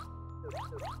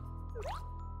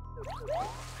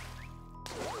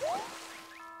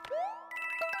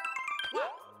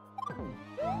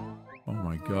 Oh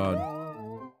my god.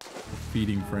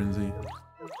 Feeding frenzy.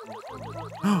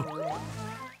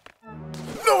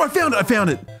 No, I found it! I found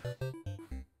it!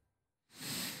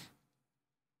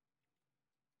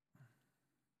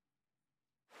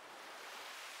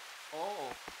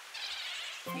 Oh,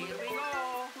 here we go.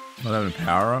 Not having a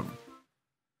power up?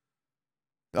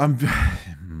 I'm...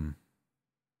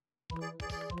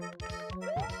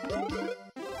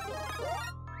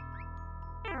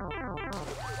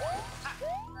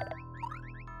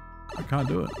 I can't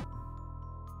do it.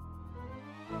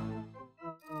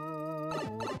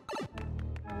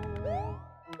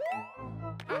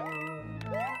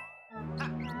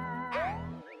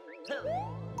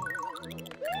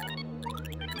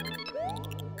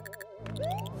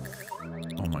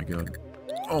 Oh my god.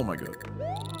 Oh my god.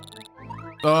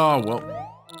 Oh, well.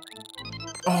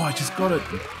 Oh, I just got it.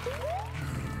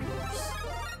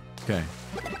 Okay.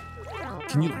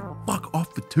 Can you fuck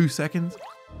off for 2 seconds?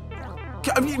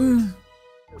 I mean...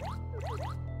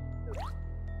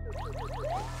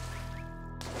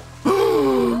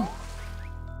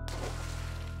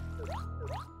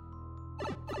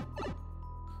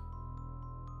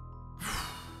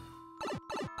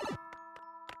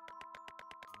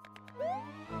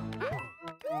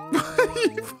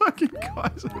 fucking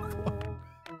guys are flying.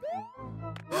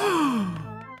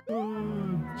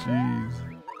 Oh, jeez.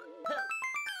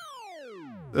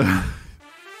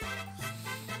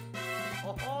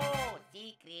 Oh,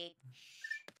 secret.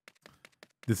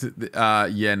 This is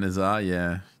yeah, Nazar,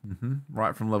 yeah.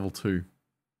 Right from level 2.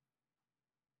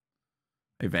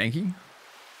 Hey, Vanky?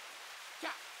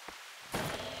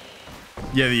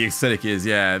 Yeah, the aesthetic is,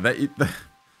 yeah.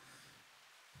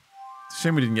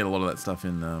 Shame we didn't get a lot of that stuff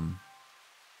in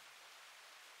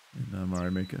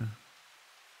Mario Maker.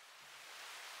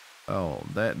 Oh,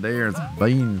 there's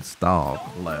Beanstalk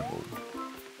level.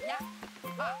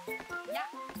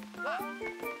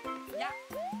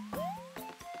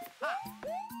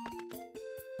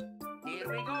 Here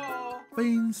we go.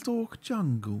 Beanstalk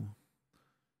Jungle.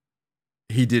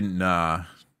 He didn't,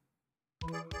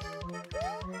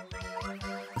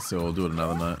 so we'll do it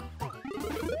another night.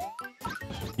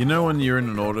 You know when you're in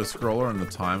an auto scroller and the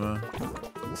timer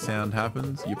sound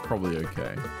happens? You're probably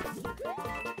okay.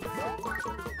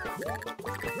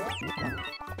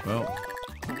 Well.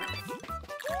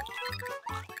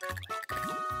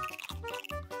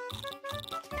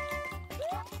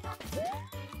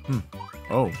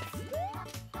 Oh.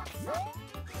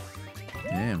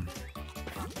 Damn.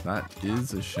 That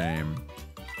is a shame.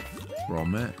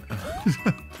 Grommet.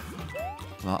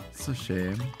 That's a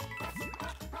shame.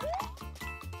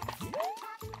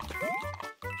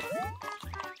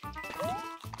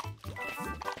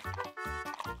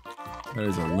 That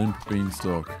is a limp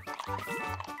beanstalk.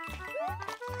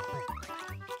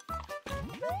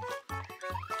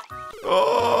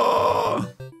 Oh!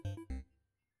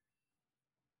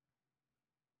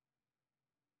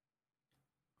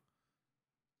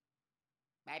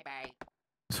 Bye-bye.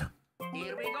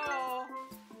 Here we go.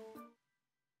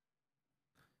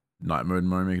 Night mode in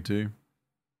Mario Maker 2?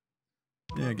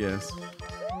 Yeah, I guess.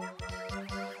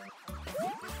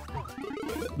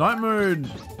 Night mode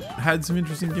had some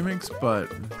interesting gimmicks,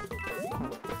 but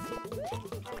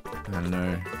I don't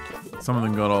know. Some of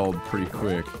them got old pretty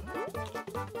quick.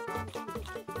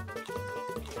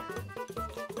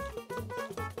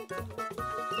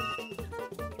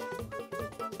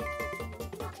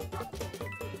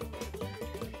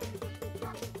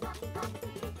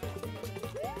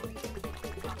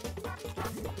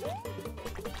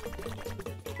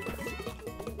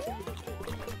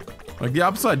 Like the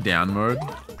upside down mode.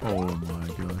 Oh my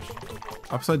gosh.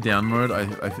 Upside down mode, I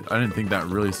didn't think that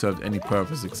really served any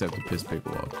purpose except to piss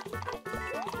people off.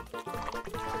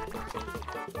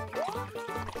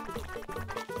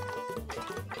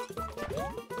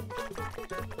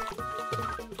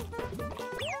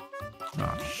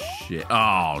 Oh shit.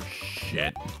 Oh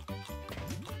shit.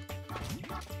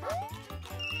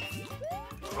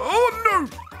 Oh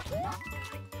no!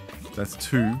 That's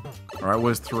 2. Alright,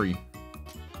 where's 3?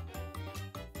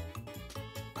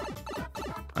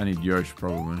 I need Yosh,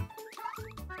 probably.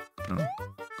 Oh.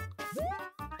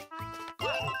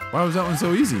 Why was that one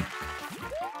so easy?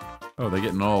 Oh, they're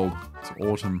getting old. It's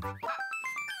autumn.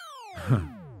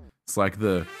 It's like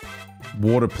the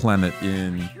water planet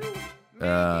in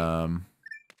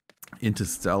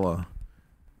Interstellar.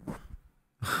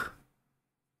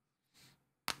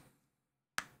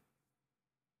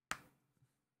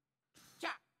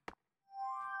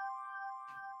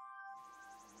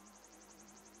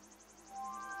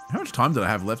 How much time did I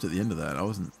have left at the end of that? I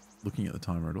wasn't looking at the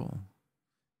timer at all.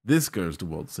 This goes to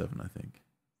World 7, I think.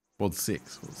 World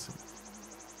 6. World 6.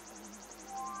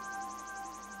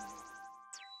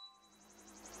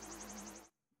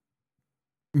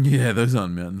 Yeah, those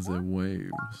aren't mountains, they're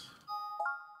waves.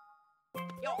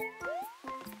 Yo.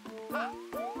 Ha.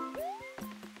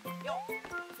 Yo.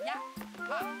 Yeah.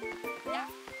 Ha. Yeah.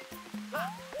 Ha.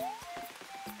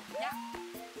 Yeah.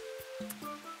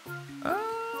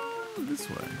 This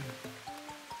way.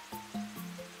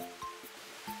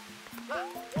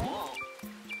 Oh.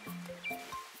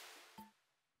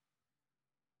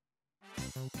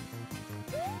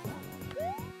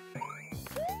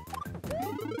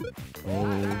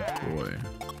 Oh boy.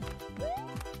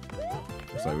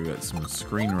 Looks like we got some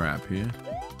screen wrap here.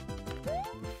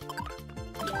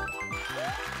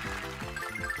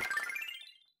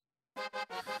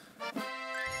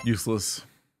 Useless.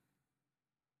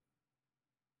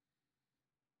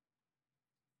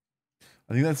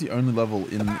 I think that's the only level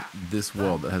in this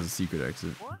world that has a secret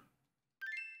exit.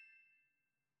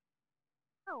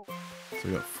 So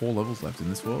we got 4 levels left in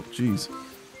this world. Jeez.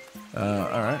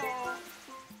 Alright.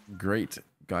 Great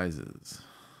geysers.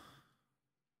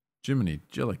 Jiminy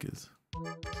Jellicas.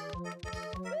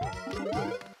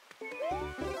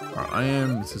 Alright, I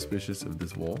am suspicious of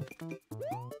this wall.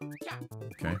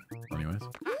 Okay, anyways.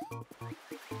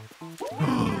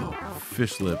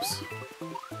 fish lips.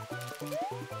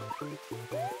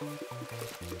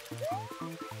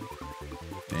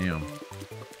 Damn.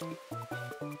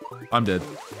 I'm dead.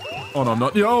 Oh no, I'm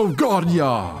not. Oh god,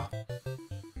 yeah.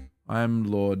 I'm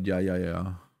Lord. Yeah, yeah,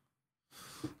 yeah.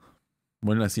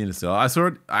 When did I see Interstellar?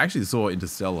 I actually saw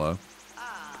Interstellar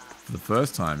for the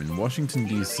first time in Washington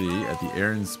D.C. at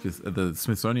the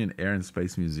Smithsonian Air and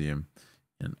Space Museum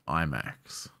in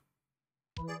IMAX.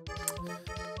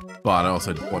 But I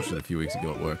also watched it a few weeks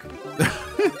ago at work.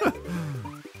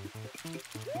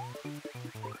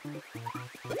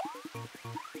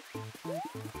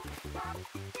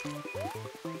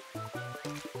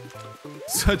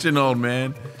 Such an old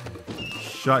man.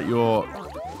 Shut your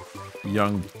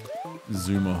young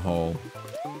Zoomer hole.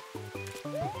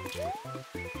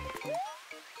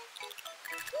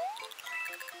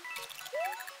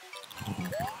 Oh my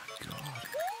god.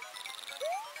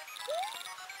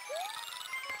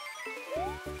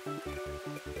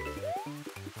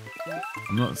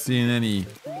 I'm not seeing any.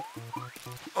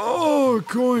 Oh,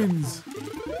 coins!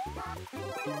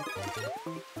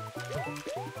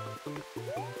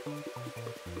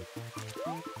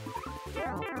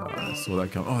 I saw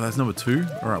that come. Oh, that's number 2.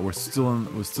 All right, we're still in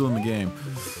the game.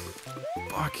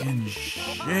 Fucking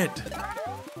shit.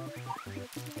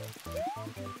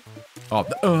 Oh,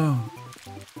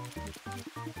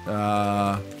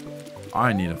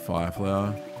 I need a fire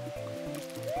flower.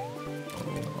 Oh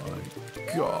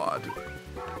my god.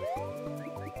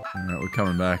 All right, we're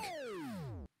coming back.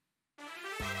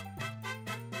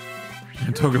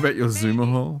 And talk about your zoomer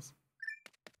holes.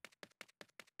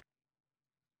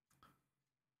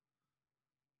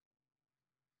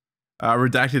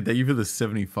 Redacted, thank you for the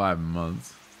 75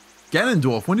 months.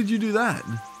 Ganondorf, when did you do that?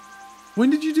 When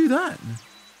did you do that?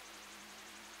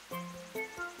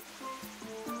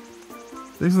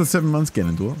 Thanks for the 7 months,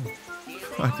 Ganondorf.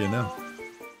 Fucking hell.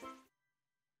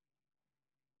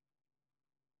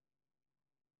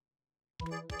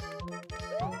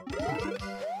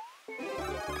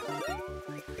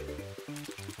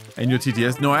 And your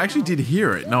TTS? No, I actually did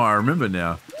hear it. No, I remember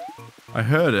now. I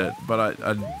heard it, but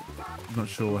I'm not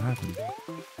sure what happened.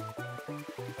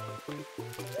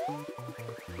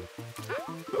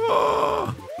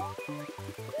 Oh!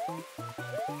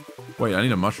 Wait, I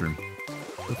need a mushroom.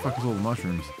 What the fuck is all the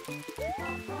mushrooms?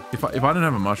 If I don't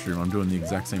have a mushroom, I'm doing the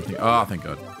exact same thing. Ah, oh, thank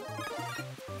God.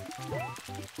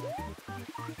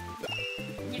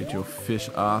 Get your fish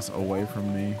ass away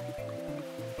from me.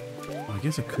 Oh, I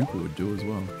guess a Koopa would do as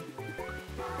well.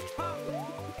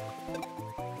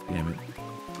 Damn it.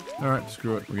 Alright,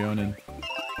 screw it. We're going in.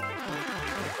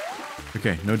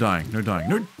 Okay, no dying. No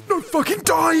dying. No fucking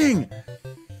dying!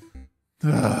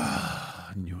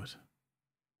 I knew it.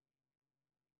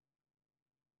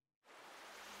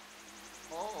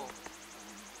 Oh,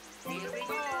 here we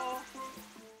go.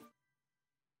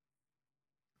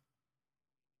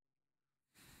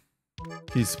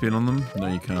 Can you spin on them? No,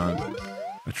 you can't.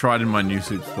 I tried in my New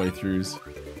Soups playthroughs.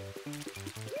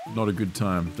 Not a good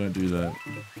time. Don't do that.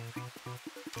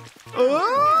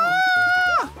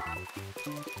 Ah!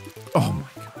 Oh my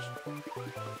gosh.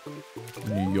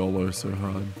 And you YOLO so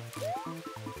hard.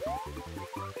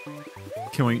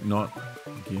 Can we not?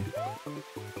 Thank you.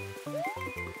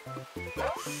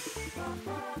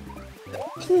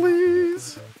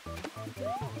 Please.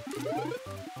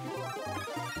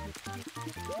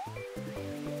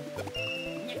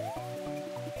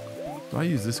 Do I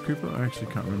use this Koopa? I actually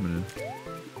can't remember now.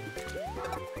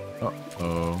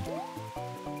 Uh-oh.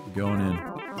 Going in.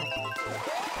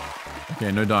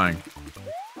 Okay, no dying.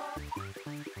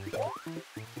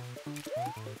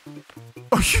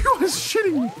 Oh, you are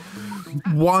shitting me!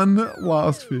 One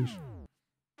last fish.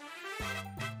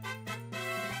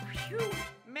 Phew,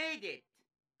 made it.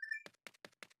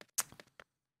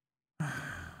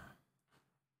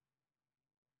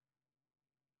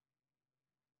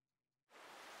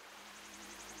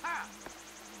 Ha.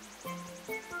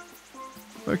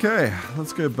 Okay,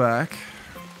 let's go back.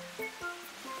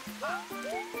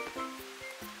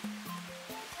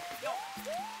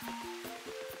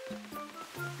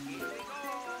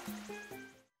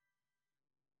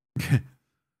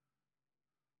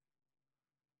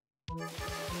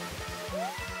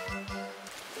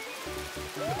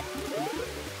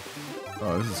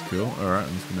 Oh, this is cool. Alright,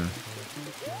 I'm just gonna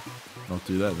not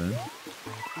do that then.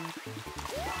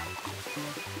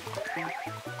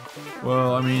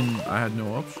 Well, I mean, I had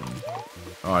no option.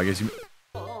 Oh, I guess you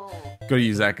gotta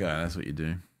use that guy, that's what you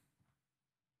do.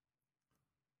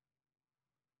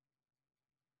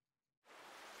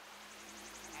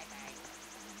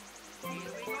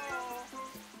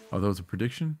 Oh, that was a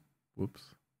prediction?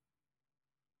 Whoops.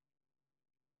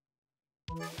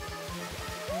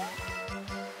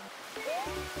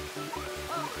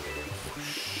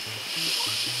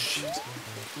 Shit.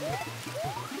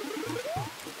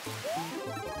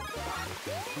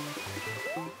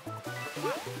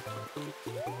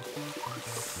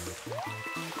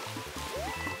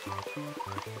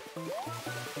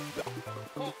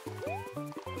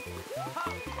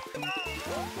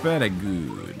 Very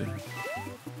good.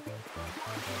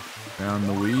 Found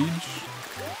the weeds.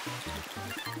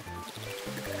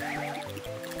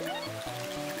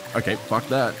 Okay, fuck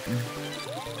that.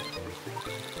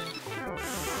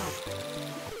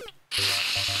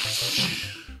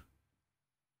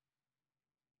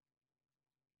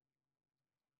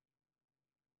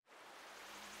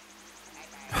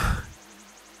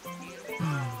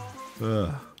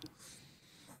 Ugh.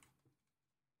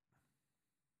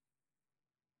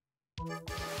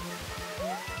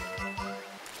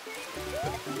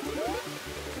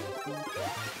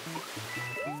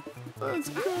 Let's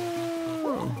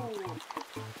go.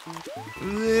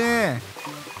 Yeah.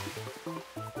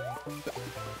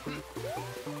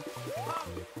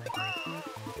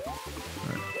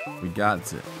 Right, we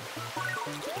got it.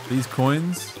 These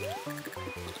coins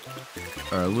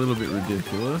are a little bit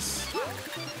ridiculous.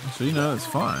 So you know it's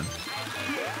fine.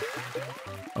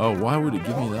 Oh, why would it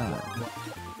give me that?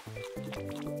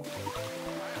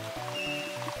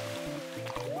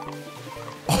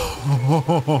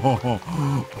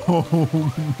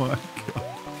 Oh my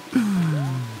god.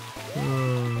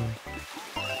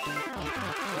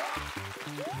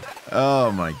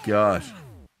 Oh my gosh.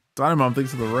 Dynamom,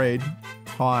 thanks for the raid.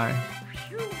 Hi.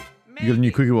 You got a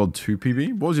new Cookie World 2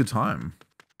 PB? What was your time?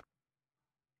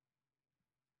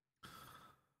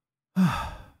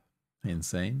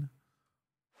 Insane.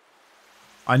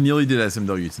 I nearly did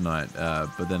SMW tonight,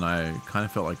 but then I kind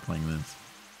of felt like playing this.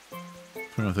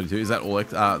 2932. Is that all?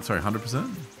 Sorry,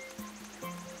 100%?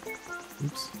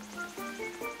 Oops.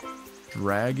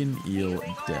 Dragon Eel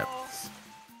Depths.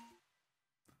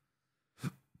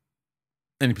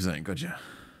 Any percent, gotcha.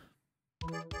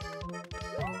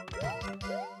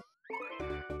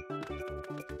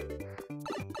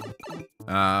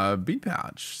 Bean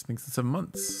Pouch. Thanks for 7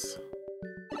 months.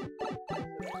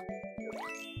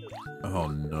 Oh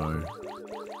no.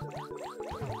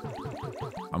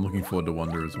 I'm looking forward to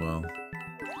Wonder as well.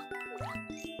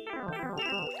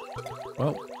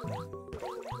 Well,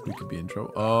 we could be in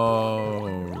trouble. Oh,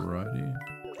 righty.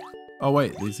 Oh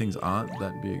wait, these things aren't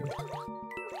that big.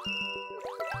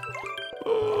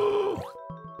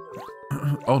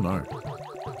 Oh no.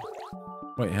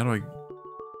 Wait, how do I...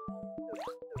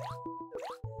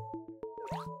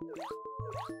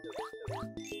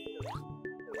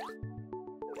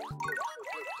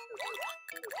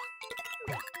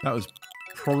 That was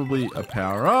probably a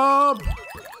power up. Oh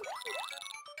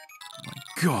my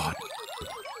god.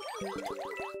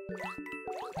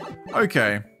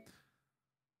 Okay.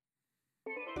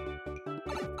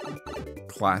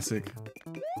 Classic.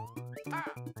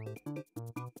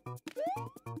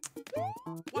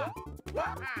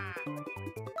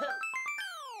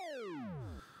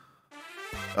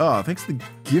 Oh, thanks for the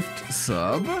gift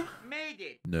sub. Made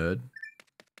it. Nerd.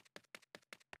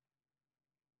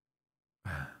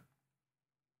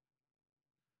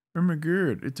 Oh my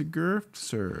god, it's a gift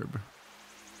sub.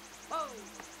 Oh.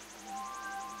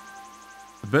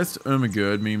 The best oh my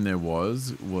god meme there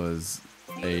was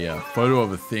a photo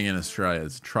of a thing in Australia.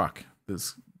 It's a truck.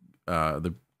 This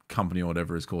the company or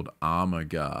whatever is called Armor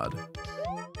Guard.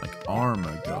 Like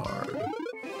Armor Guard.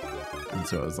 And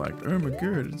so I was like, oh my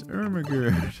god, it's Armor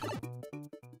Guard.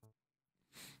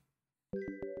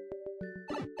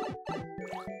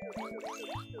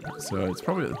 So it's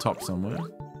probably at the top somewhere.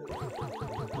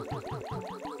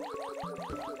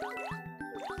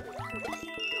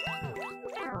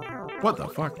 What the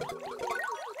fuck?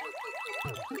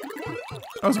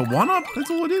 That was a 1-up?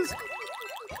 That's all it is?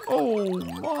 Oh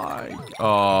my.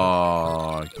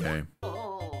 Oh, okay.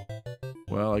 Oh.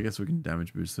 Well, I guess we can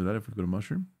damage boost to that if we've got a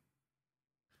mushroom.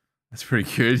 That's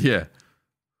pretty good, yeah.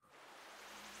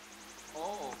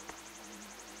 Oh.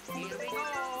 Here we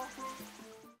go.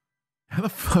 How the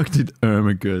fuck did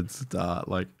Ermagerd start?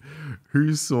 Like,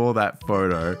 who saw that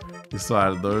photo,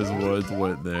 decided those words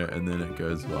weren't there, and then it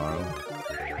goes viral?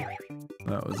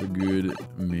 That was a good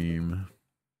meme.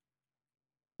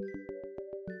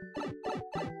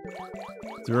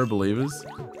 0 believers?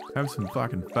 Have some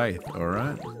fucking faith,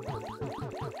 alright?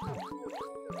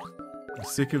 I'm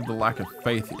sick of the lack of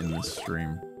faith in this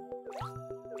stream.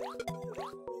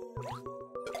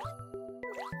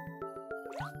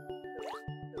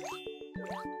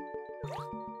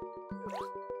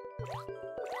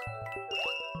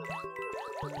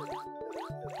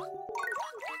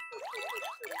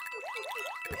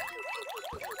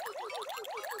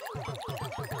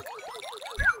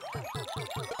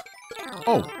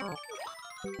 Oh.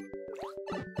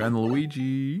 Found the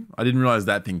Luigi. I didn't realize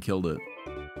that thing killed it.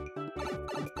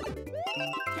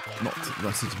 Not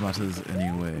that it matters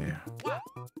anyway.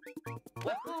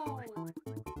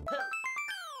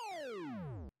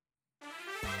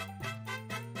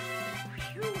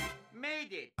 You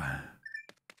made it.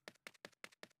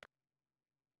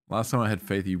 Last time I had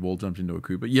faith, you wall jumped into a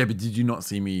Koopa. Yeah, but did you not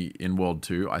see me in World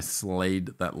 2? I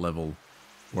slayed that level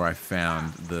where I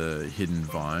found the hidden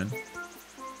vine.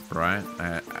 Right?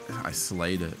 I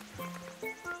slayed it.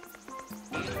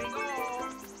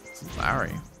 It's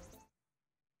Larry.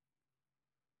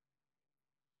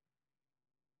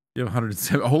 You have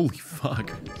 107. Holy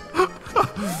fuck.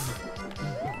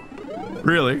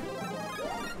 Really?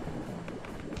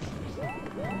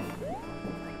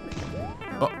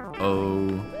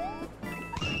 Uh-oh.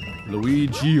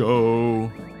 Luigi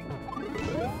U.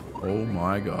 Oh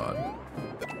my god.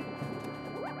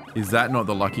 Is that not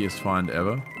the luckiest find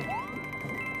ever?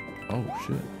 Oh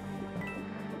shit.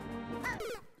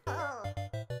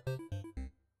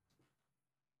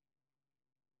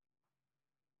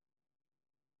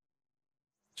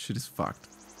 Shit is fucked.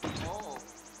 Oh.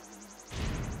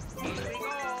 Here we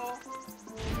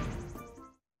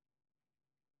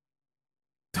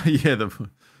go. Yeah, the...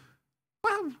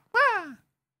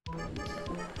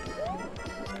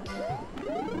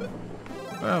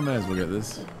 Well, I may as well get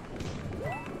this.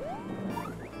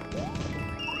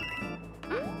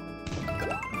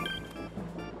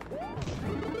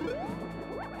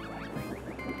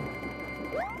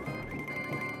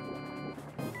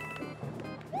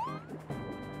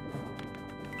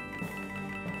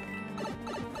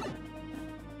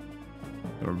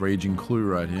 Got a raging clue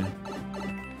right here.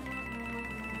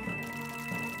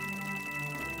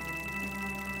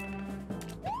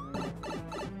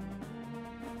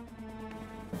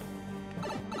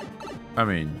 I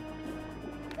mean,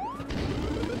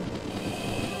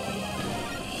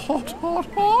 hot, hot,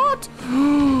 hot.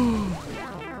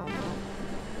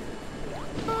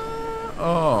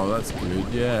 Oh, that's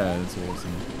good. Yeah, that's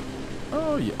awesome.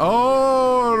 Oh yeah.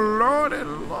 Oh lordy,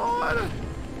 lord.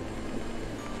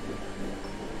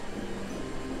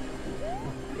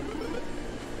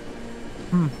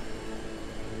 Hmm.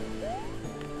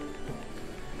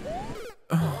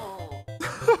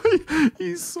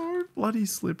 He's so bloody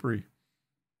slippery.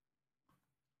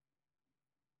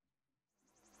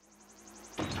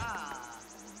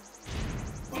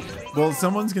 Well,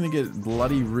 someone's gonna get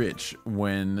bloody rich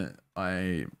when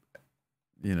I,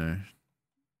 you know,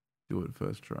 do it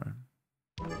first try.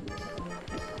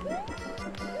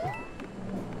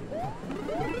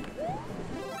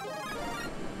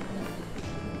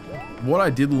 What I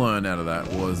did learn out of that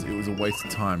was it was a waste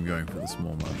of time going for the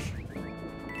small mush.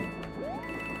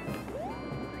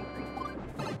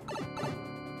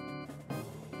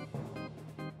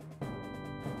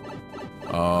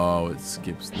 Oh, it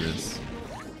skips this.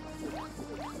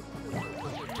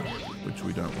 Which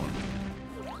we don't want.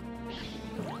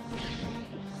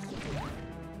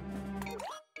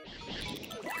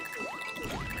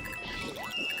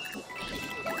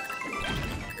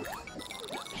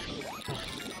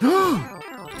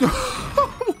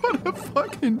 What a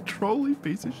fucking trolley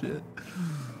piece of shit.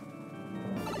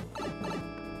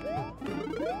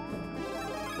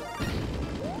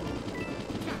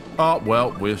 Oh,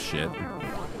 well, we're shit.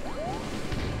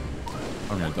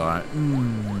 I'm gonna die.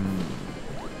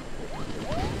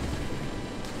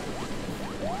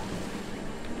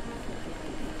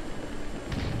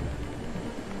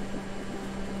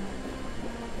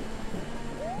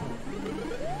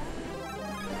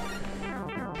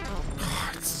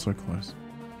 It's so close.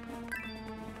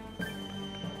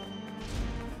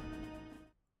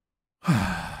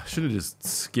 Should have just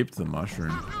skipped the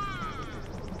mushroom.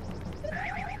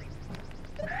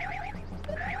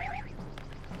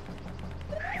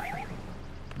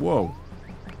 Whoa.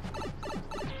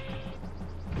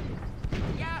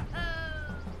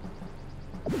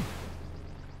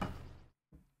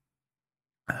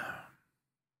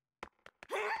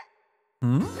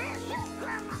 Hmm?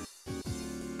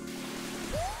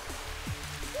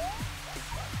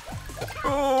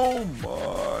 Oh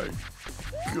my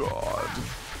god.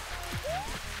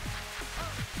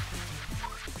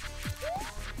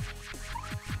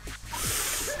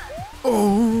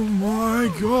 Oh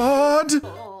my god.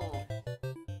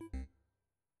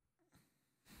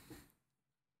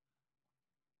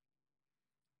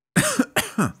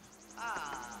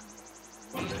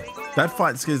 That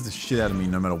fight scares the shit out of me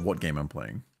no matter what game I'm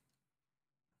playing.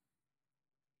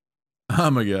 Oh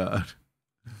my god.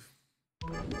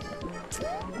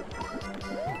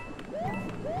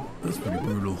 That's pretty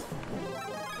brutal.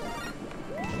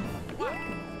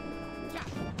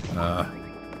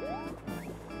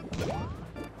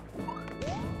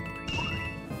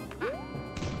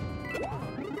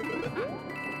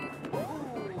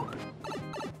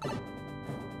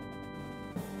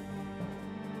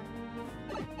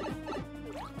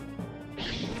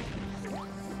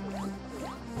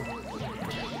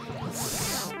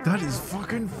 That is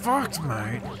fucking fucked,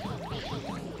 mate.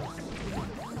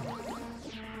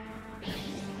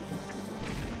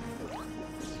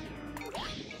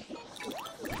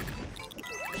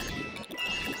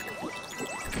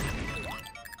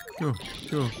 Go,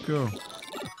 go, go.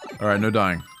 Alright, no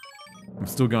dying. I'm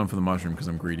still going for the mushroom because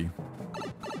I'm greedy.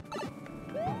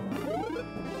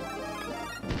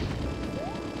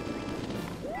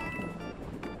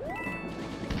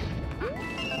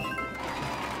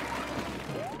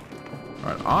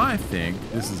 Alright, I think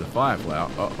this is a fireflower.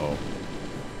 Uh-oh.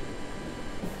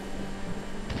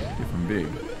 If I'm big.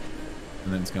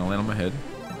 And then it's going to land on my head.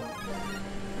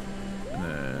 And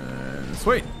then...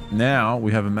 Sweet! Now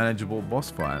we have a manageable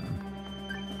boss fight.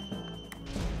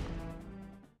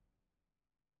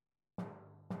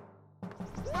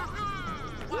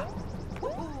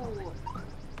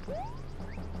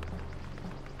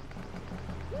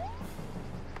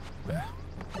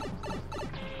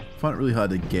 I find it really hard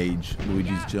to gauge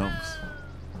Luigi's jumps.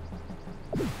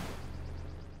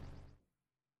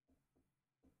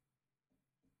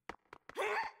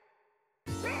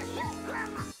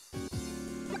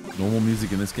 Normal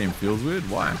music in this game feels weird?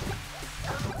 Why?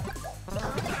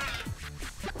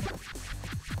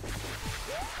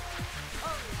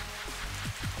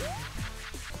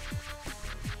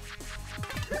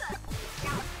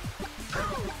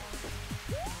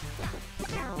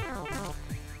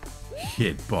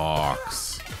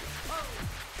 Hitbox.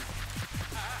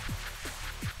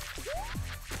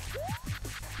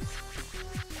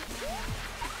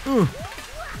 Ooh.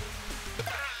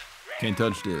 Can't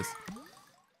touch this.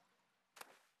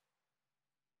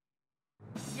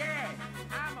 Yeah,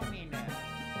 I'm a winner.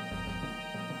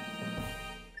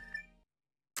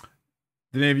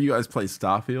 Did any of you guys play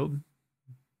Starfield?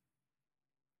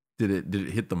 Did it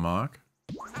hit the mark?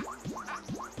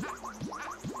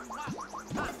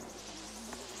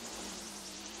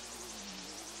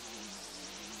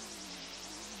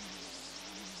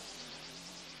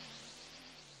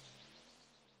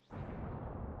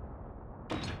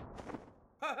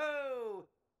 Ho-ho!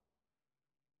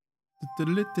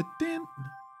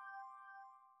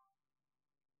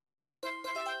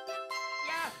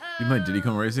 You played Diddy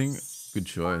Kong Racing? Good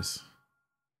choice.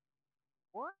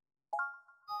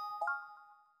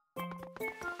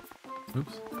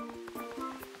 Oops.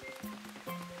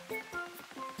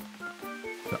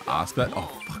 To ask that? Oh,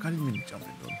 fuck, I didn't mean to jump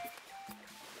into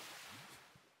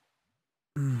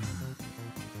him.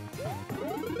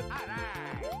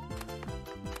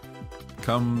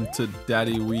 Come to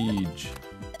Daddy Weege.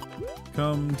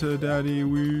 Come to Daddy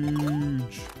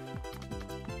Weege.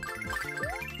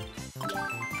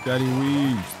 Daddy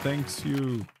Weege, thanks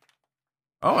you.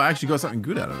 Oh, I actually got something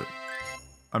good out of it.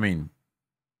 I mean,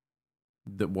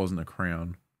 that wasn't a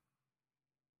crown.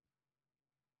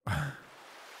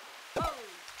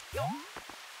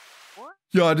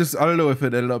 Yeah, I don't know if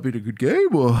it ended up being a good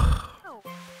game or...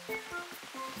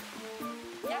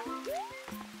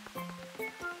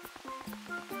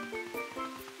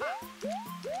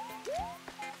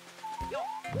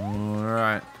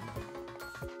 Alright.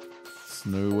 There's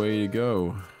no way to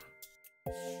go.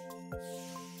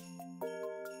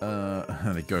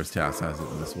 The ghost house has it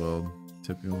in this world.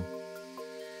 Typical.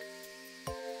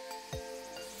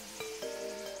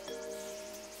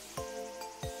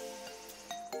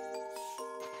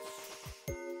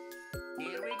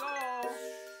 Here we go.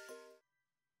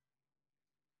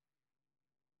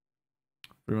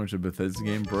 Pretty much a Bethesda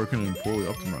game, broken and poorly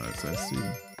optimized, I see.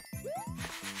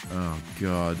 Oh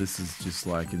god, this is just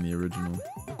like in the original.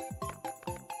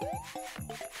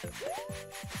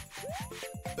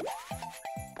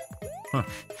 Huh.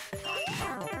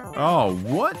 Oh,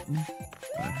 what? I don't know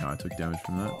how I took damage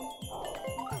from that.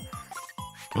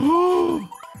 Oh!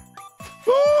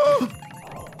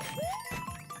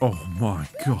 Oh my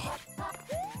god.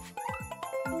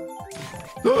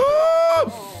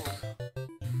 Oh!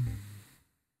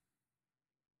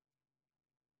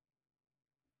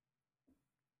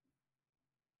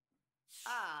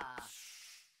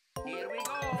 Here we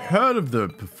go. Heard of the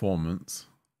performance.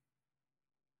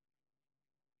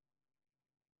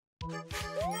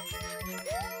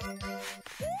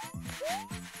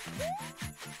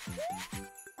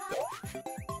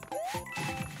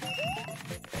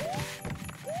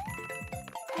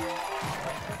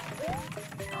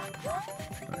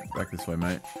 Back this way,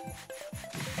 mate.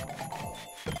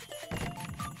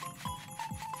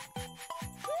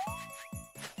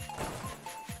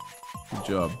 Good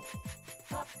job.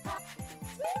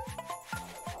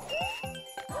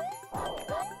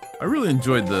 I really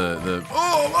enjoyed the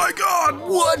oh my god,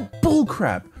 what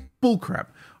bullcrap. Bullcrap.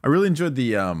 I really enjoyed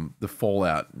the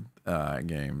Fallout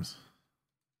games.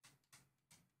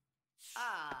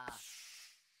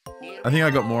 I think I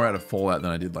got more out of Fallout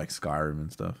than I did like Skyrim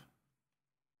and stuff.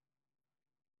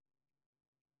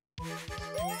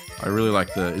 I really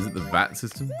like the, is it the VAT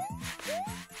system?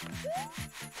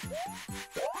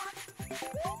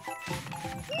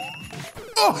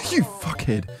 Oh, you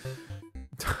fuckhead.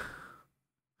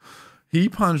 He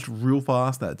punched real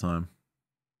fast that time.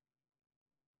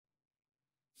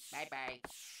 Bye-bye.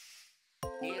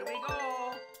 Here we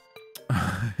go.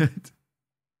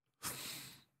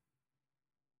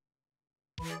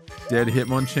 Dead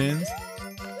Hitmonchans.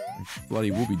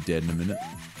 Bloody will be dead in a minute.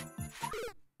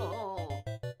 Oh.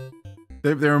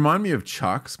 They remind me of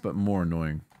Chucks, but more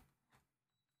annoying.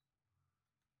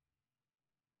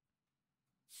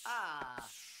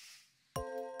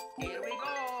 Here we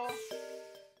go.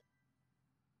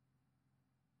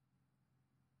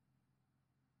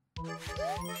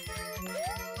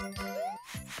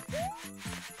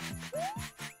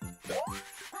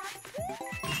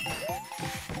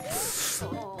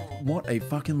 What a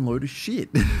fucking load of shit.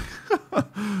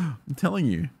 I'm telling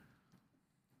you.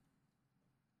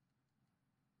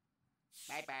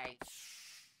 Bye-bye.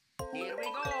 Here we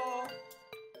go.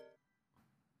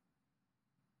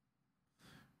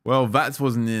 Well, VATS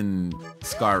wasn't in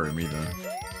Skyrim either.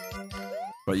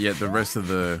 But yet the rest of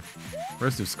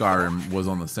Skyrim was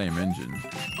on the same engine.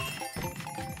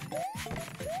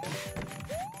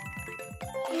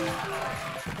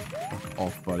 Fuck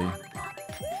off, buddy.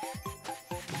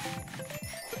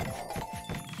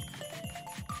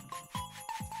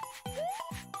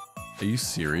 Are you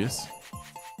serious?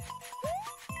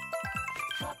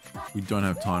 We don't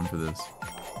have time for this.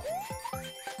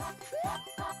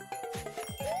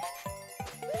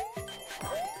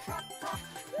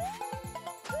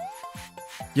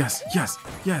 Yes, yes,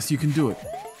 yes, you can do it.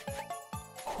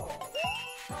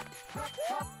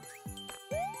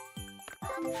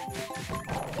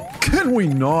 Can we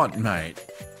not, mate?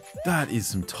 That is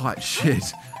some tight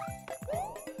shit.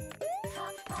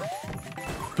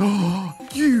 Oh,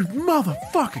 you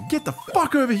motherfucker, get the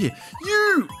fuck over here.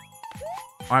 You!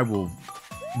 I will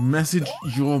message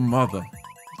your mother.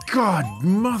 God,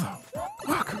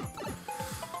 motherfucker.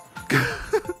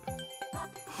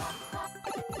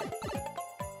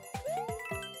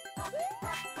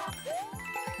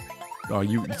 Oh,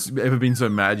 you ever been so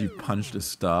mad you punched a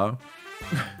star?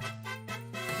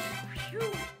 You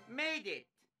made it.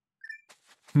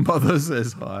 Mother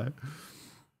says hi.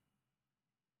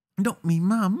 Not me,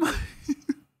 mum.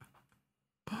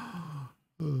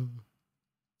 Oh.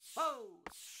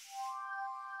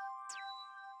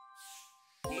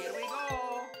 Here we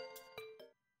go.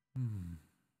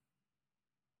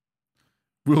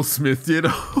 Will Smith did.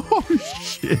 Oh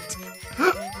shit.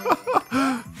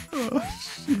 Oh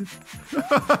shit.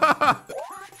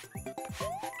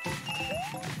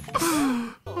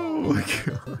 Oh my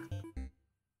god.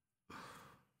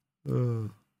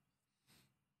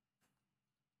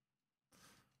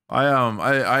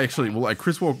 I actually, well, like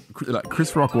Chris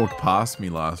Rock walked past me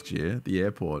last year at the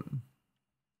airport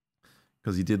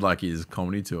because he did like his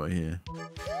comedy tour here.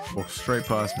 Walked straight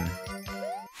past me.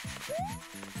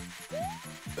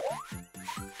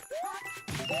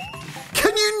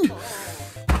 Can you?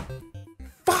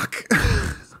 Fuck.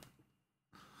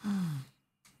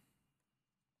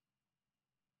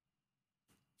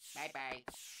 Bye-bye.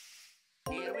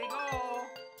 Here we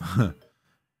go.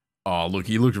 Oh, look,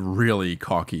 he looked really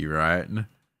cocky, right?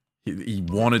 He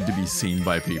wanted to be seen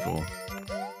by people.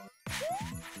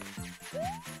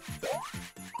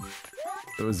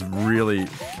 It was really...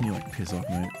 Can you, like, piss off,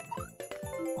 mate?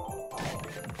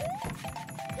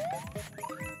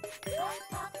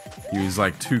 He was,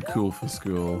 like, too cool for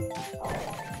school.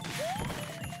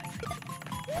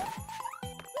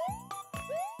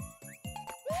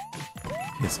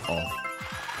 Piss off.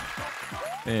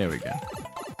 There we go.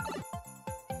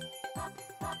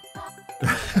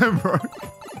 Bro.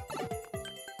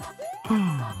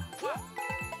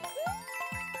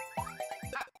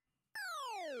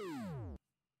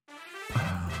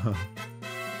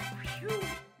 You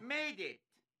made it.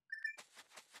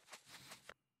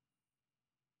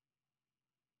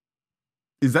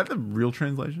 Is that the real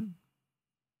translation?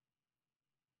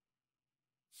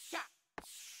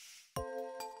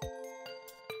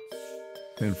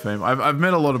 And fame. I've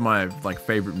met a lot of my like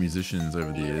favorite musicians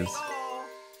over the years.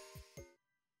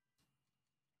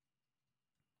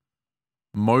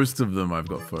 Most of them I've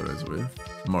got photos with.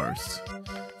 Most.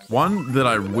 One that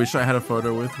I wish I had a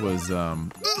photo with was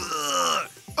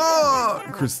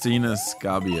Christina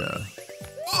Scabia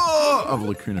of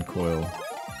Lacuna Coil.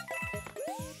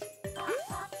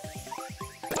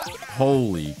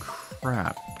 Holy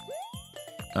crap.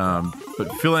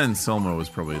 But Phil Anselmo was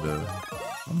probably one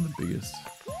of the biggest.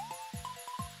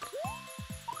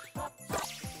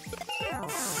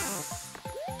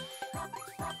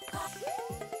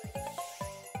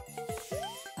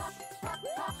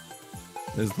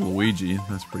 There's Luigi.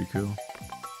 That's pretty cool.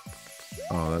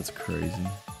 Oh, that's crazy.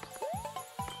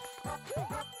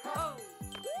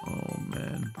 Oh,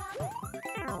 man.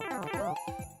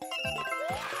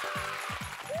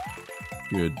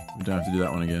 Good. We don't have to do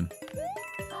that one again.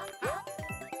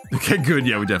 Okay, good.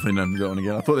 Yeah, we definitely don't have to do that one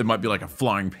again. I thought there might be like a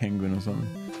flying penguin or something.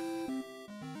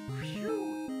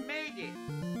 Phew, made it.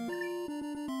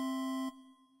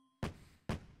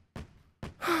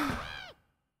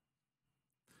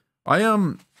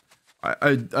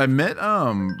 I met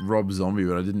Rob Zombie,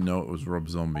 but I didn't know it was Rob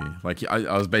Zombie. Like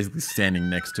I was basically standing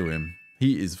next to him.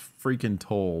 He is freaking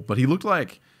tall, but he looked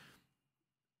like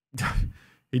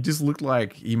he just looked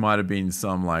like he might have been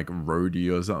some like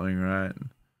roadie or something, right?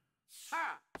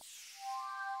 Ha!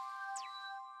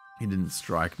 He didn't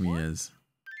strike me as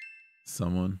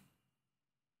someone.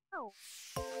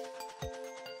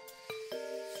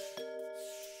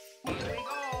 Here we go.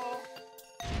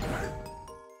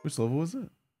 Which level was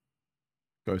it?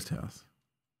 Ghost House.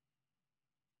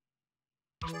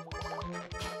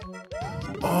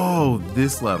 Oh,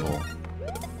 this level.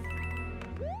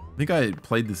 I think I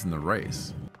played this in the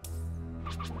race.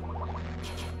 I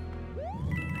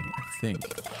think.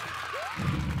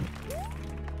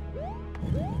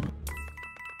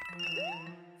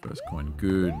 First coin,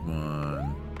 good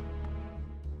one.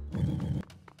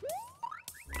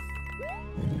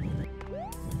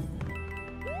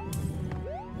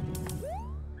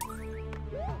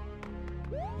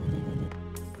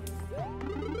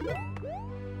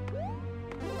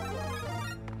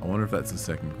 I wonder if that's the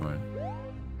second coin.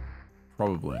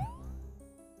 Probably.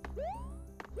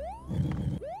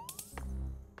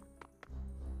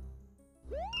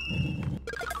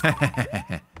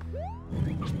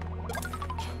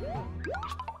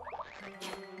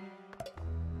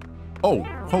 Oh,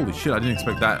 holy shit, I didn't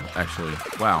expect that, actually.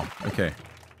 Wow, okay.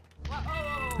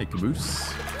 Hey,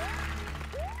 Caboose.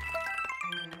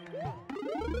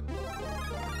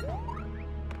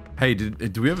 Hey,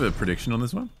 do we have a prediction on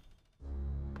this one?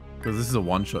 Because this is a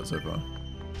one-shot so far.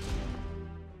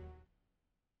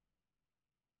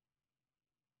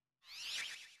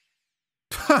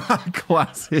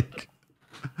 Classic.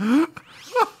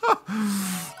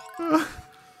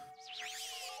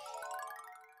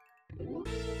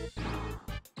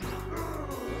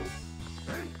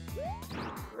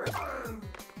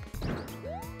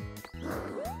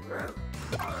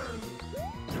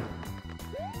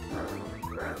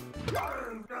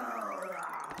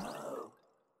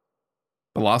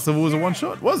 The last level was a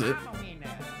one-shot, was it?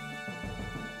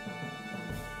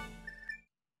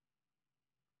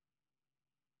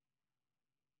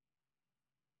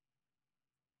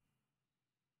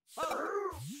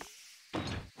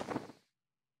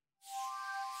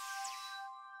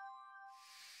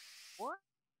 What?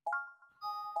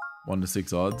 1 to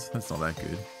 6 odds. That's not that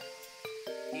good.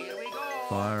 Here we go.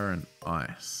 Fire and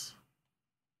ice.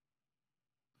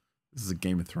 This is a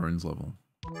Game of Thrones level.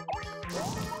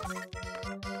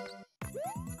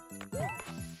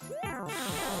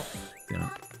 Damn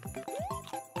it.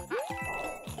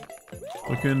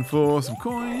 Looking for some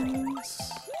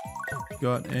coins.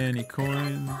 Got any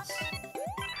coins?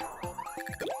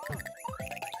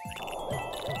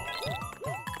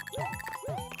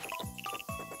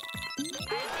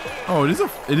 Oh, it is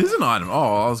an item.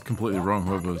 Oh, I was completely wrong.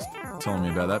 Whoever was telling me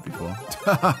about that before.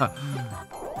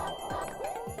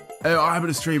 Oh, I'm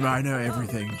a streamer. I know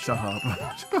everything. Shut up.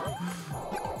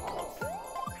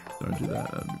 Don't do that.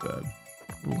 That'd be bad.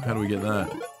 Ooh, how do we get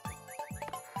that?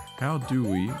 How do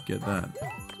we get that?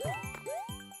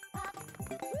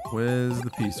 Where's the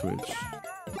P-switch?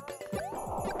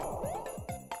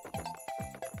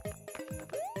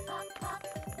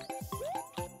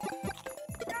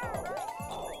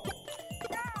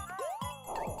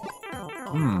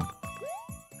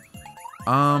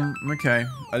 Okay.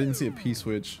 I didn't see a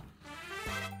P-switch.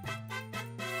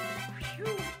 Phew,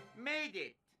 made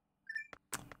it.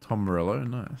 Tom Morello,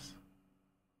 nice.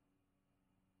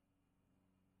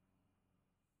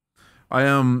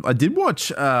 I did watch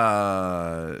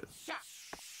the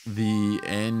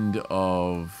end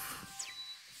of,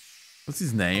 what's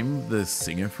his name? The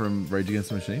singer from Rage Against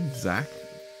the Machine? Zach?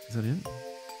 Is that it?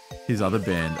 his other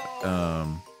band,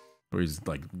 or his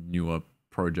like newer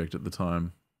project at the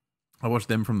time. I watched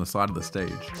them from the side of the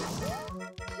stage.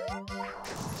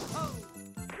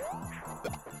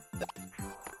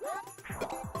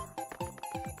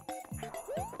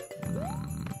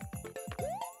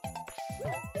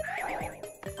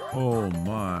 Oh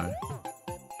my.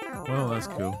 Well, that's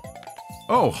cool.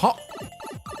 Oh, hot.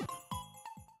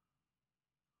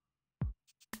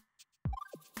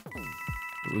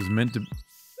 It was meant to.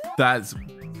 That's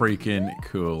freaking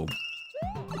cool.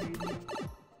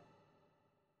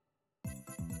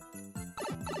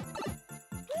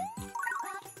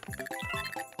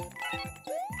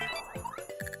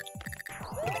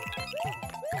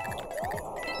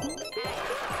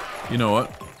 You know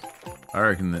what? I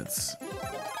reckon that's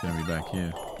gonna be back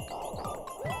here.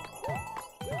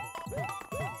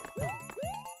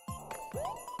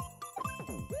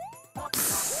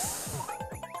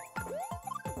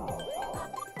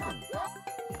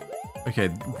 Okay,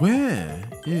 where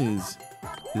is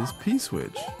this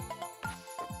P-switch?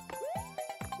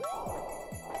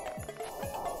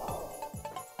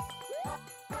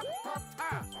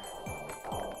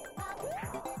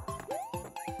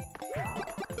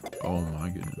 Oh my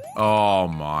goodness. Oh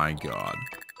my god.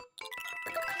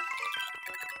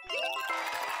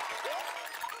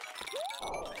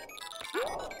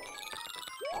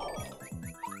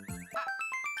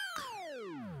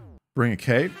 Bring a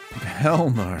cape? Hell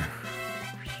no.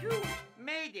 You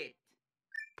made it.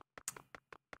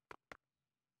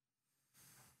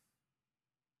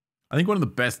 I think one of the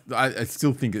best, I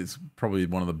still think it's probably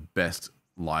one of the best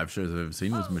live shows I've ever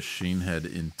seen was Machine Head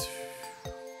in,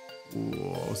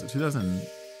 what was it, 2000?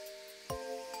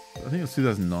 I think it was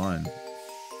 2009.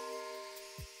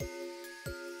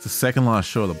 It's the second last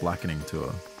show of the Blackening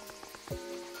tour.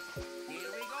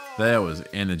 There was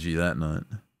energy that night.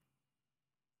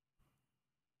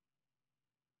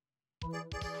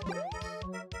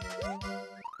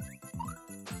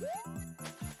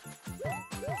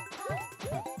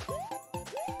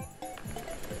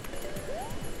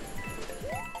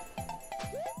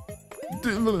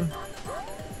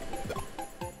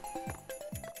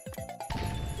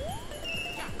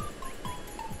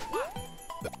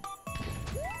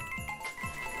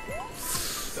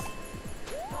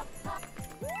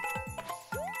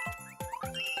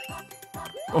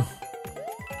 Oh,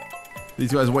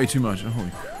 these guys are way too much.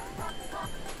 Holy.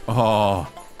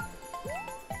 Oh.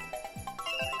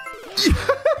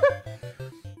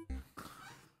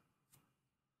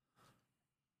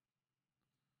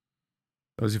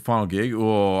 That was your final gig?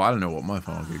 Oh, I don't know what my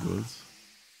final gig was.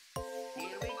 Here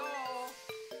we go.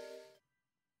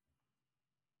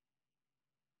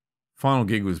 Final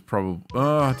gig was probably...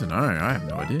 Oh, I don't know. I have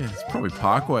no idea. It's probably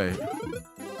Parkway. I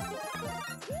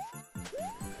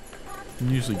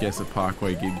can usually guess a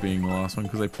Parkway gig being the last one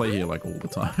because they play here like all the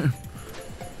time.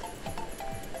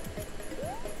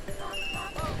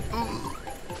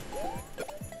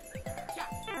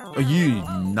 Are you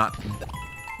nut?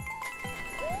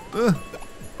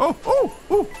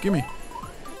 Oh, gimme.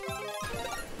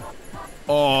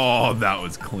 Oh, that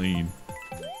was clean.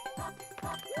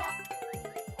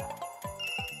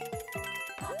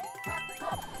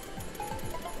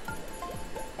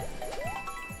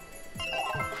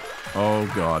 Oh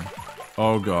god.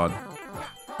 Oh god.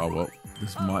 Oh well,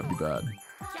 this might be bad.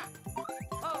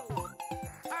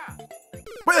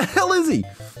 Where the hell is he?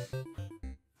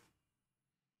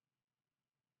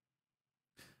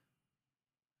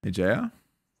 Hey, JR? Here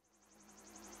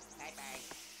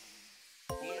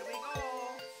we go.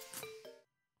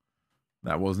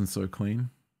 That wasn't so clean.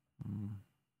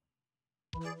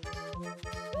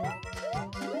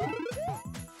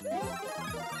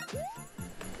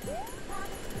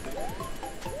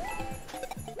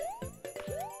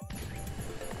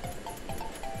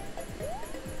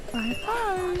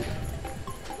 Bye.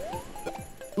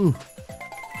 Ooh.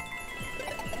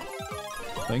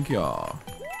 Thank y'all.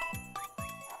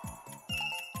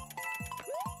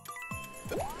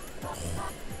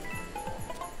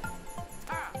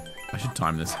 I should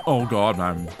time this. Oh god,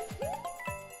 man.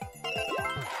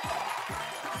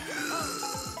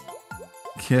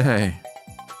 Okay.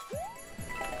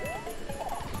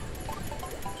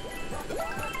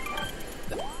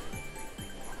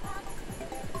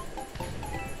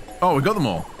 Oh, we got them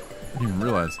all. I didn't even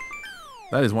realize.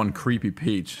 That is one creepy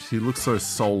Peach. She looks so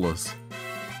soulless.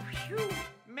 You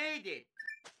made it.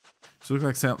 She looks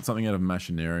like something out of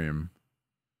Machinarium.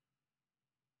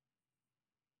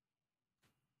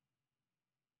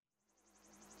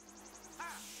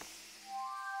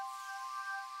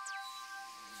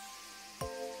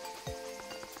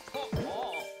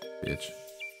 Bitch.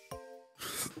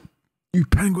 You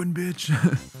penguin bitch.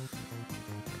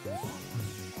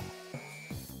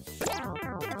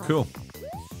 Cool.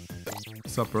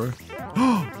 What's up, bro?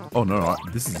 Oh no,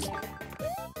 this is...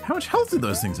 How much health do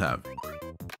those things have?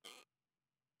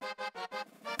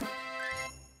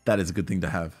 That is a good thing to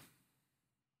have.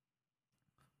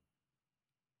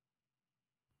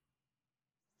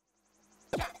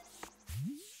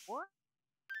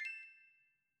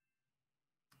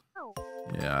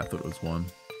 Yeah, I thought it was one.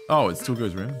 Oh, it still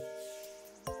goes around.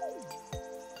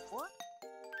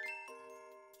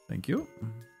 Thank you.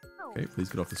 Okay, please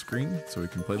get off the screen so we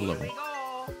can play the level.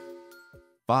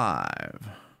 5.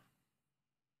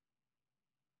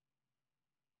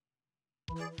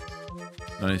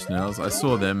 Nice nails. I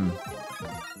saw them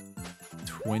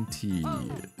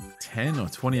 2010 or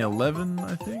 2011,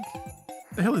 I think.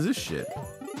 The hell is this shit?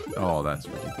 Oh, that's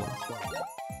ridiculous.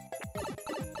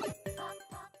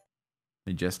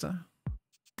 Hey, Jester?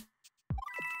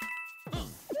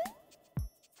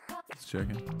 Just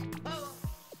checking.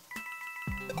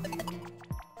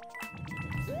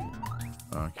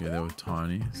 Okay, they were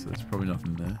tiny, so there's probably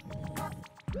nothing there.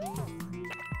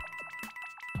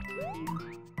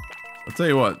 I'll tell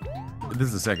you what. This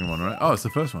is the second one, right? Oh, it's the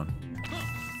first one.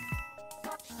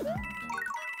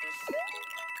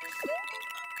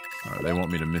 Alright, they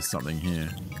want me to miss something here.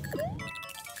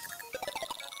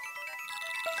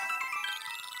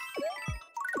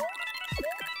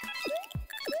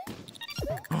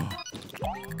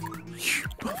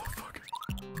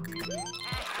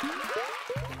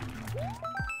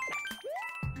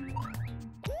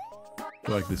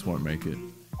 I feel like this won't make it.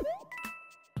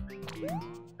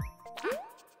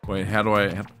 Wait, how do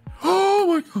I... Oh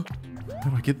my god! How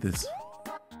do I get this?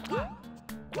 Alright,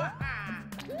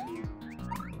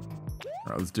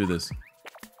 let's do this.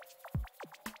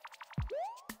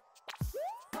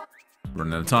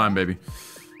 Running out of time, baby.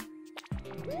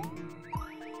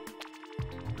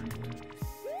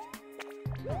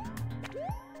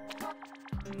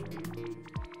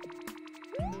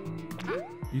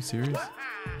 Are you serious?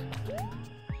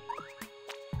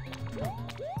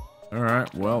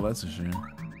 Alright, well, that's a shame.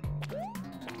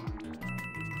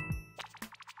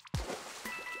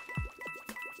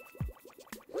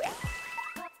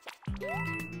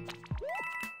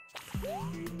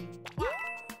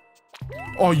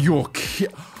 Oh, you're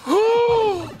kidding.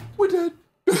 Oh, we're dead.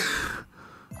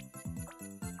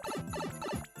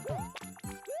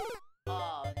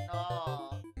 Oh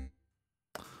no.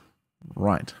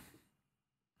 Right.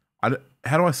 How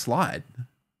do I slide?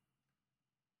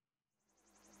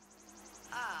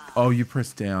 Oh, you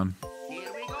press down.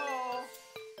 Here we go.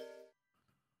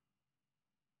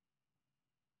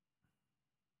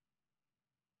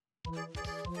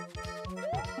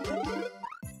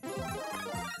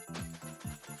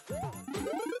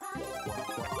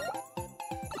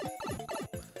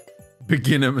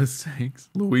 Beginner mistakes.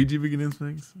 Luigi beginner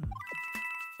mistakes.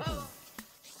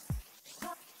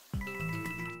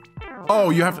 Oh,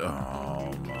 you have to...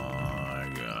 Oh my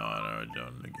god, I've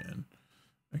done it again.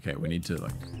 Okay, we need to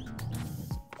like...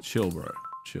 Chill, bro.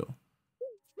 Chill.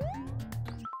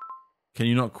 Can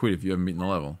you not quit if you haven't beaten the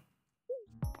level?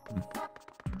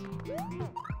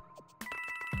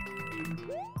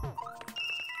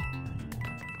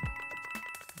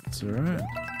 It's alright.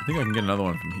 I think I can get another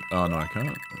one from here. Oh, no, I can't.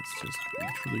 It's just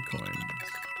literally coins.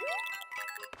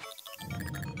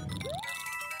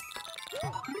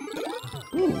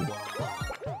 Ooh.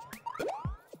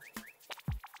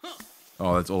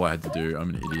 Oh, that's all I had to do. I'm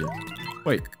an idiot.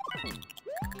 Wait.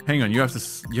 Hang on, you have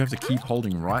to keep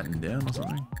holding right and down or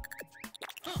something?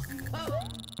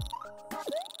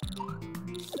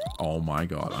 Oh my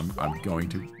god, I'm going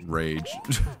to rage.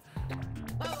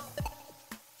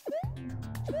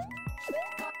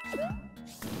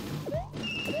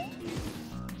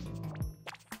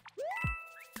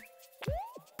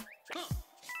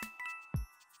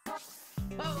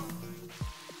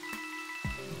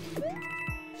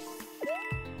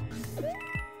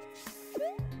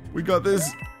 We got this.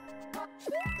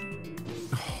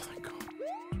 Oh, thank god.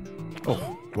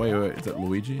 Oh, wait, is that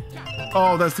Luigi?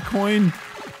 Oh, that's the coin.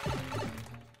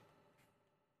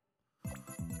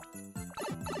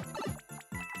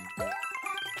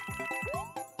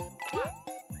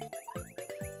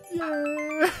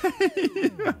 Yay!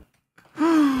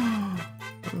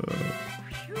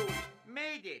 Phew,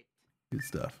 made it. Good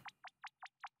stuff.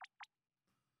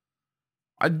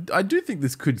 I do think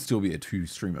this could still be a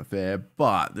 2-stream affair,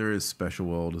 but there is Special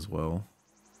World as well.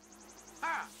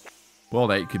 World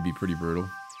 8 could be pretty brutal.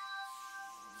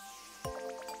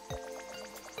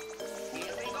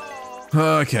 Here we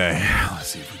go. Okay, let's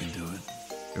see if we can do it.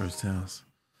 Ghost house.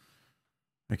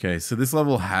 Okay, so this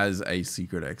level has a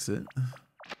secret exit.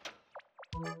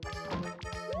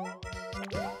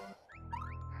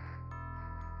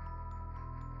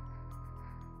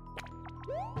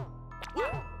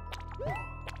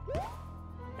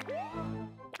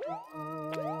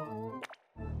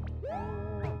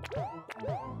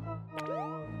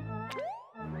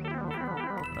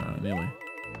 Nearly.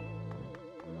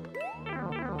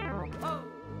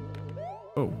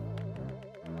 Oh.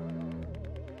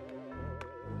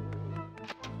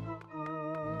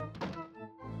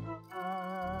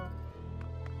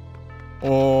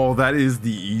 Oh, that is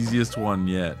the easiest one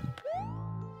yet.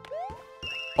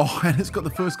 Oh, and it's got the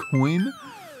first coin.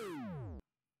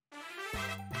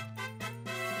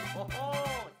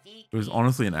 It was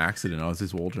honestly an accident. I was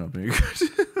just wall jumping.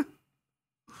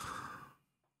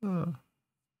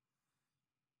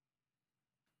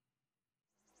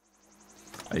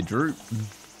 Hey, Drew.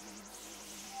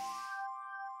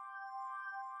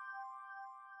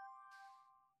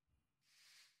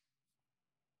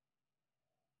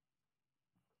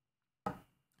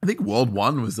 I think World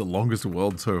 1 was the longest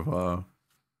world so far.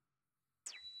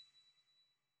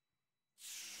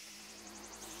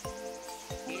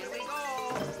 Here we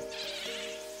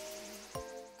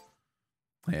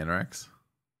go. Anrax.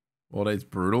 Well, it's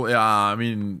brutal. Yeah, I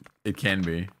mean, it can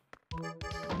be.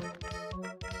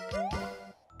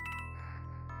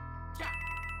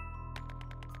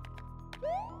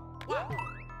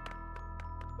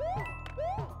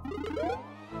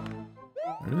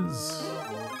 There it is.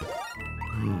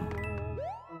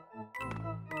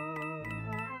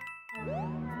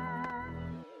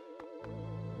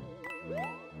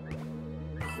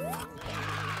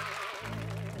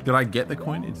 Did I get the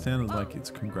coin? It sounded like it's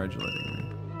congratulating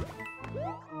me.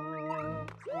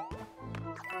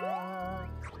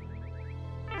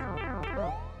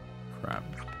 Crap.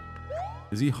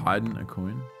 Is he hiding a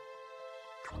coin?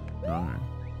 No.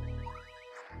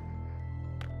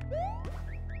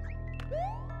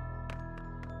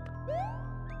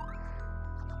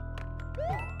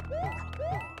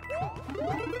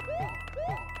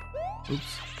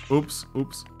 Oops. Oops.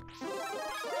 Oops.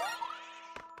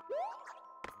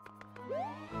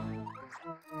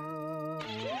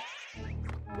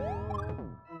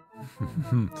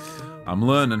 I'm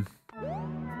learning.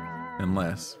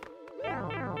 Unless.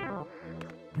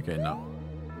 Okay, no.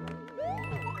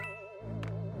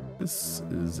 This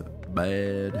is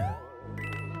bad.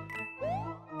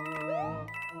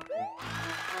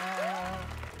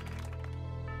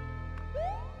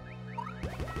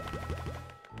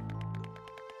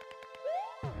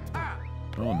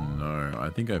 Oh no, I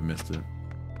think I've missed it.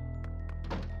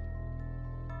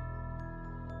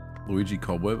 Luigi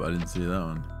Cobweb? I didn't see that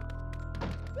one.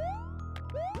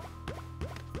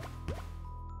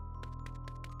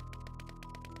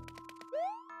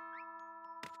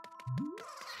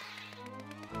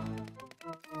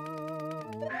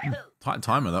 Tight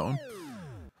timer, that one.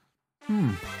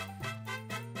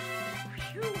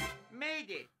 Made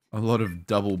it. A lot of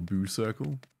double boo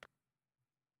circle.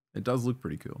 It does look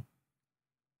pretty cool.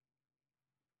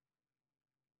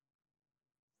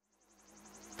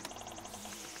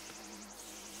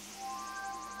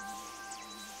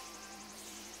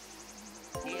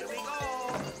 Here we go.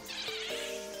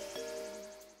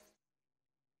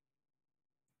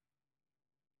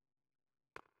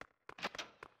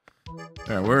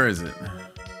 Alright, where is it?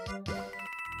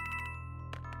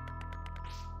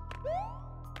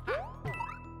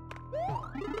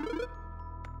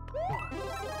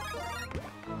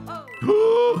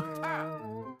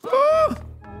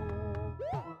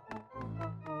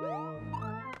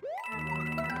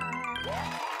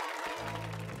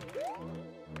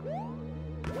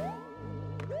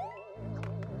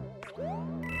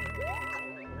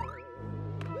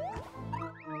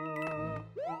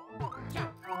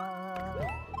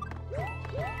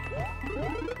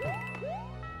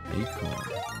 Acorn.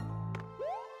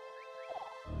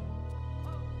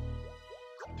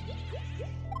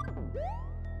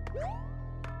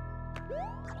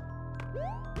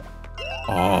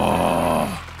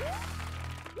 Oh,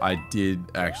 I did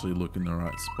actually look in the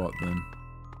right spot then.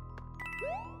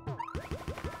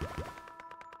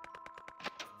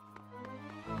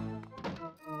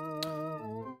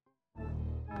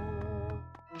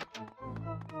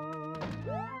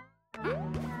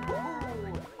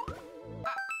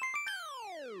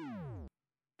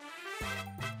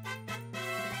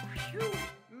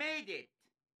 Made it.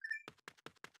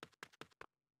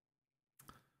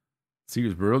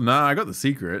 Secret's brutal. Nah, I got the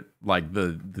secret, like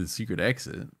the secret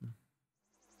exit.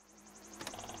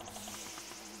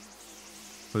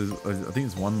 So I think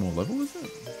it's one more level, is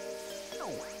it?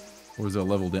 Or is there a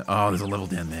level down? Oh, there's a level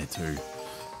down there too.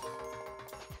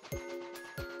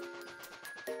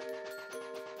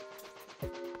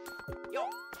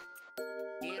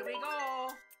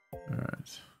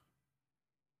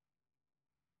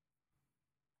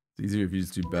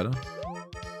 rabbits do better.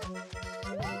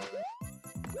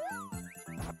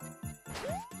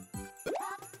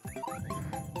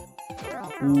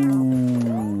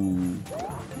 Ooh.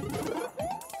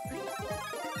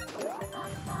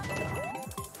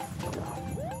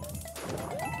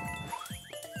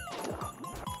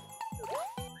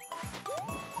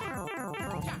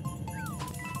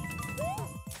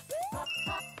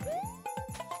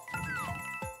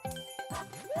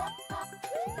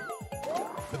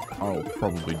 I'll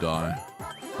probably die.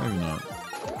 Maybe not.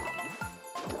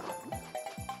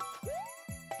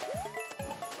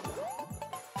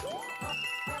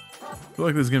 I feel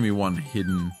like there's gonna be one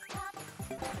hidden.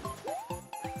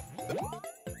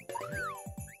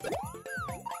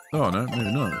 Oh no,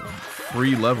 maybe not.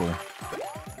 Free level.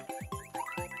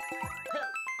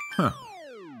 Huh.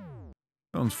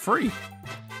 That one's free.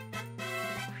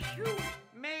 You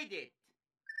made it.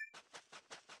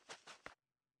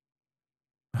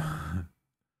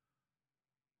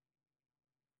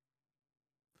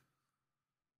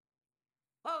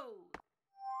 Oh.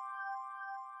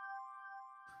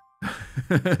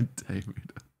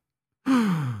 David.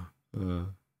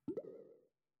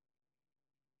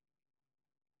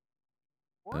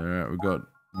 Alright, we've got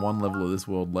one level of this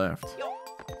world left.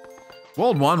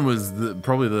 World 1 was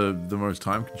probably the most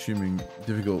time-consuming,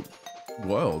 difficult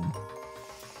world.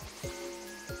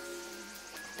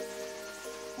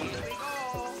 Here we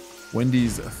go.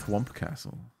 Wendy's Thwomp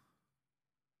Castle.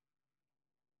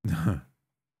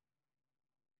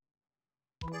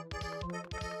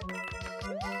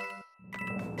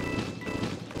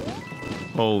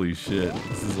 Holy shit.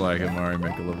 This is like a Mario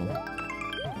Maker level.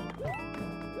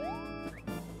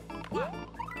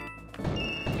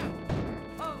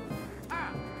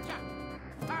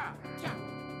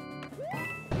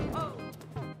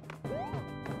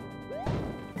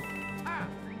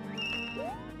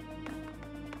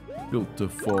 Built to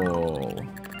fall.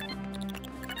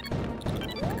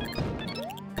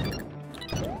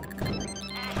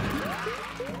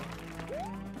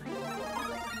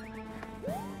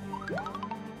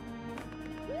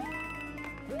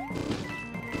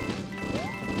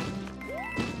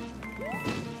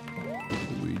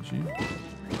 Luigi.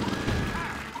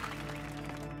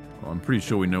 Oh, I'm pretty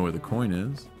sure we know where the coin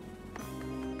is.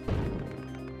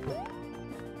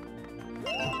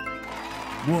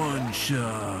 One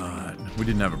shot. We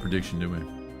didn't have a prediction, did we?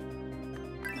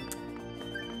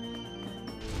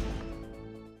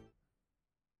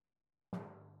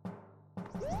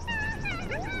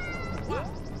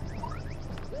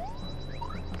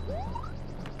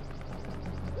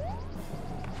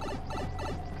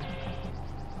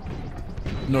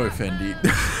 No Fendi.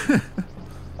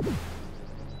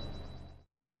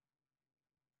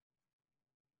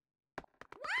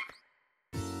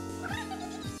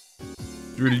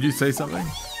 Drew, did you say something?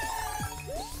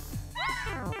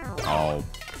 Oh,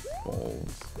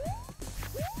 balls.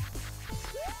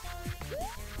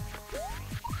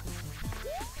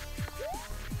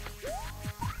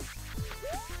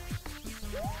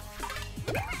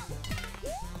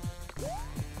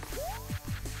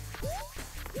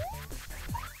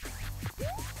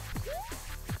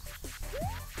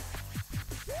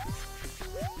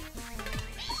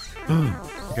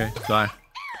 Okay, die.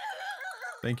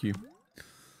 Thank you.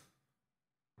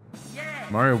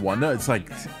 Mario Wonder? It's like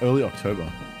early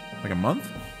October. Like a month?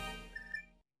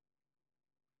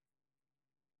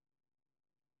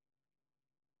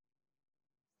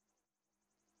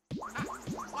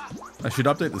 I should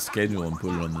update the schedule and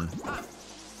put it on there.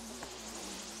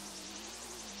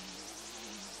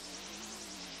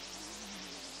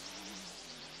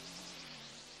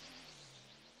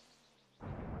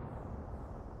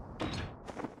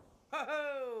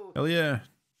 Hell yeah.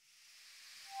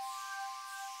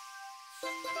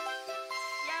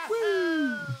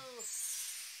 Woo!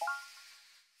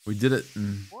 We did it.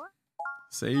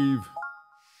 Save.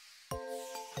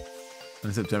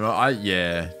 In September.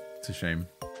 Yeah, it's a shame.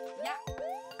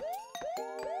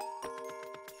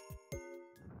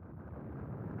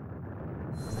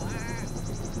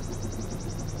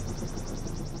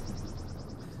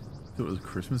 Thought it was a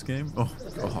Christmas game? Oh,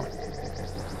 God.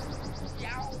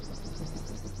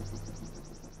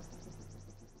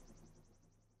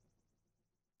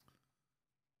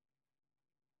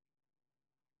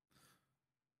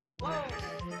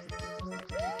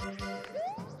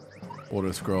 Auto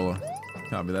scroller.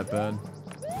 Can't be that bad.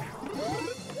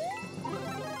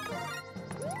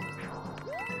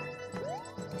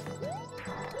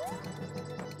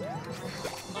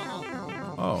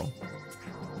 Oh.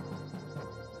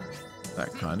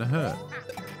 That kind of hurt.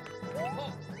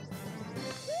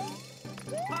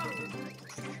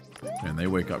 And they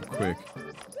wake up quick.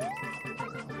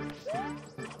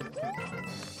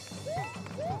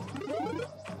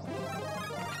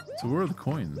 So where are the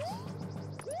coins?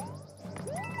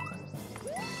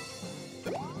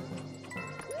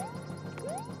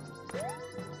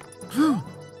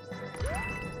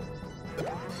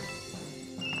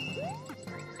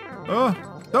 Oh,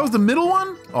 that was the middle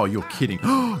one? Oh, you're kidding.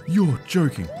 Oh, you're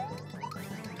joking.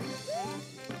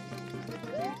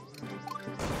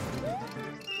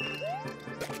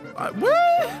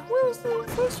 Where was the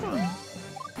first one?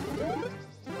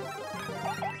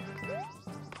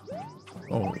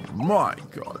 Oh my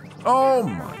god. Oh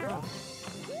my god.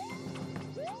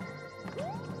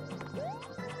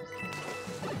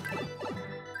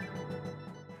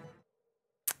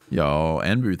 Yo,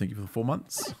 Anbu, thank you for the 4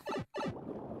 months.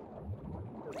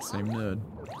 Same nerd.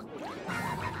 I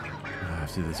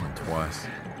have to do this one twice.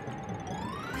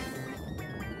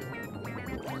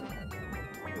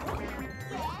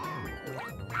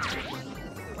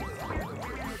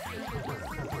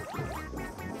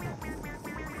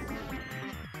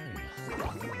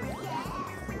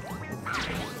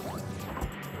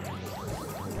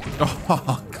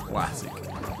 Oh, classic.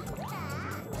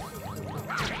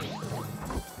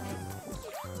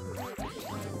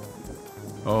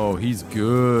 Oh, he's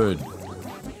good.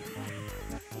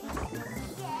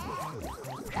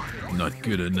 Not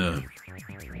good enough.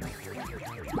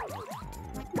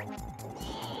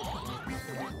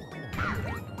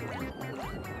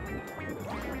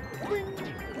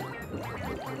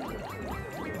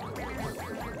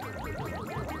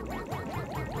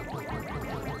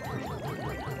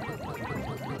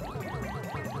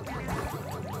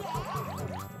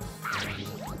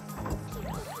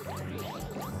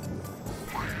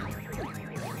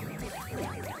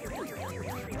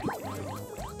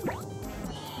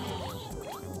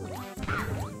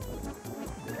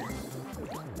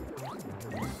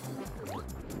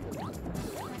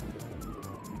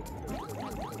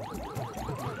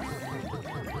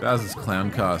 Bowser's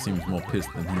clown car seems more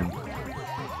pissed than him.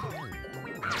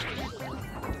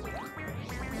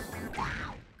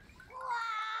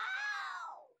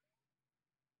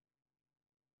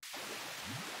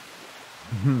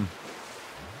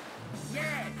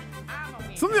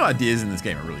 Some of the ideas in this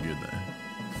game are really good though.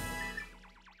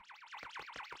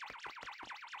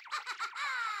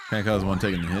 Clown car's the one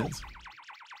taking the hits.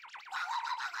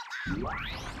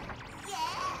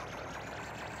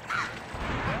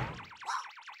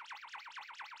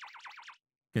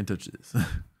 Can't touch this.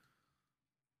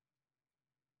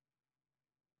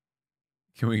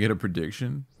 Can we get a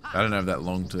prediction? I don't have that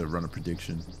long to run a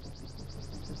prediction.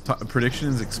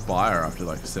 Predictions expire after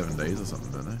like 7 days or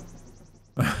something, don't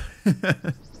they?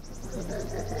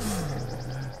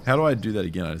 How do I do that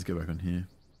again? I just go back on here.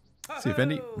 See if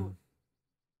any...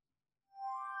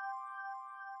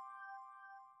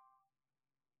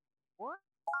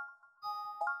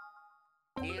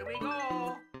 Here we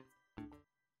go.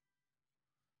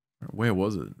 Where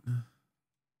was it?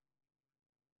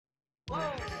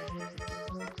 Whoa.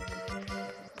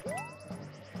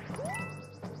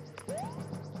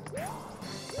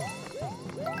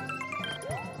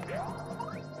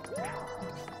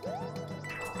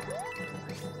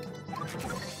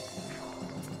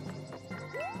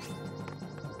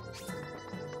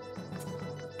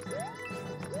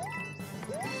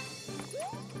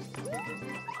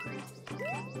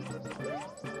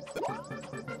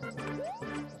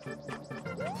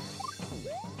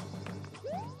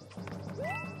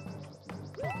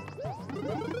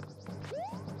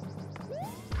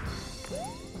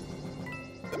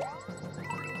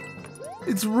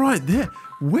 It's right there.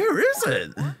 Where is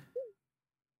it?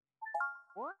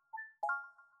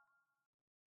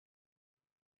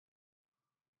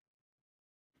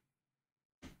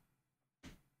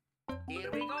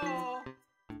 Here we go.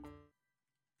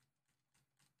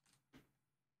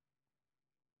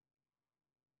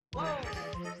 Whoa.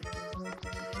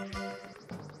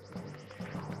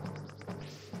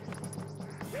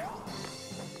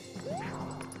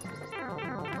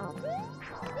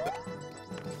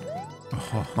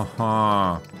 Ha ha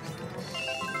ha.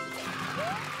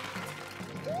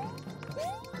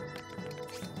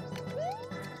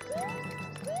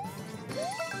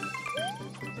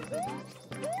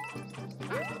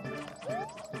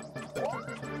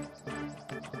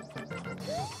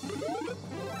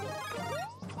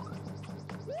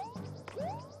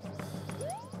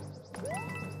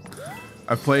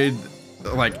 I've played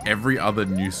like every other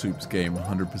New Soups game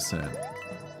 100%.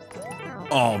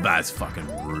 Oh, that's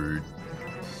fucking rude.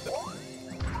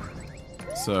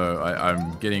 So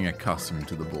I'm getting accustomed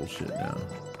to the bullshit now.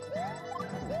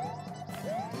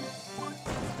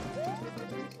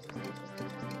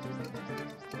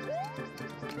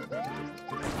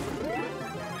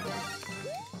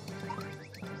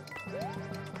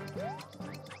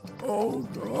 Oh,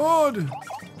 God.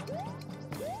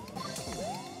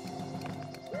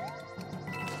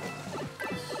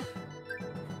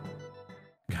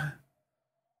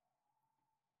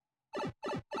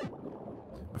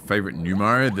 My favorite new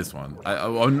Mario? This one.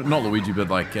 Not Luigi, but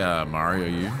like Mario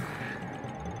U.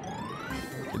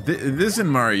 This and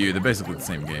Mario U, they're basically the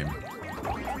same game.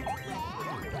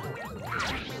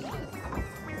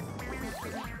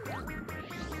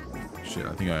 Shit,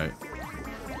 I think I...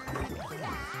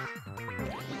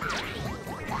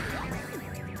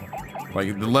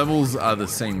 Like, the levels are the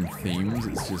same themes,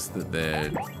 it's just that they're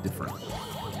different.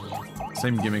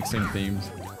 Same gimmicks, same themes.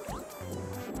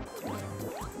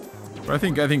 But I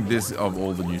think this, of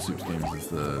all the new Super games, is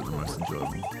the most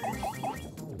enjoyable.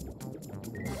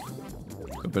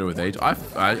 Got better with age. I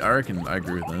reckon I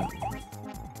agree with that.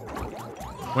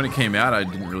 When it came out, I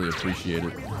didn't really appreciate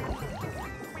it.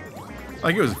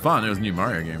 Like, it was fun, it was a new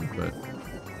Mario game, but...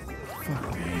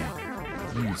 Fuck me.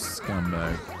 You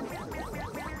scumbag.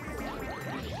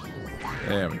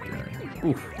 There we go.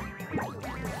 Oof.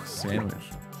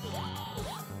 Sandwich.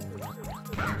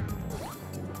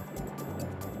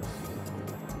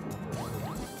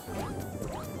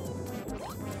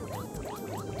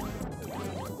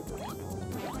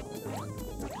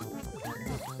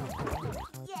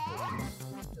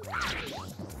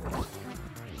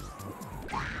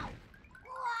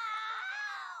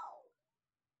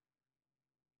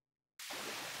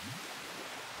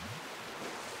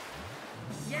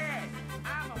 Yeah,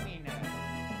 I'm a winner.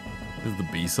 This is the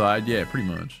B-side? Yeah, pretty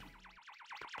much.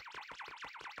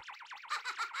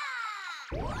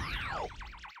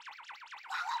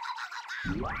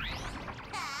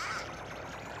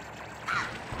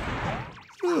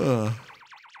 Ugh.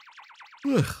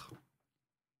 Ugh.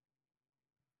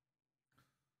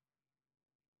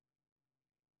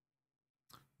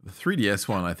 The 3DS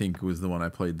one, I think, was the one I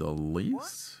played the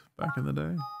least back in the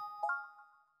day.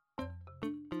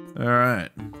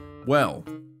 Alright. Well,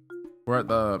 we're at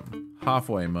the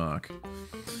halfway mark,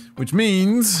 which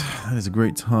means that is a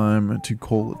great time to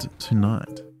call it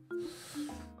tonight.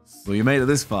 Well, you made it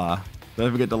this far.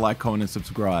 Don't forget to like, comment, and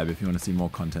subscribe if you want to see more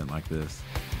content like this.